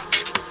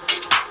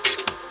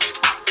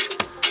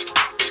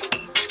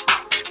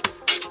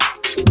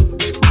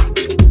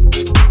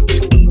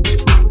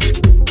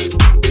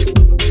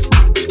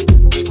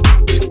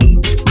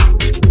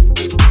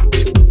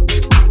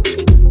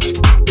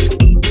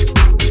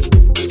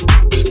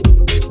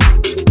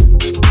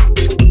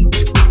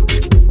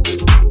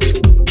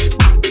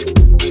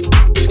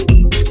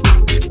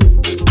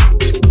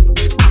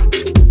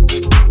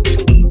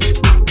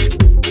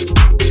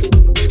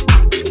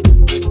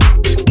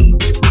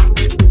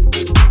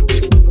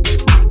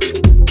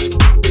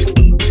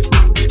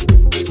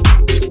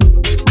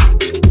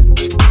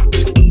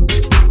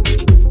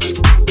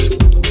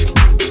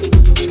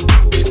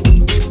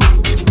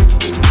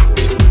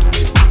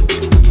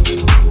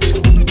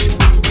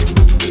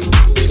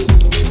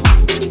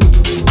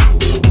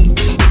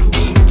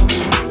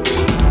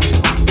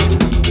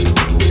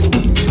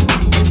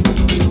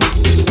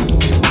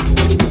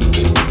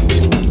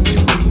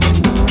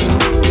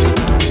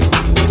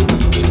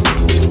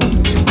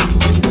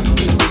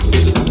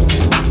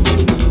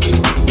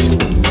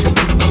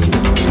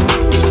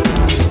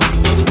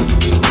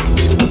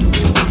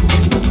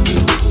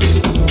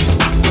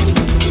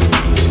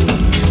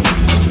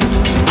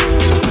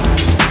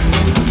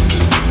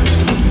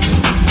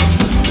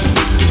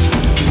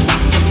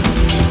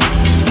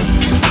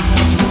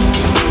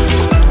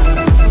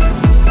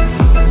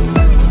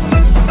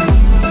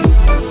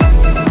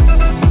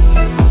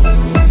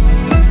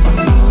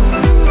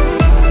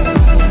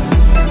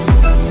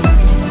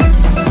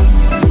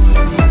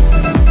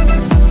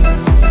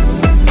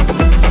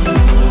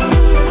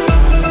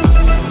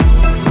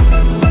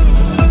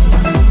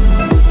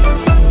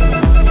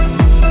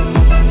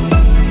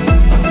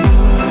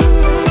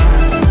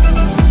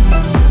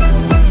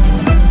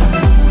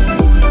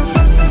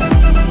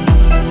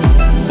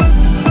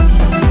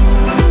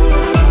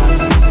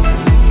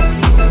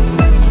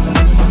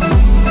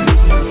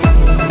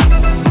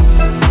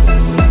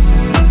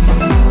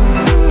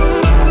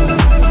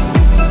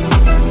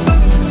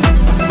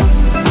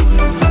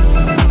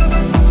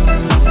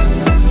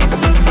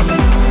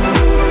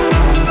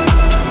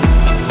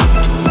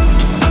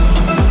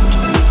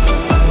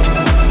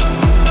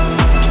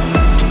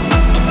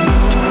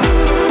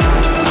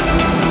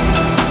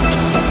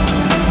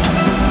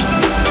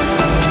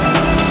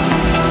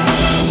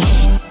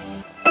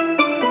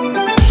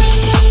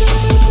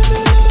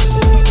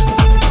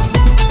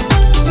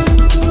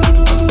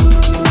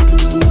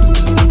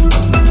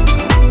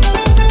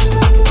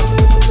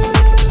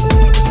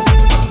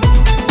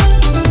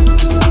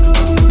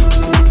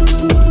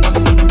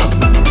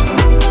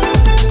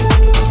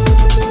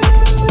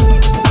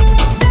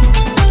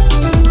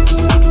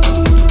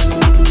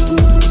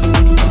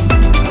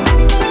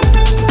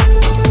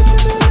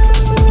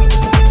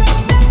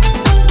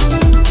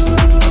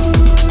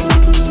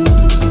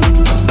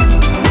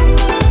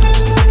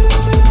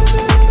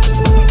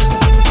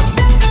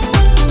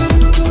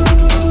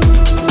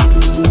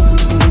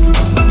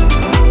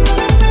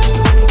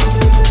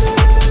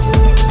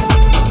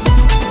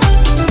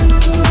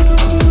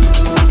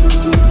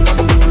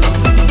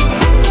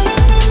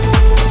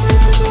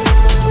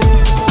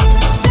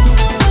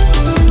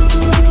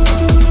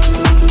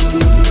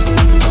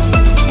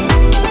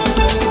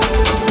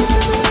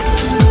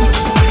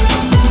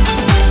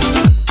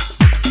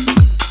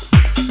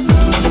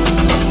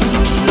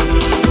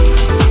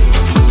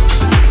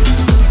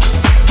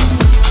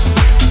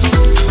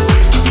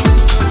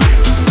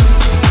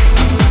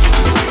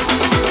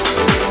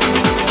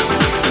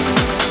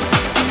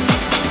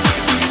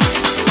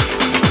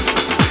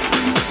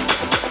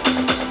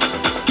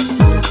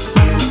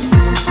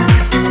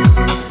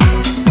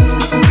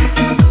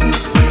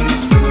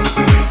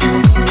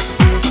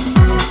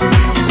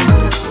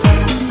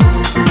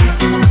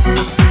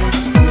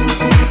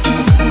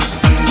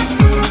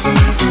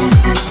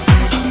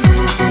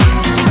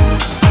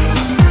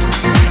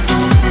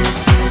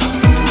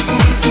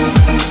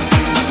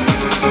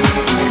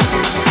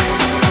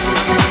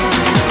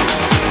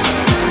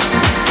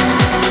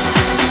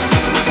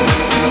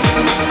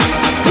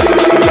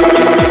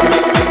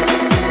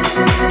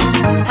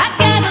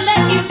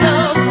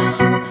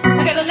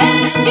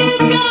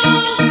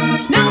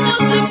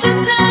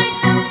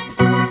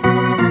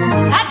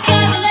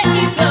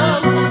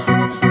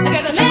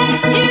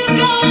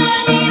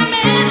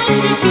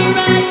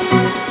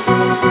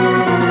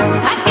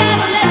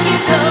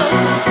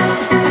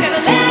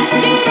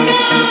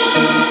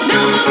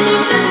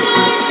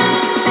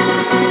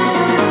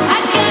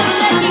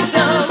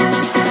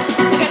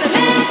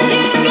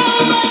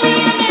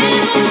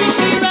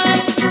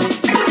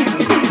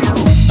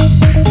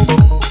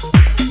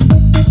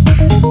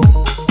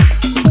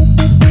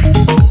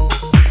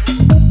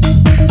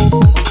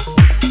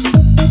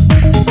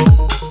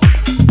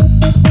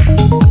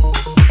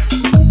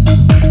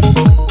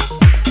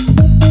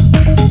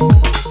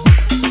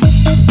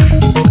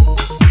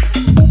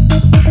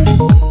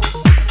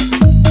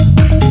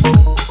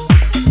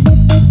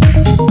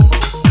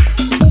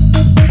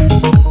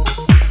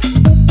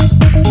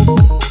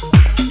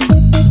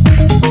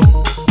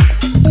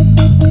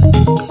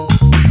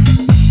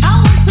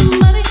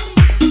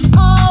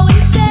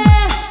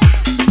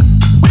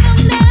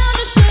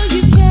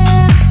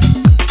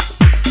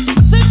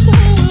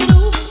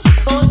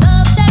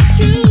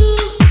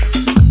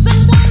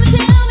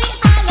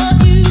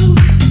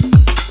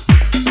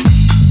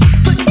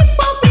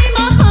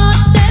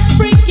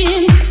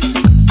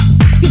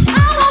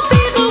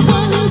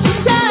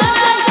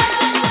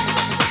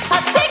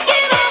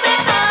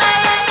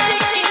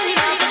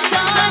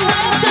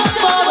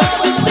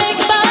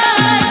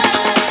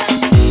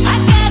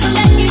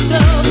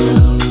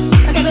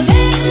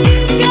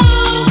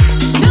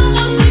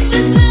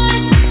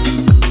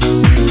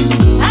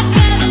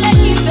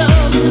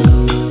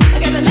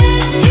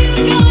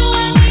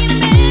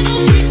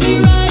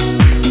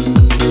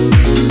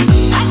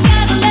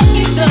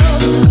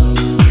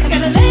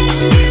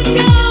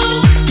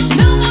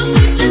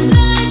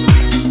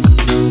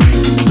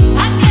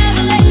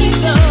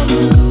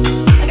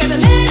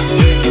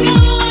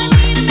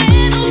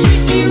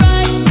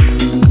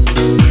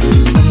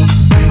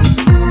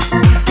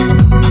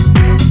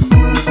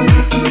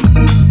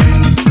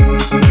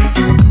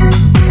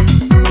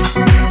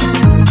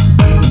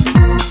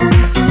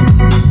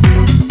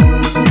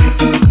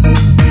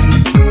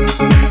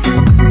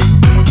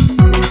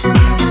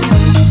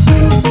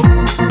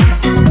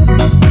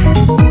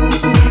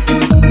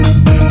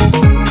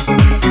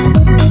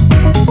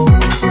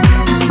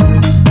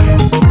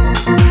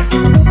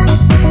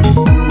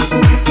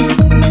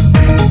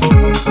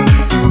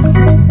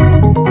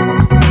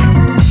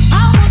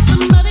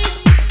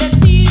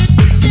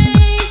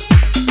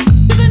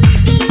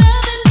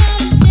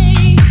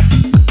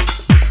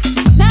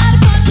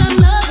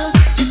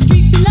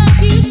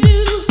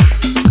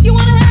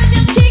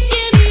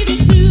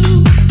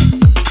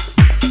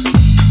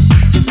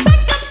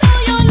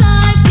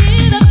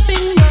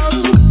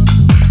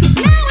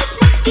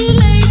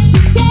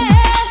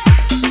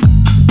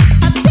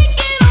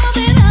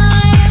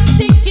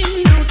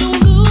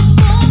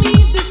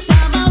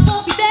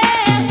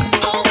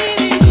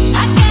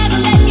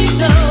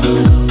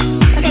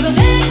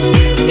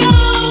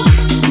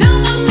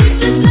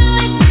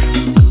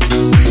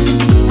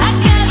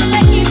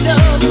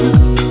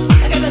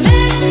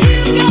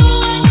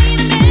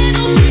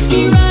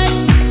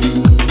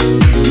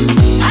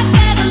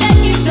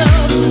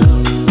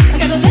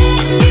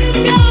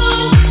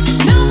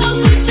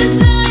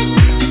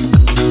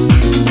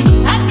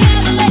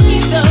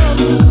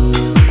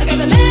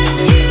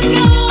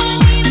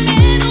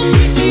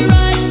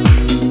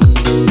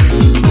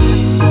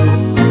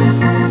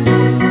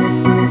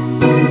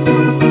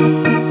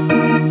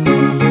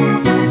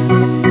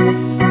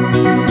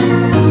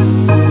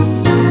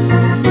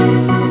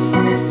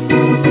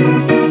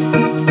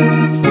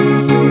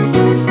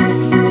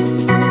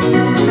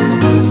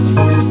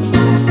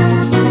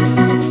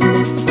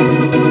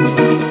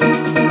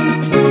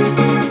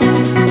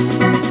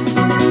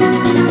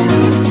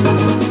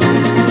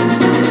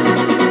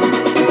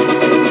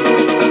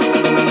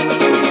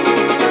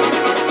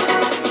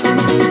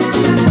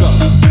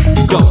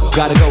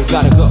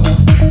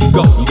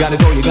 go. You gotta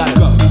go, you gotta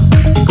go.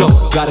 Go,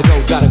 gotta go,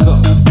 gotta go.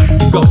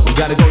 Go, you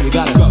gotta go, you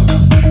gotta go.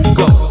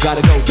 Go,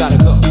 gotta go, gotta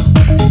go.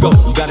 Go,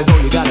 you gotta go,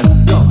 you gotta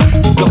go.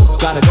 Go,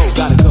 gotta go,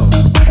 gotta go.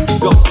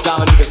 Go,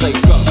 Dominique say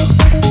go.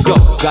 Go,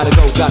 gotta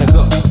go, gotta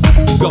go.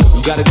 Go,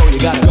 you gotta go, you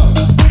gotta go.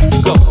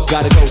 Go,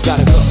 gotta go,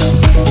 gotta go.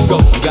 Go,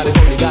 you gotta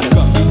go, you gotta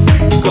go.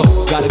 Go,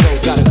 gotta go,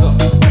 gotta go.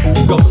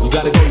 Go, you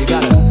gotta go, you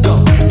gotta go.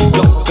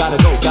 Go, gotta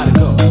go, gotta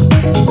go.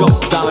 Go,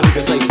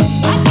 Dominique say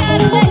I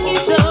gotta let you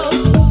go.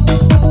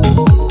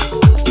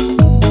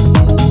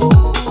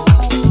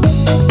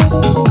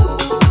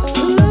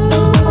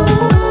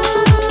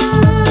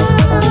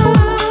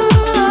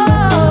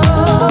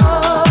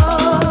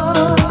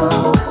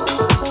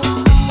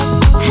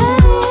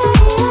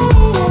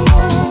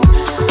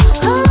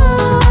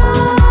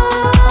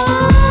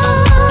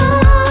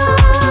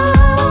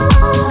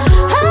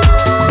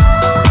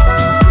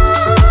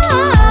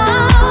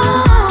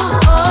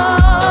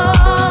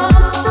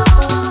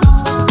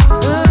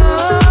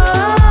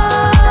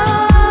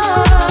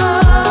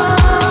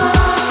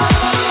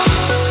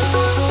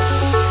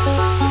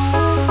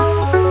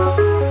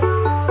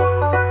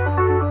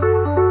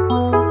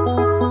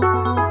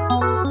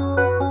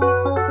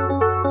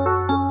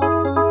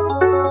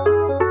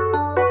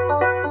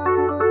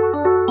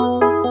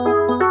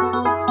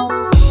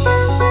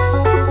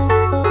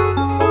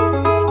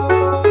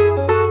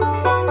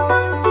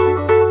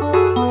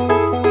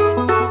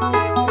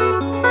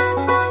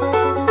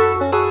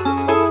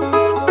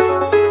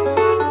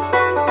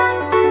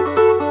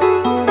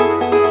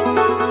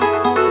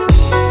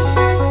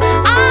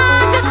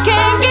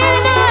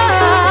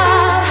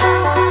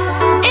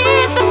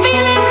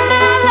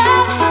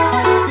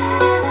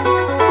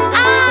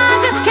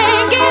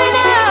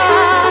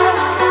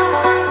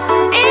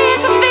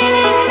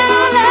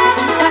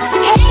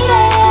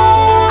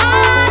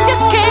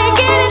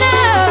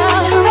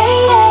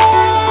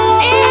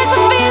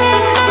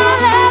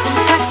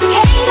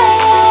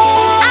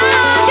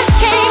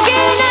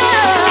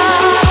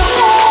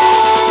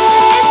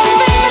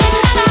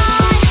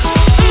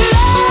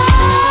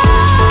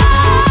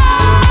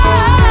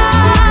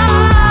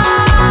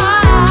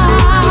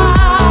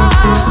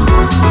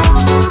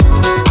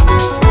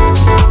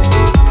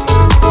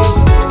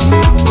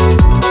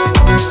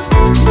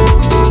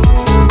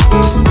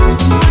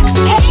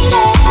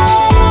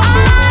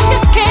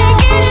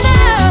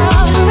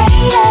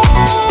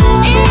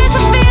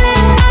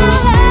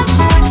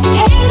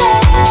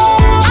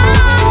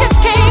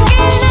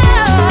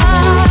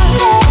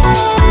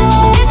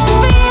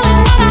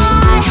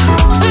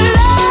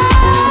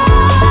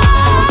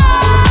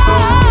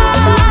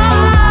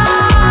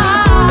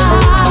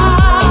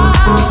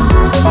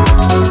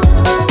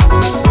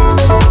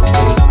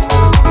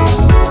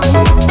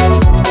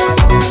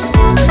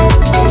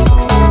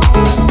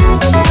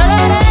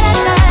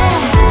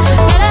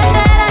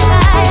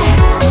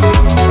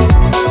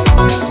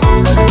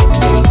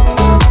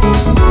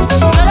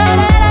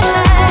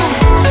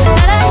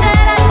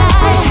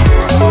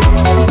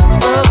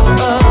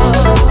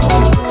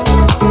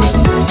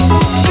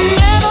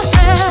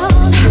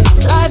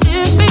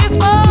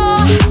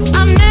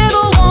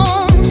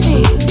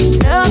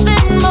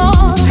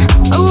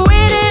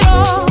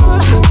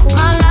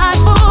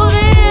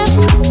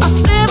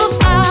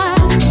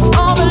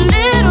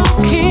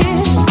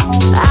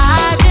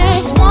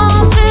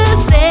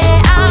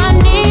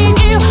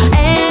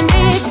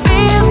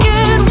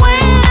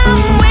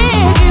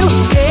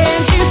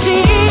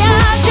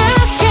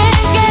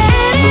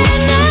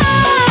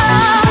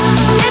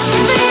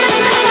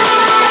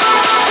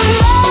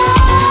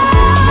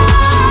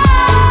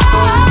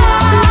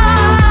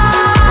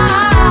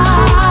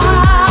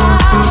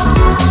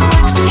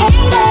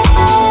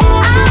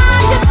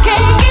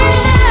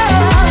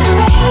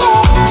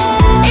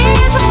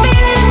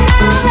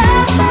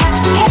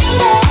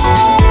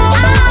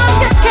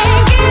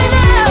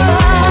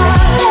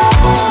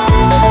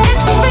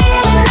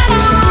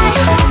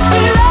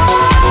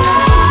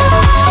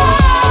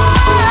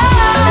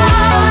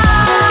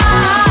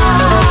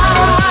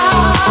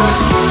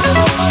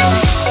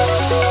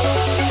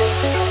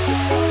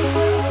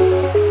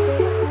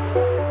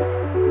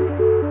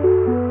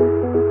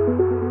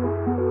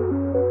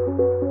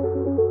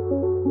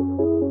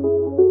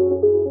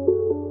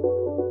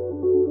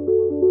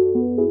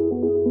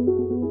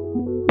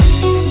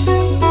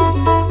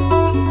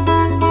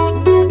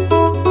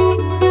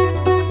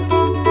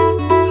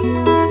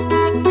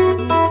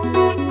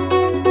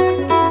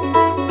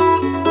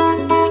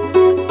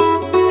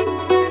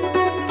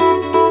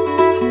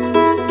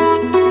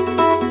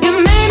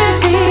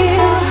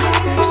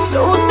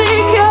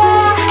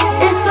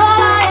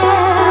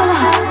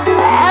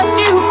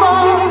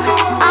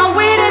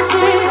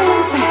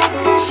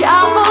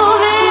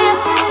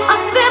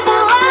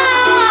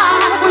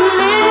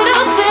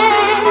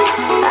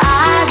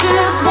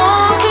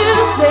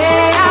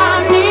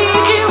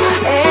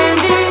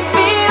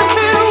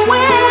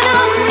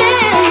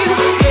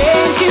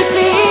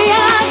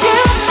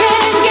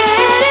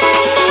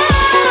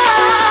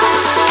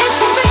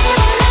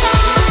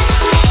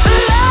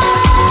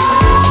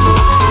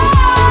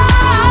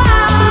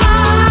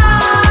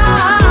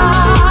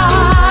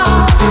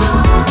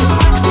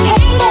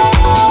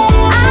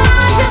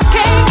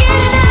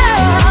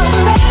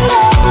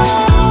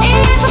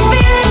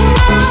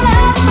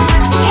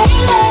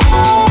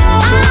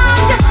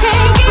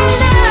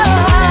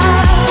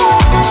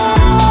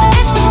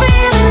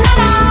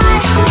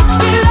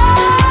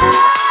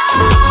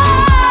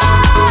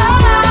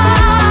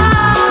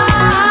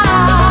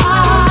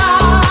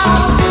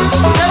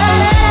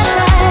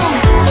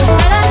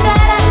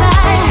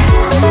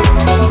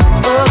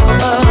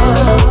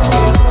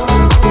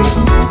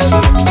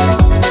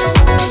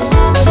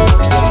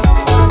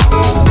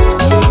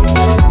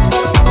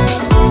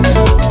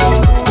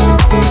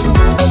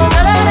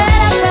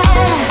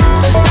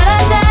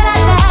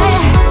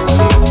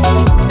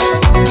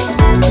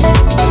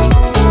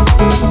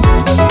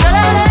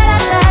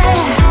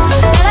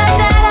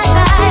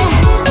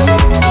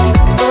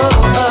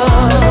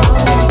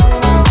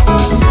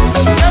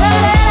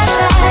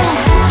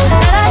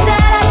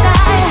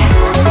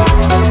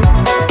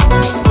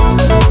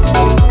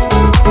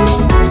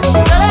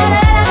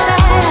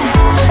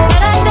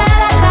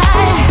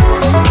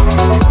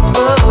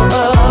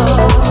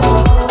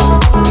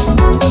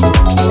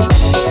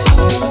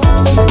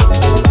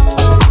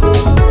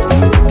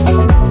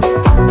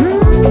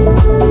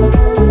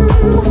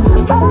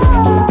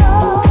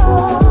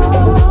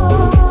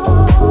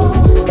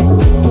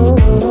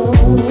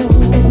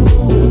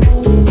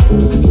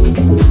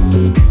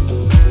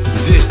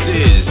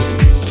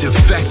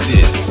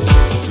 Defected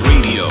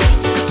Radio.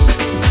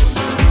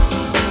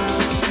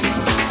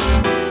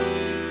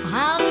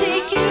 I'll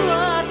take you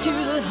up to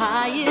the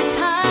highest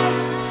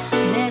heights.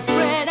 Let's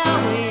spread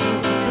our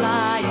wings and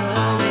fly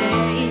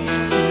away.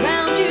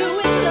 Surround you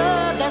with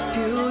love that's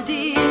pure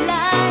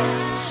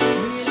delight.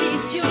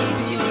 Release your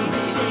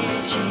spirit,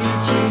 set you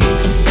free.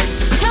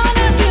 Come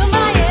and feel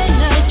my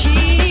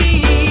energy.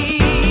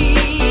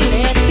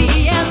 Let's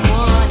be as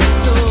one,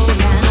 soul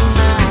and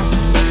mind.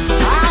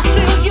 I'll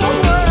fill your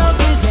world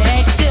with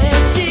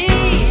ecstasy.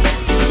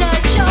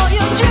 Touch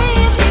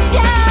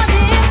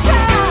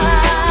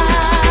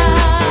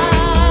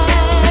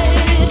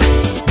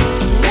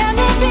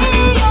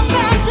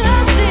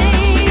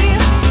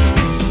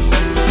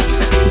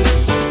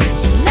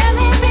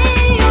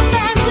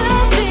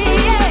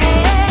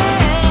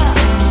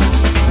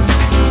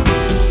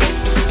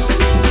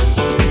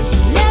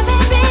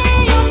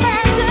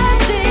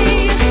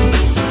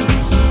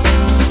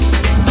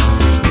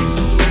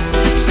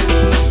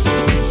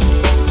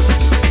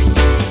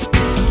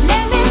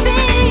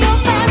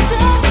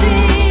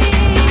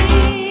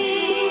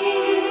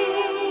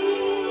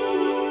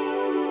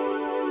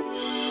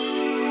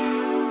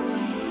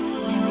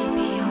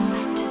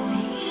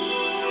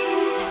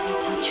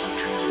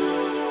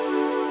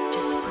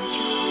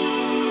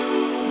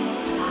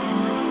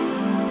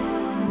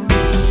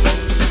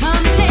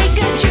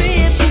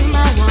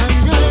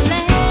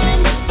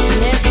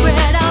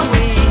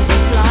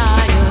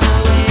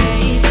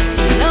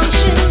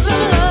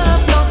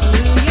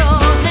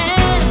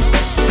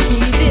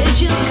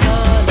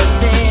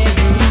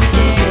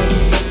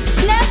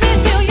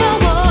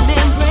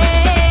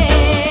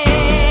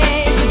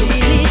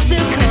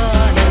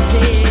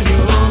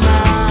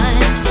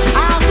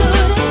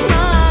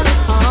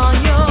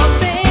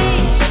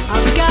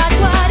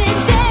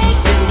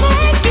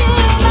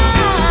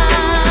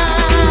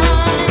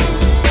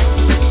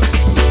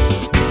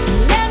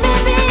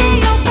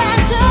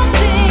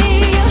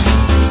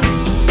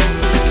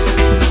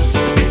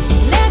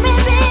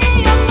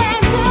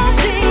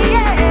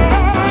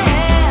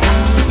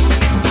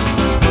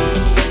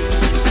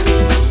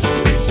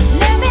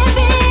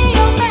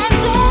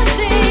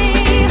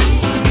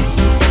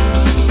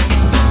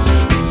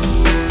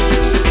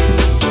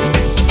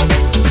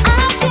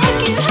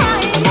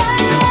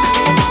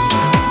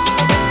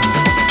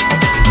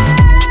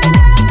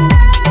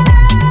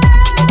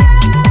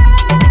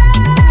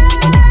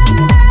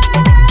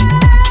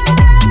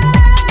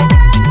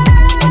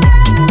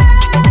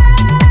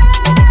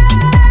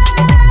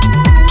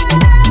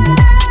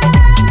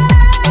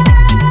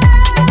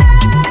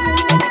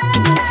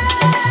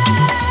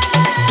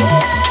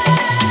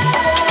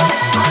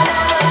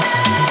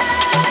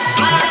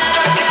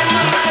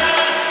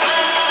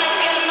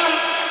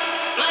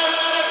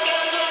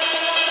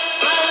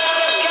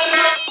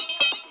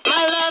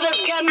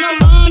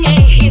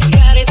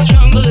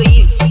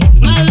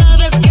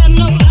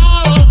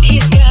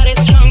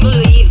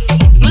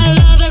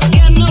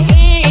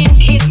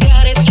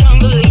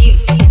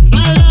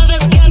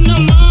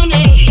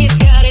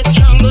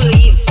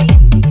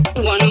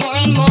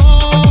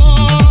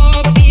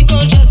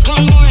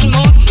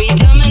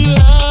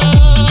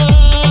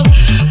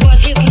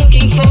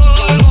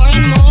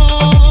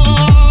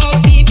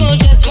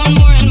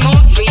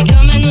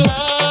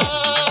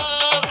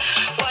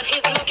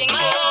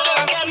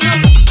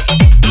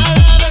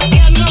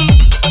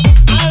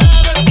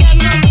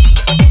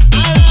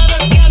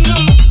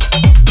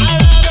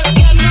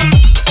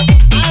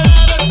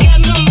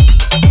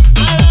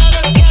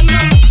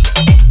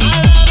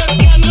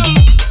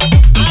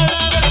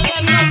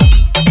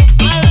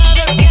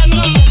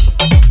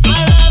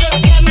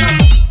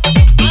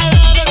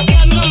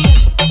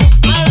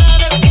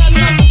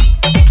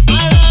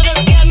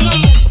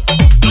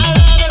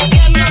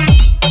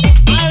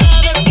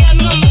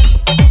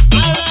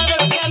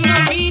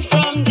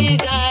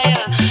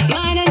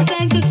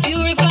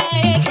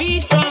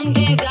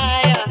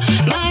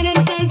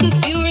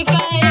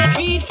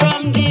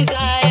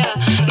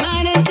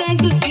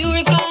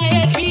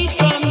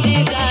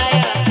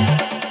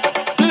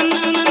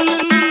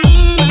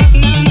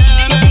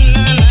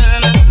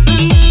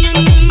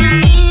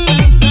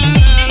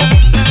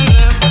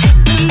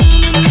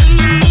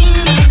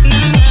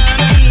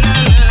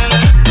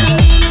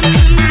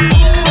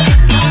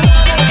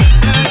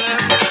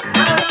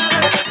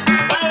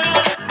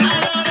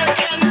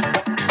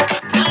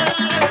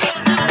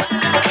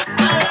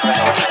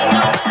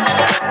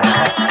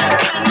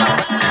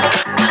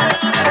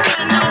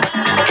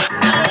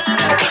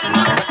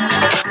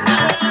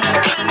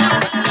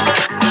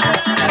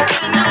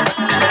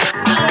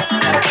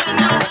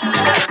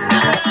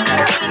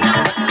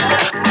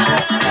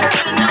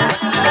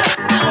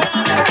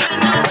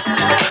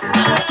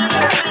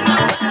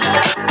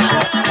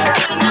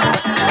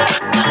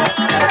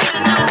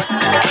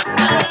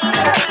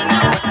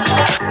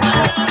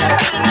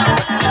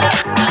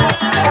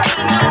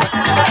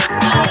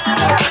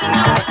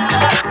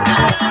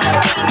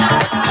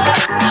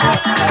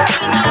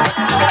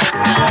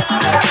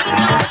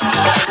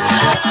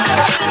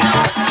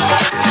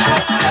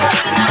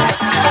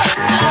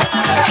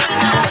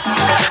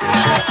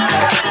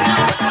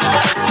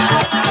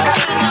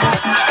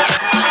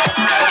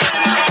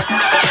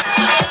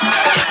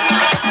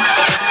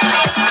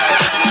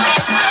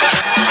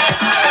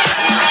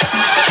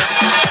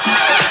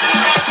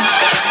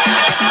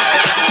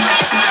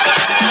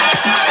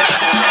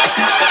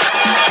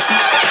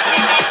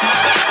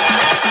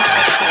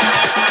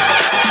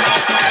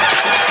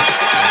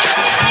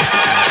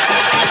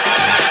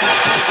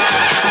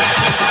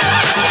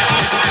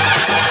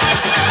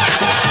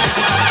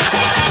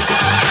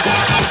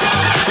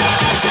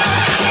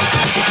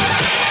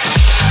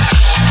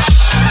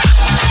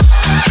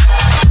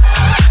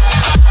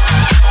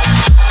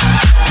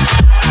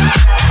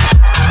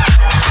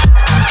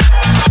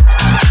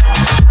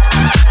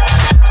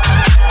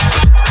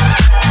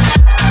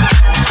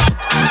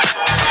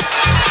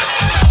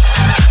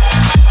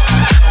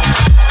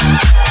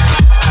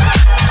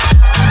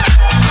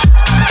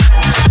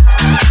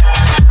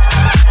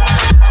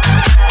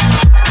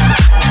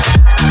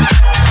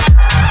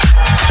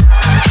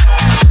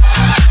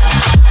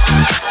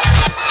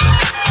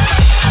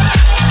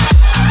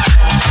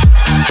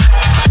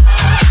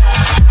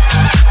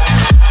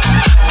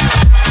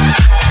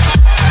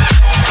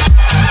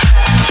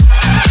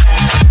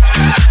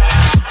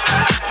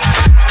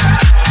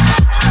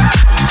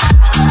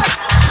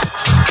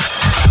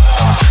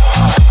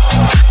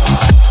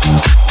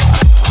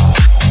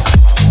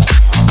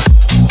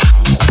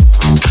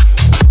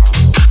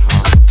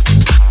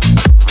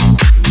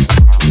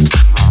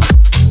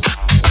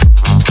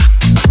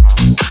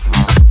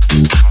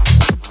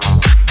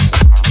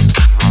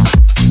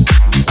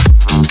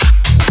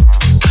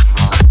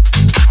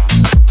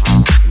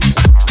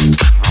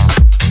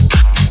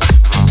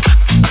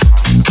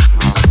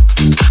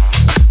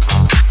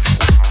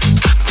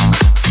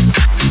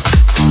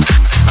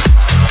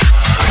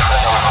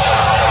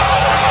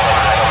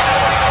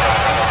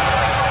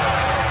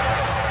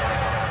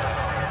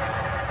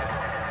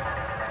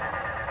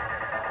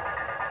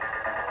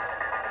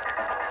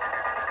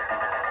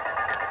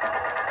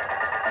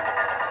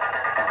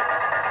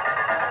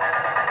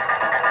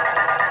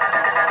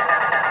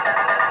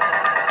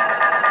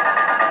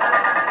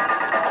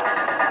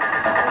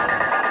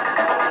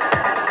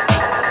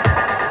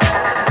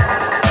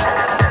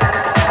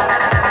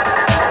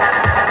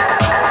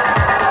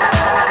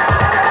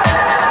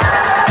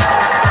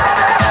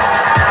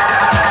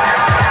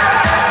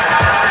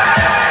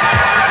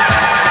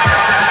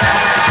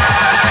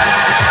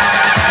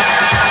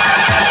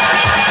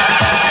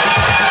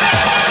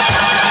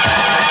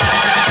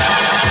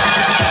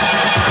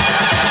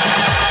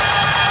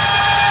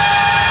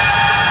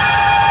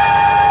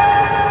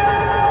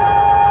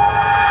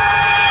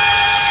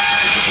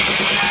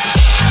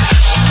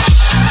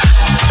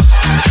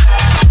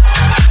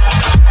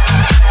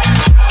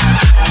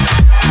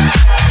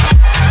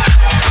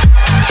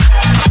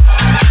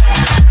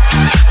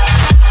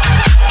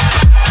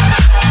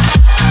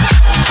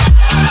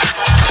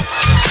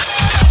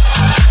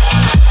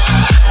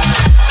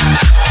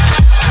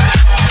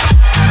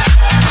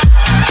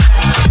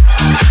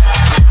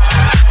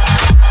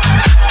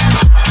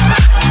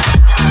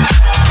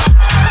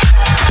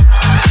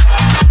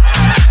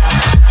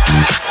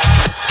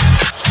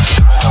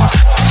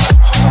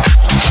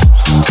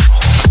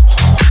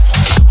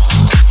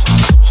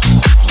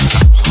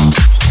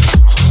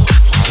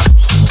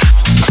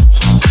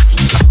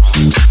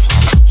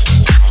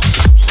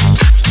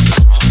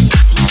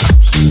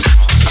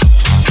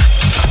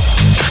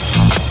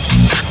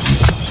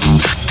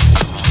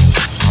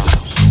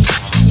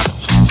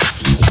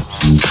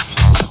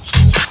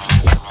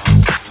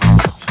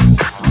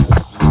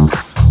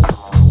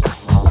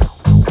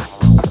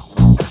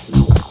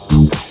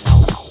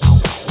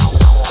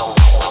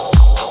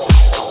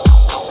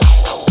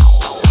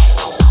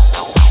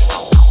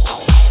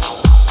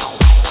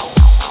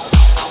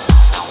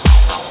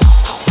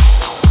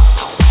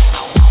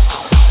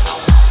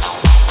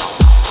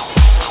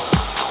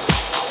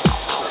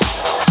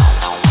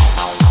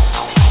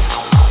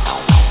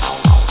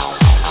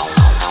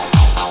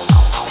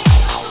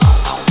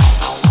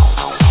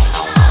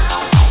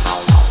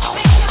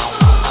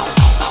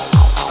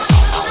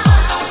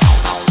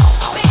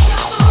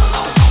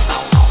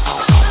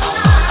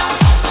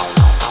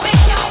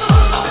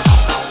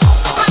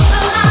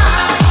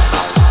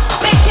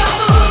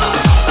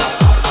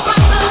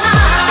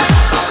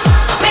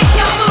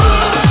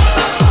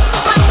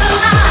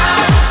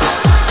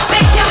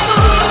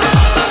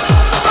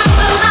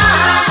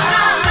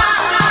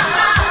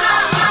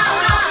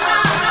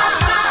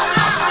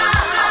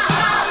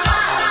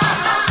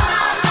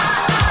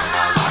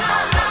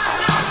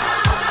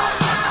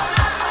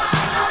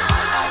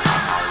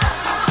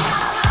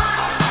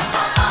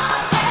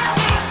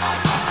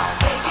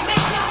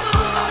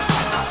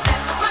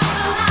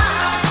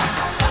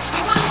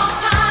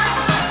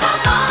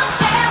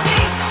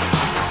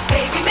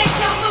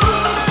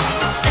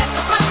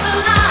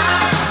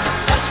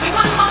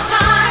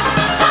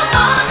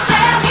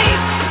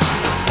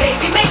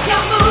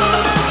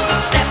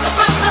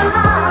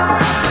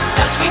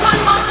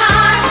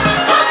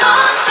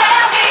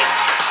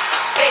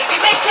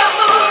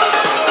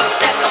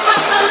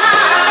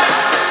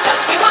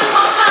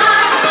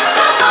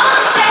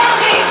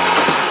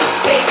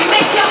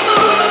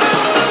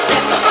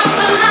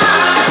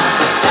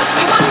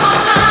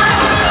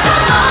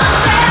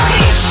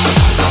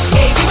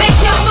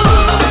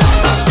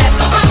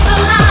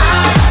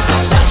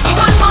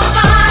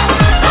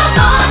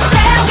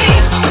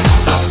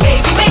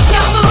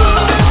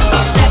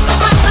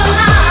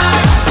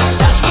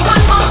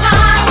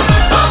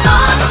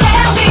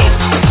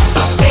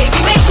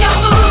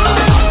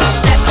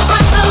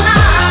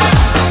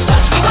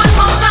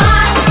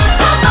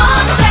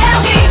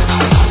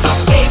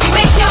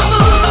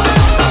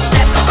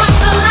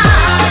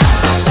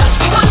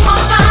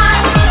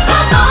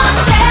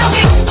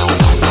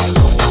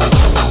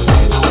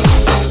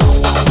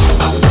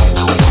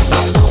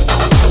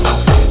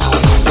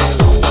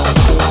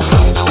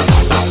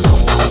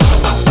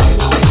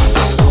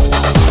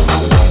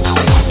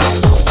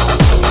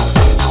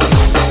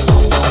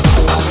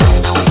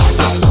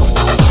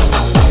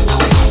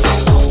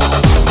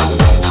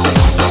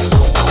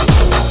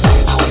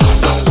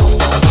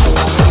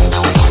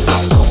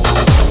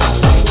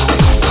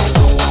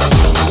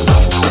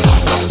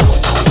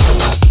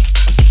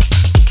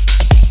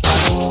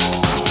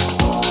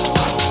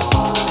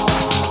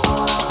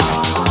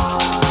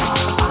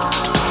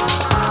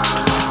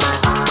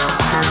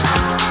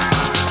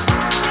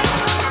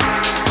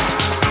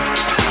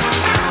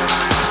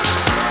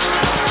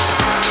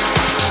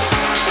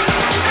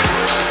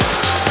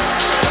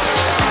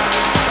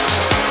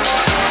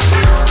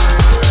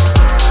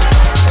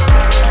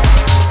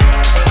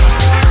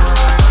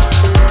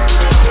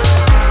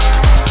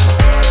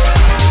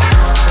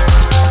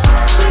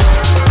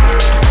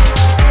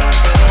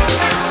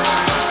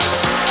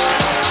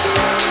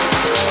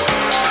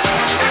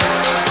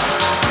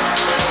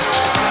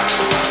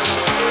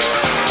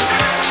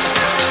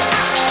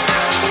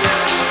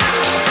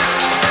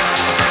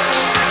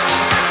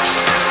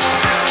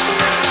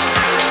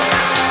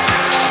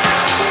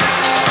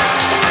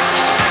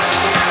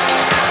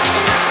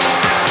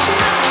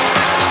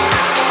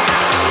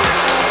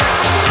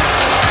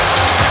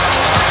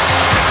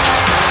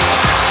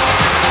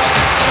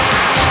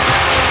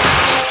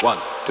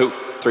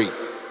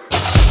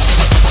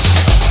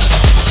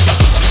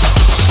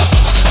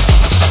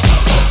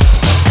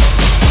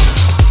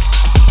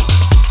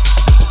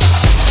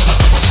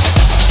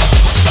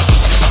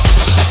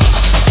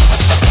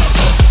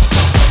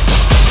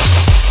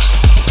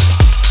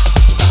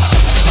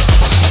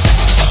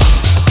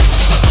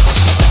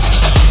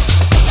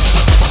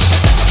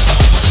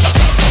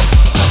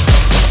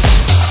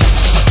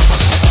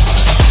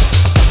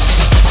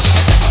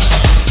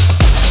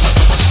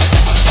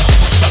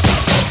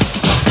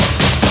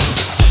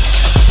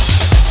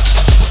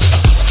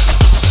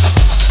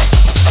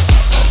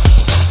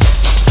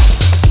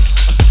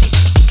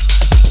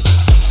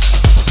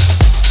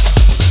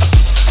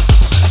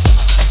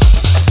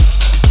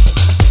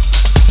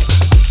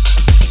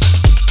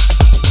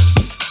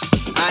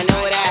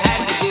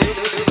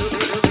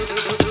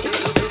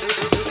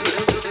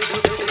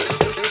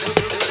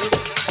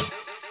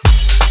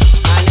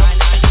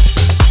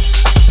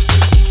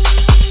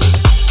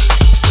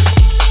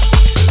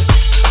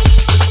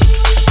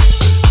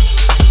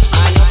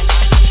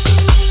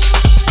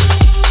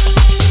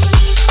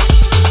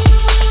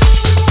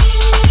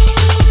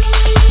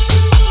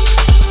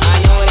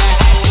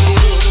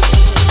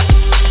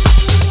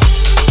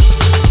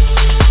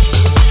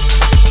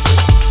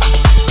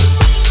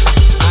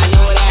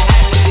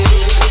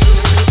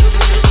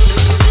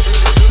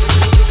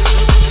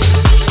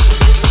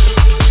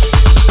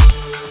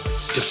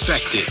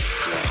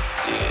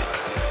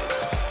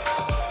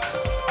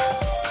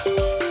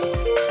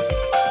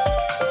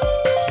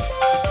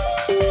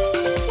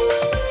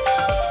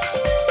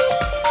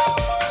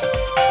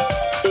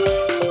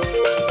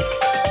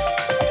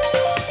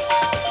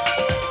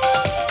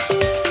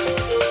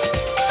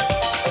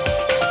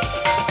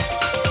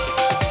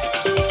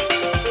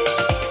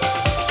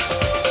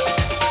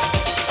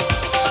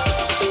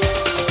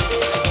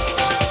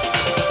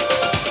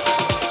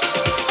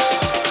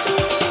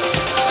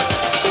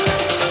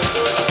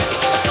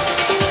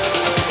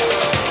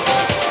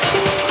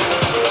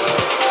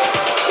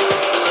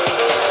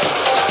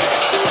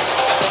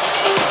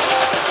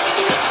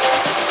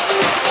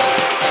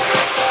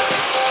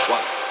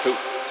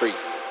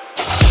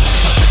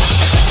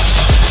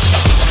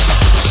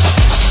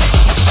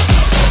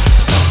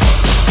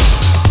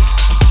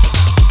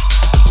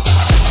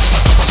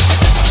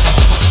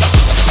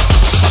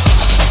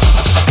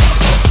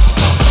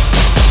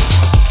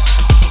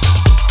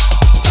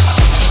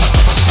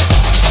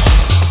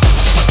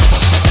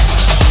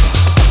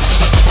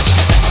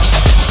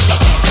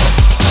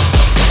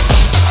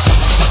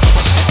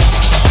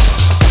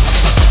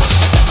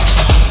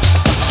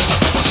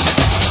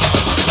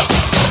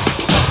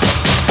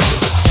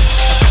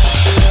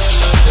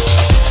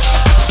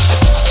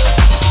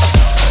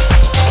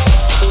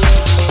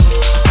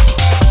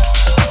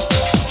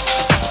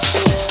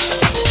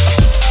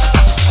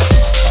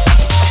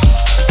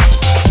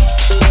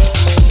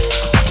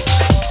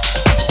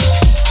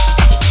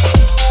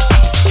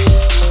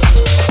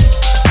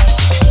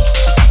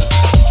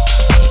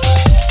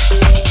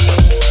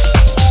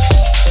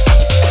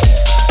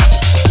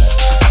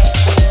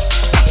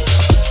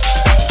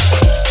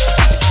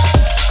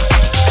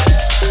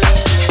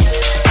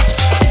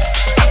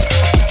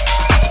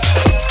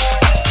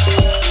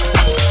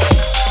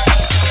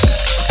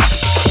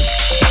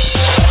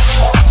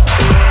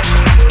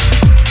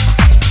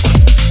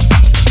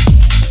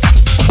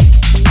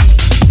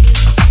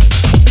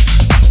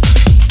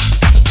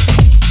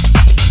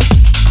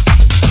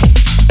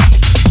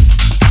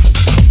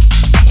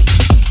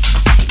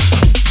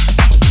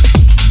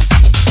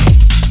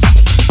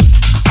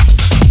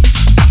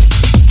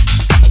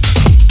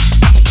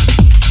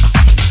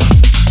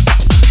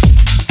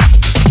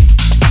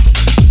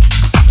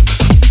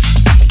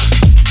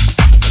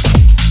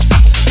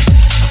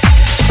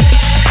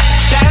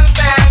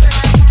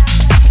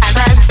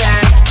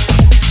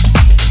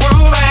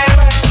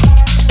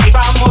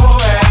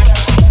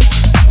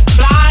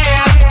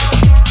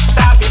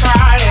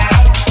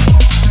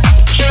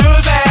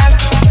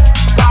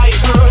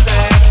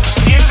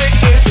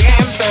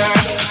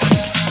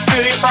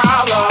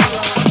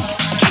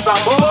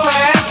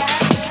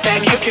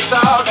you can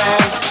solve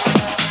it.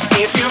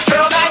 If you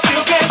feel that you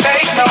can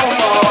take no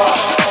more,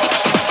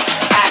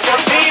 at your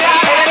feet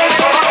are headed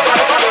for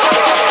the door.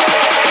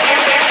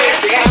 Music is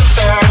the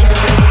answer.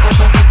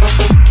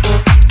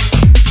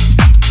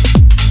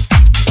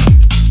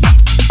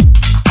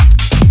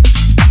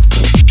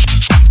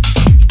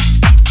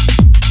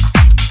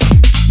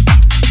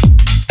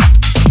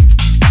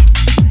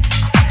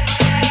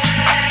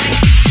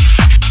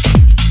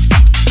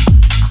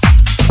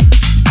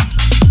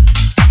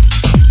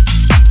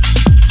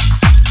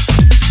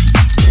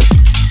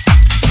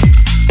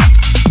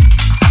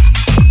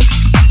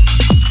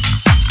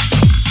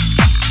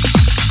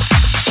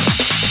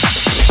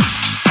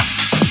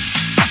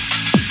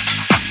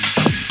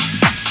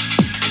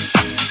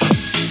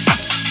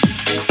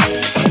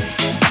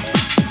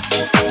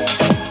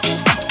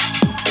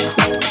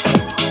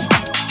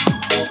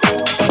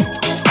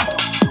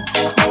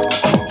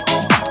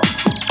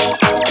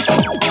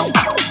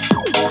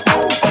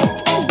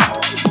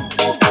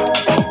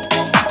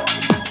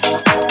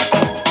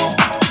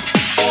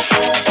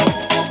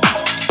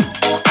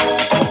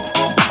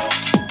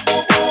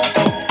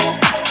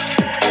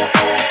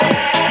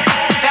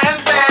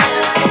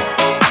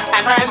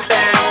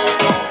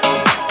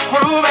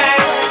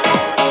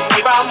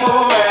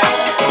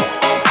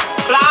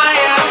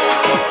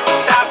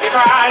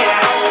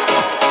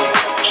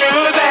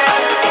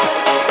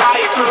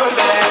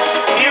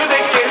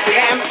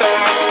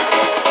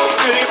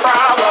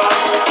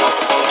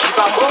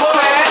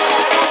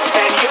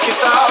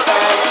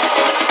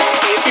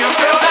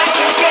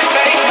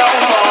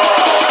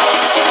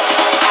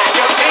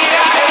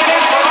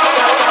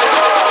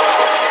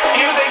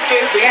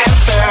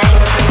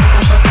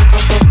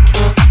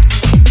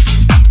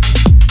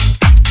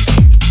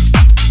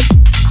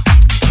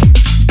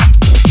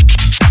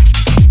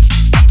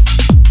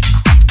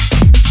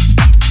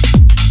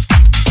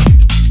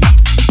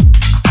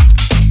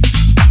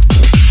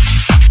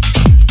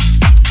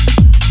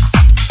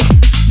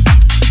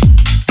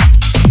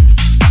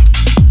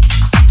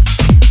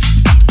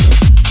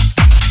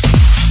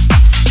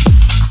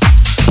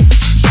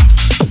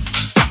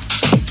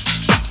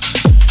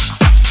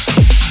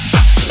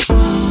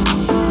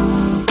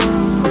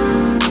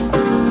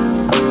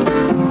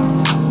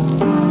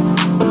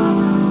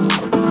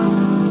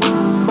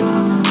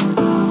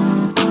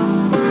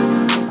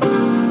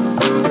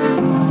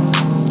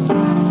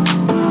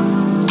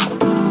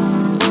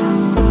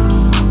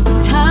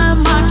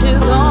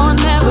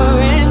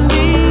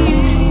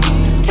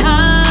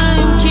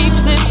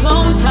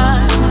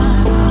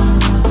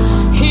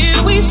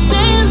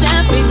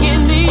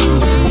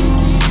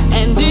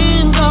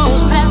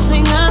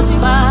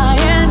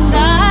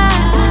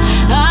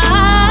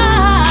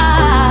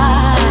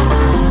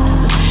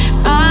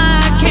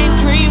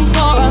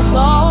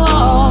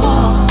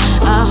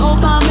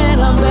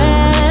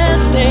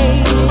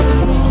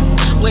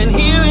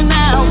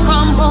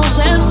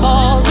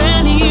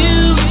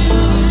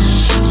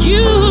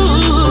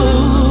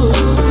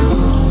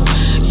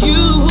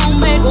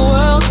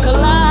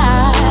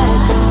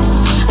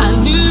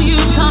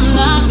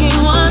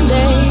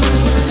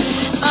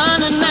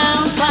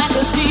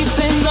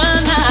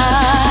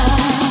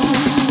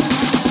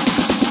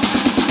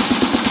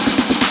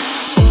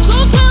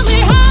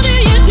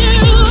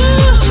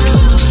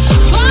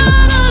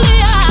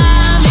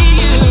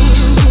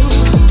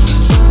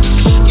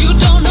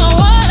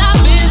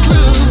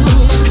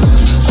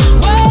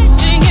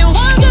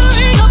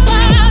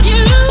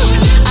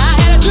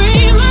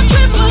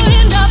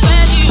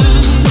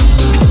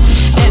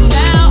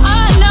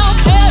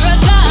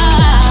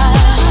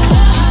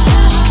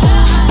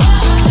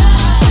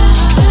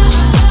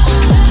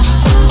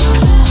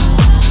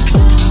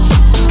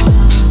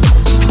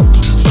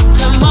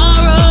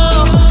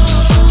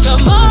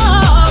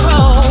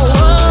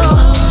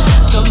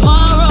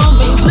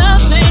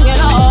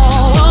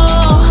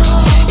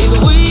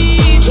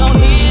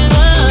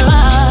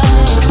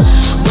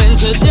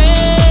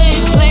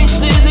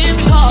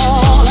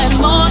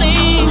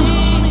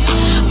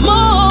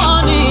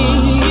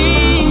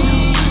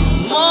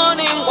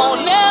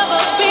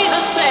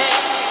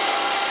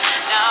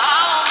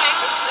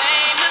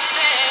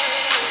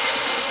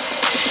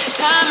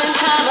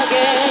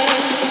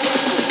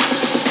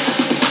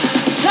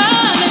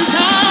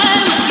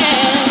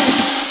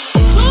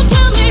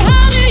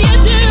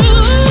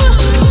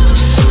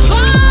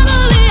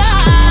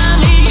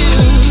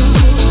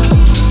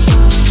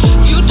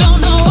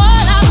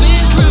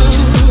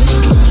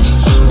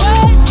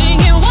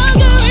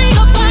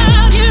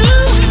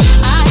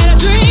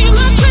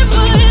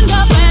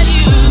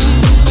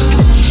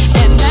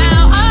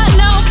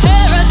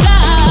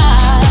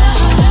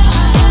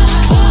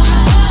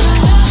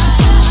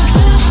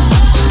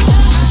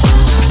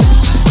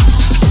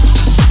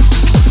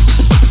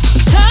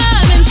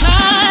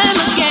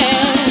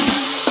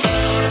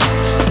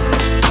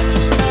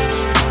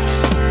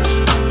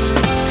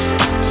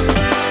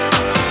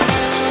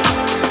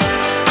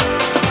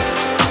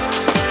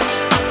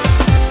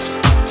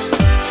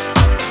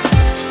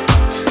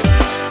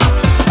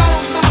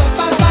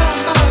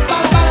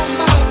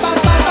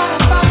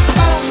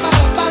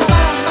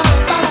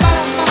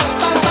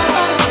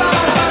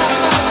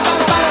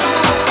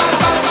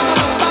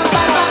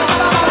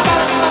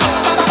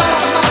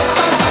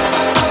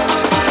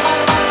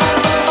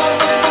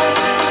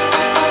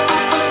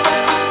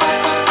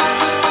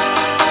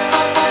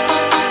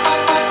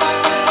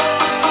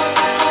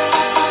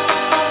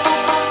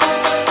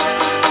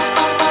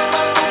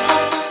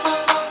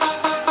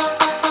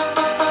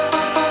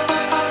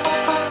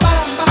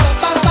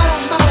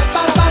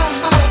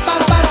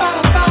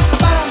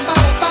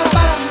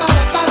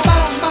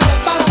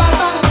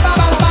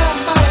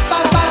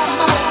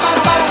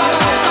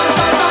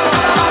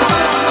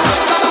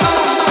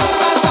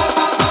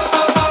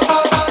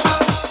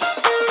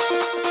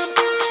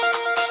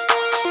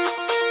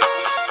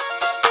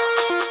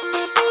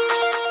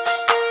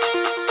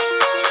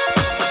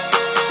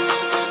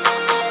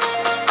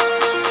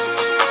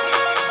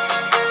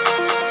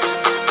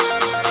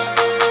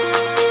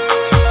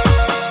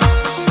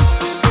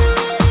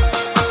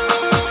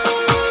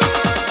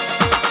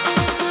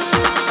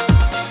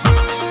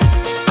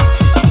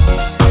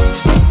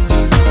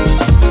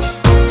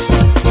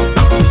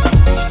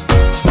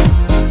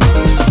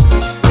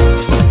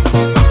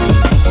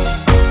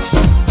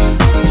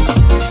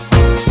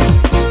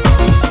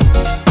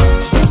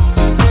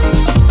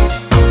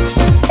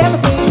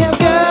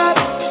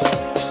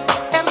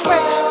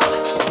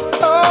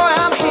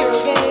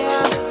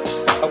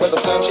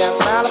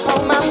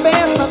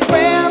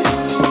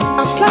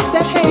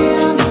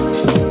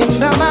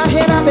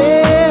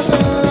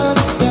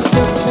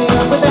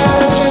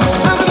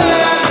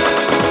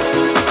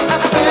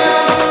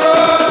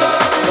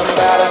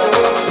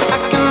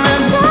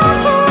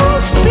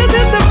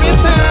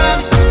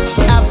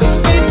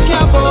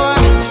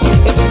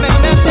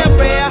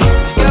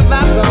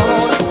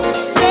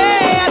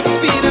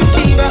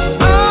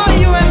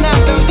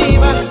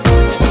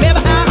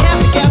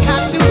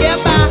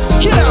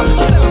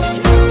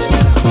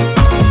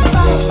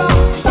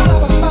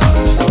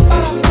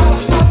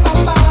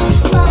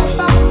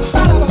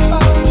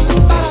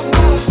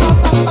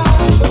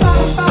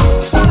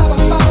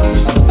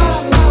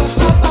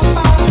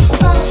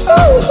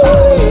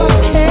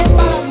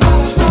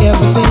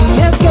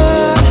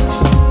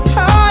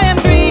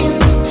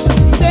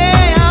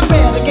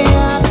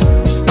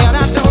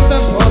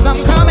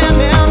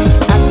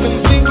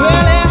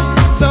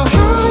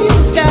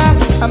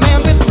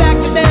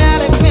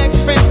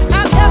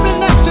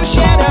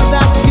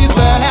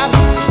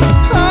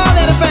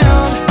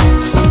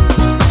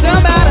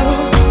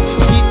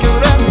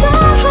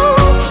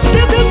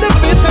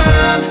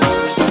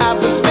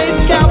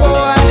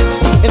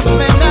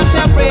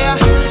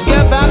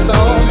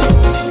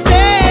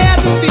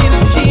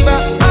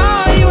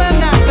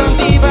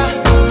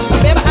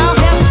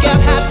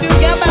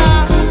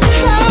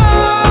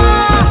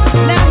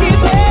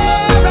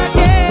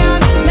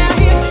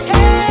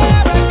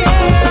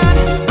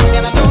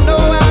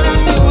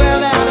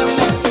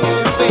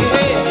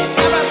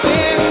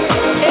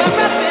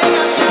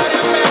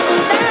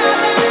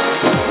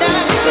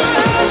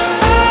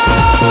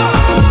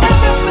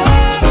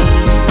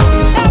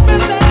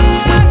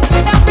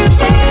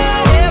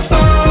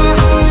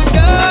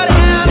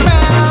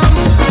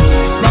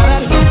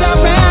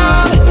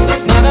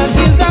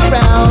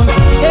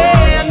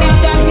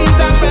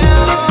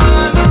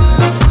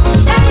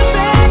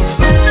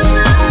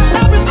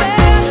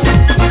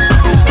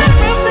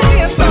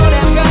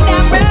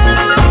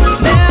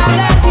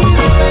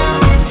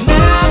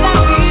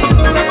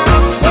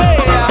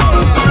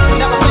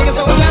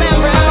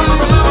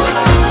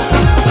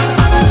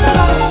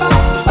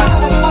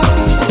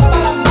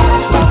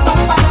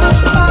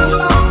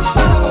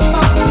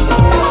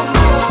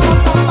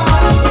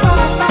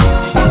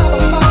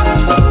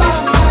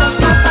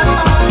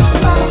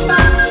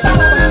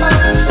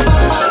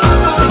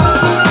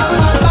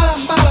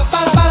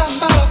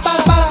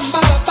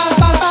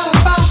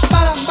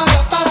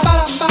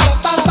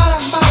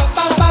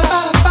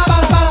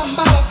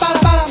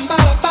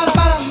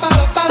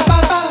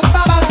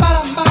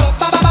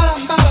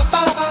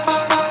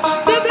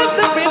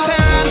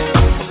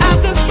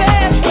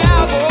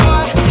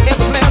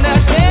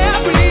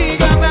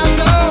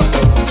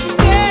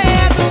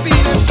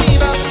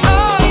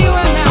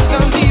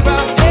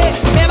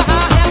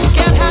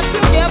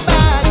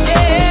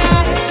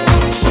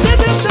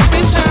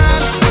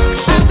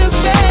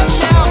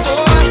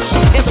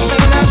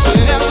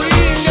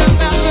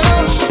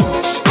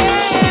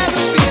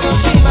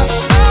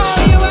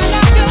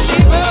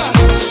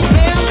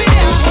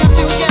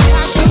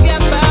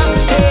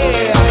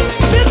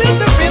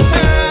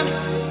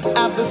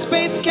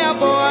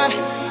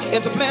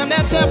 It's a plan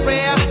that temporary,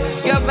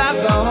 got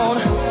vibes on.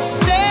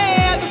 Say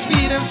at the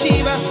speed of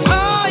Chiba,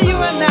 oh, you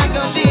are not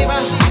gonna diva.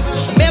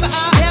 Maybe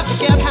I'll have to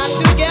get hot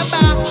to get by,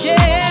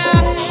 yeah.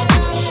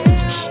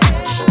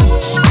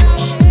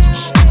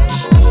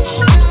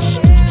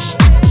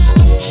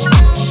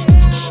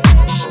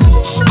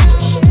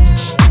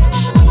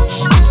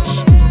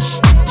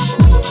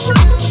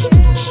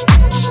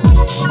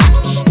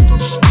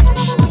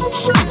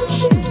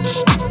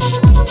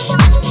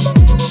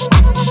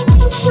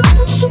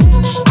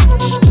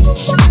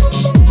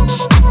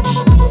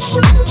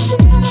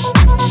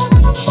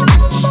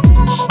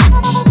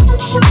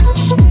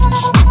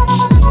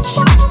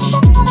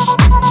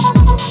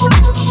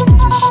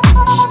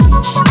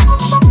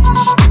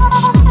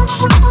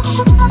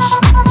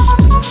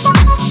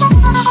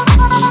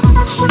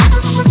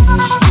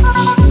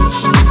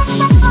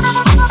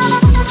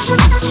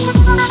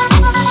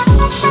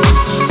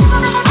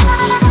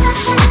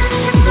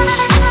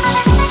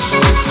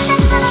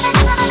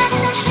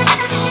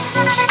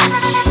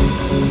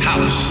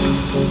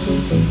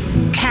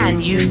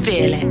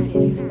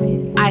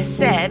 I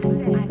said,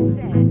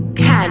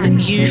 can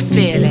you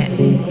feel it?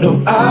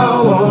 No,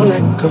 I won't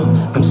let go,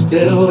 I'm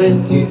still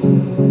with you.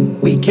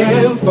 We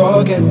can't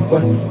forget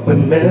what we're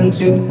meant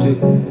to do.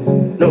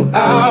 No,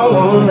 I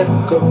won't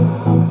let go.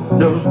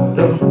 No,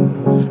 no,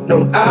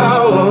 no, I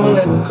won't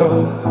let go.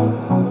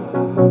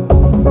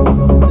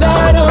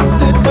 Light up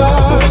the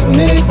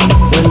darkness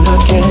when I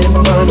can't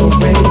find a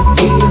way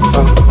to your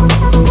heart.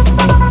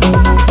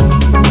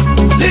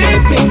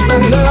 Lead me, my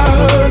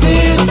love,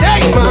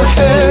 take my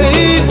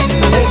hand,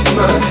 take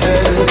my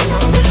hand,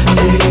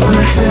 take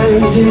my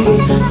hand, take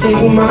my hand,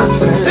 take my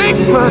hand, take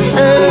my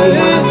hand,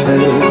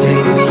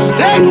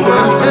 take my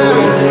hand, take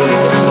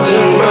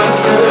my hand,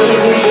 take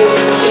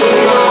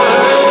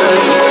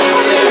my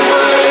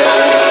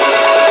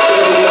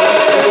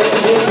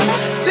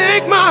hand.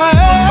 Take my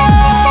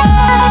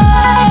hand, take my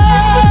hand,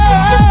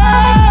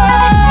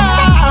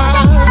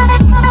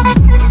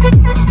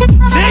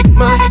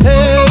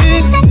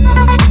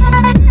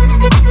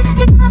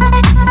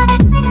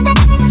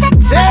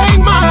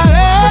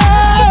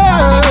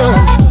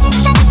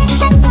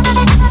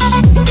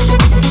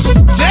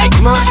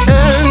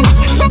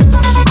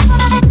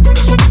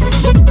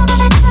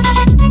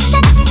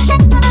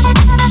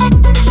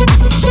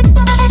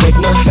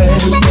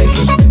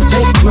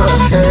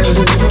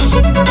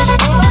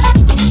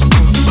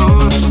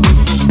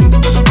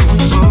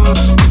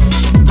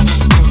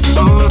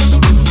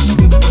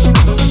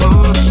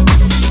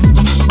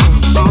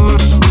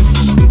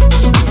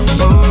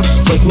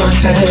 take my hand, take my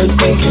hand, take my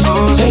hand. Take my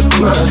hand, take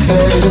my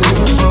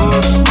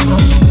hand.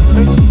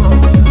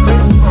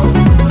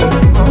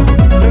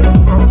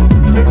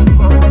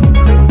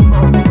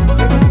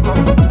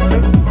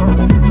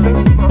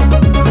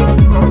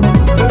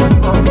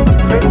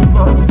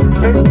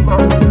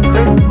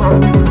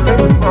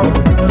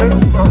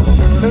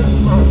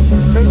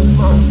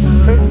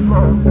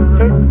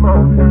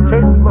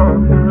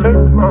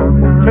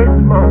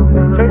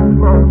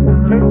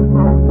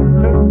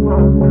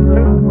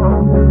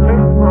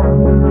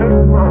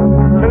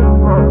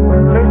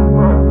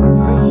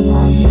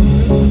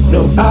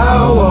 No, I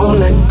won't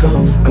let go,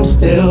 I'm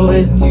still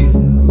with you.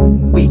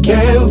 We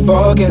can't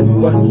forget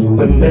what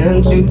we're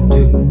meant to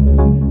do.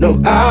 No,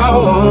 I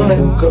won't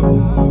let go.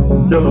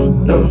 No,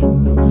 no,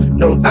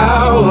 no, I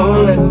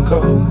won't let go.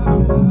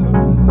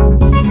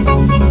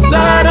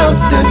 Light up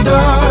the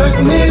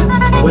darkness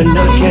when I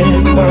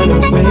can't find a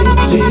way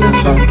to your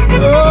heart.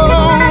 Oh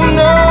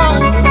no,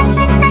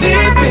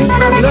 leave me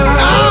alone.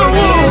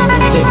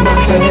 Take my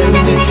hand,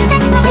 take my hand,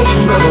 take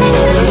my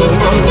hand,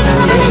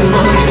 take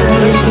my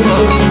hand, take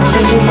my hand,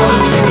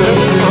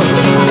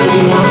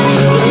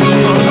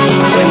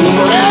 take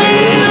my hand,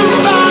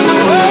 find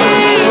a way.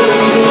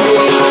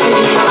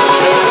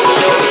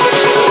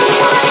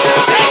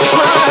 Take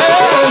my hand,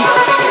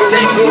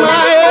 take my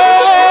hand.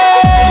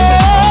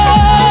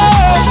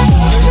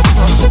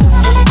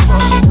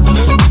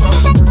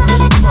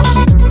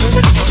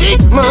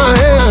 Take my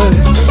hand,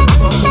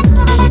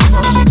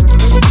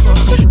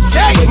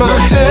 take my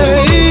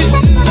hand,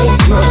 take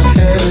my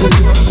hand,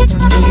 take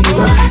my hand, take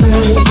my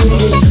hand,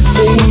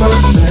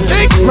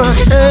 take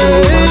my hand,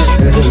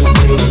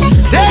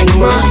 take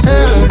my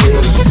hand,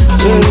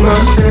 take my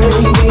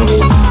hand,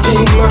 take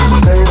my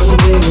hand,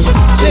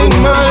 take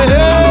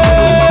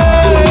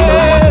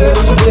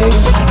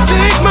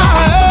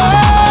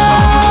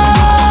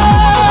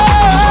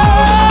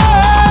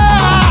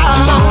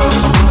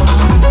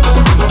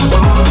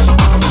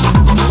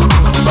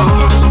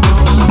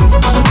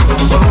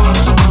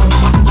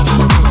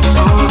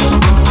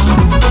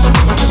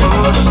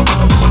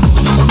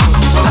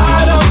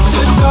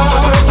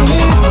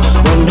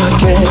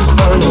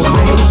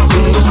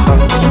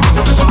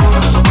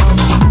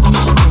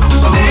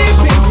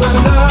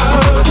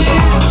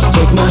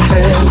my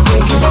hand,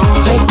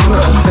 take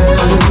my hand.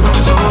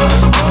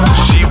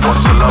 She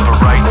wants a lover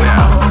right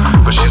now,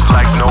 but she's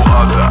like no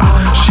other.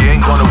 She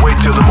ain't gonna wait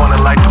till the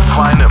morning light to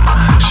find him.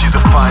 She's a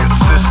fine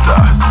sister,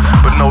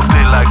 but no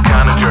daylight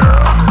kind of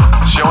girl.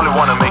 She only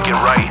wanna make it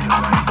right.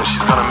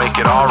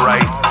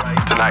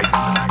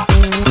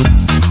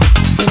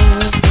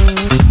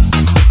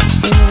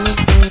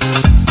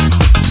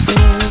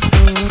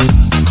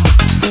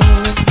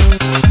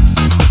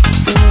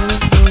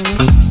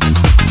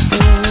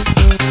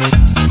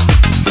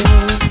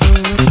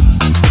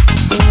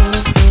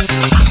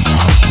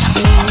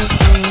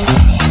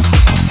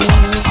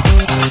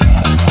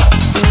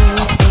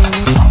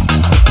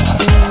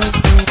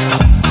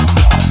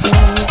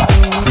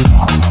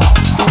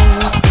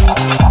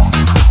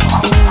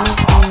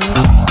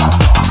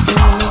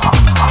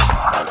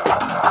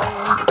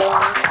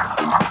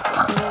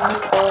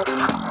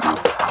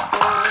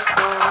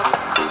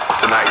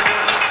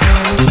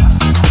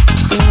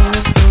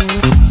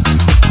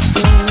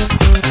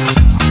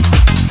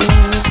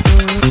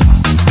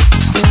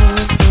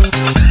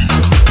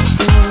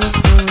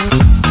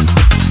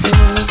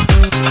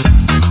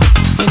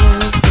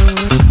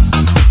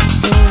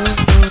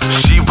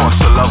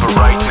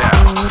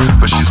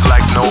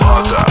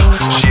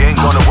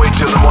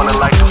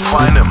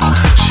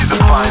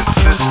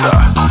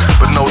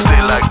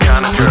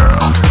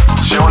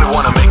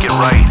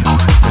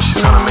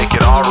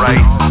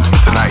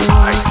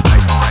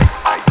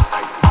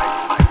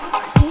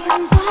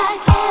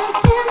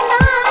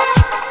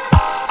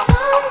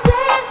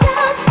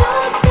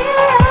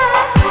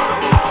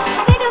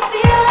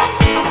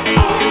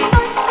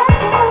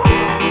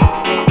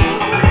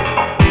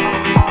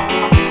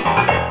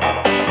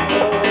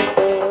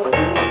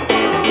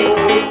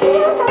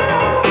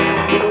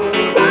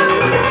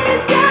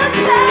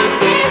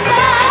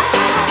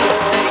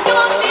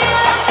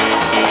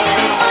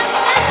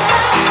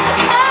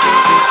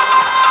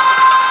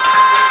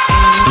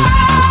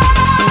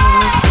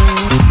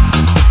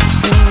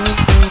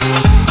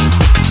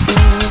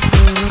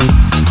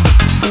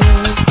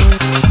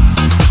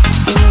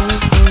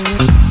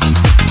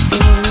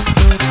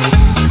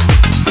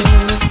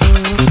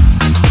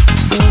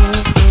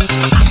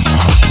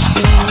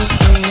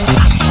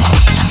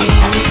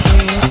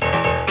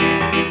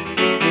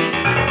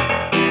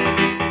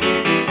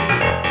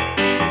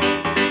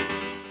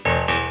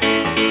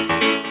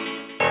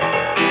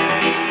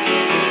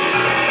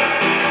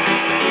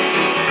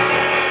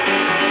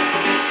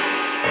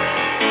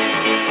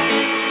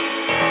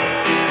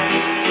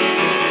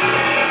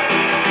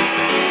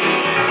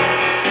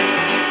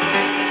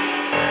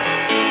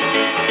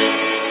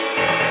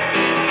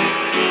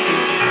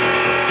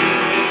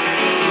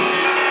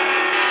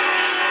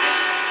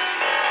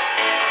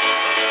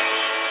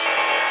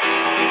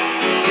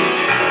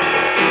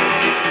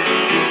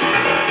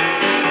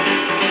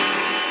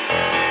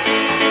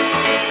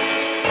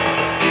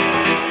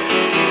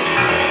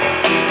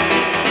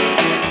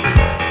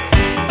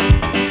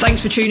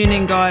 Thanks for tuning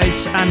in,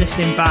 guys, and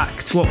listening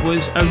back to what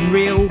was a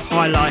real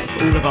highlight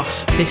for all of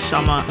us this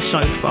summer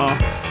so far.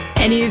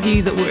 Any of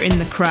you that were in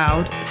the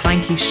crowd,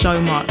 thank you so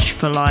much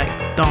for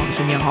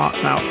dancing your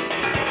hearts out.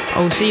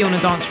 I will see you on the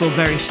dance floor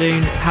very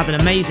soon. Have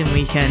an amazing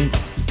weekend.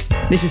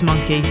 This is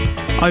Monki,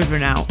 over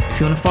and out.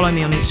 If you want to follow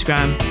me on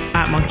Instagram,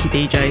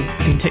 @MonkiDJ,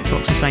 I think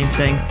TikTok's the same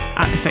thing,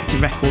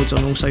 @Defected Records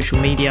on all social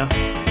media.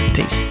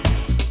 Peace.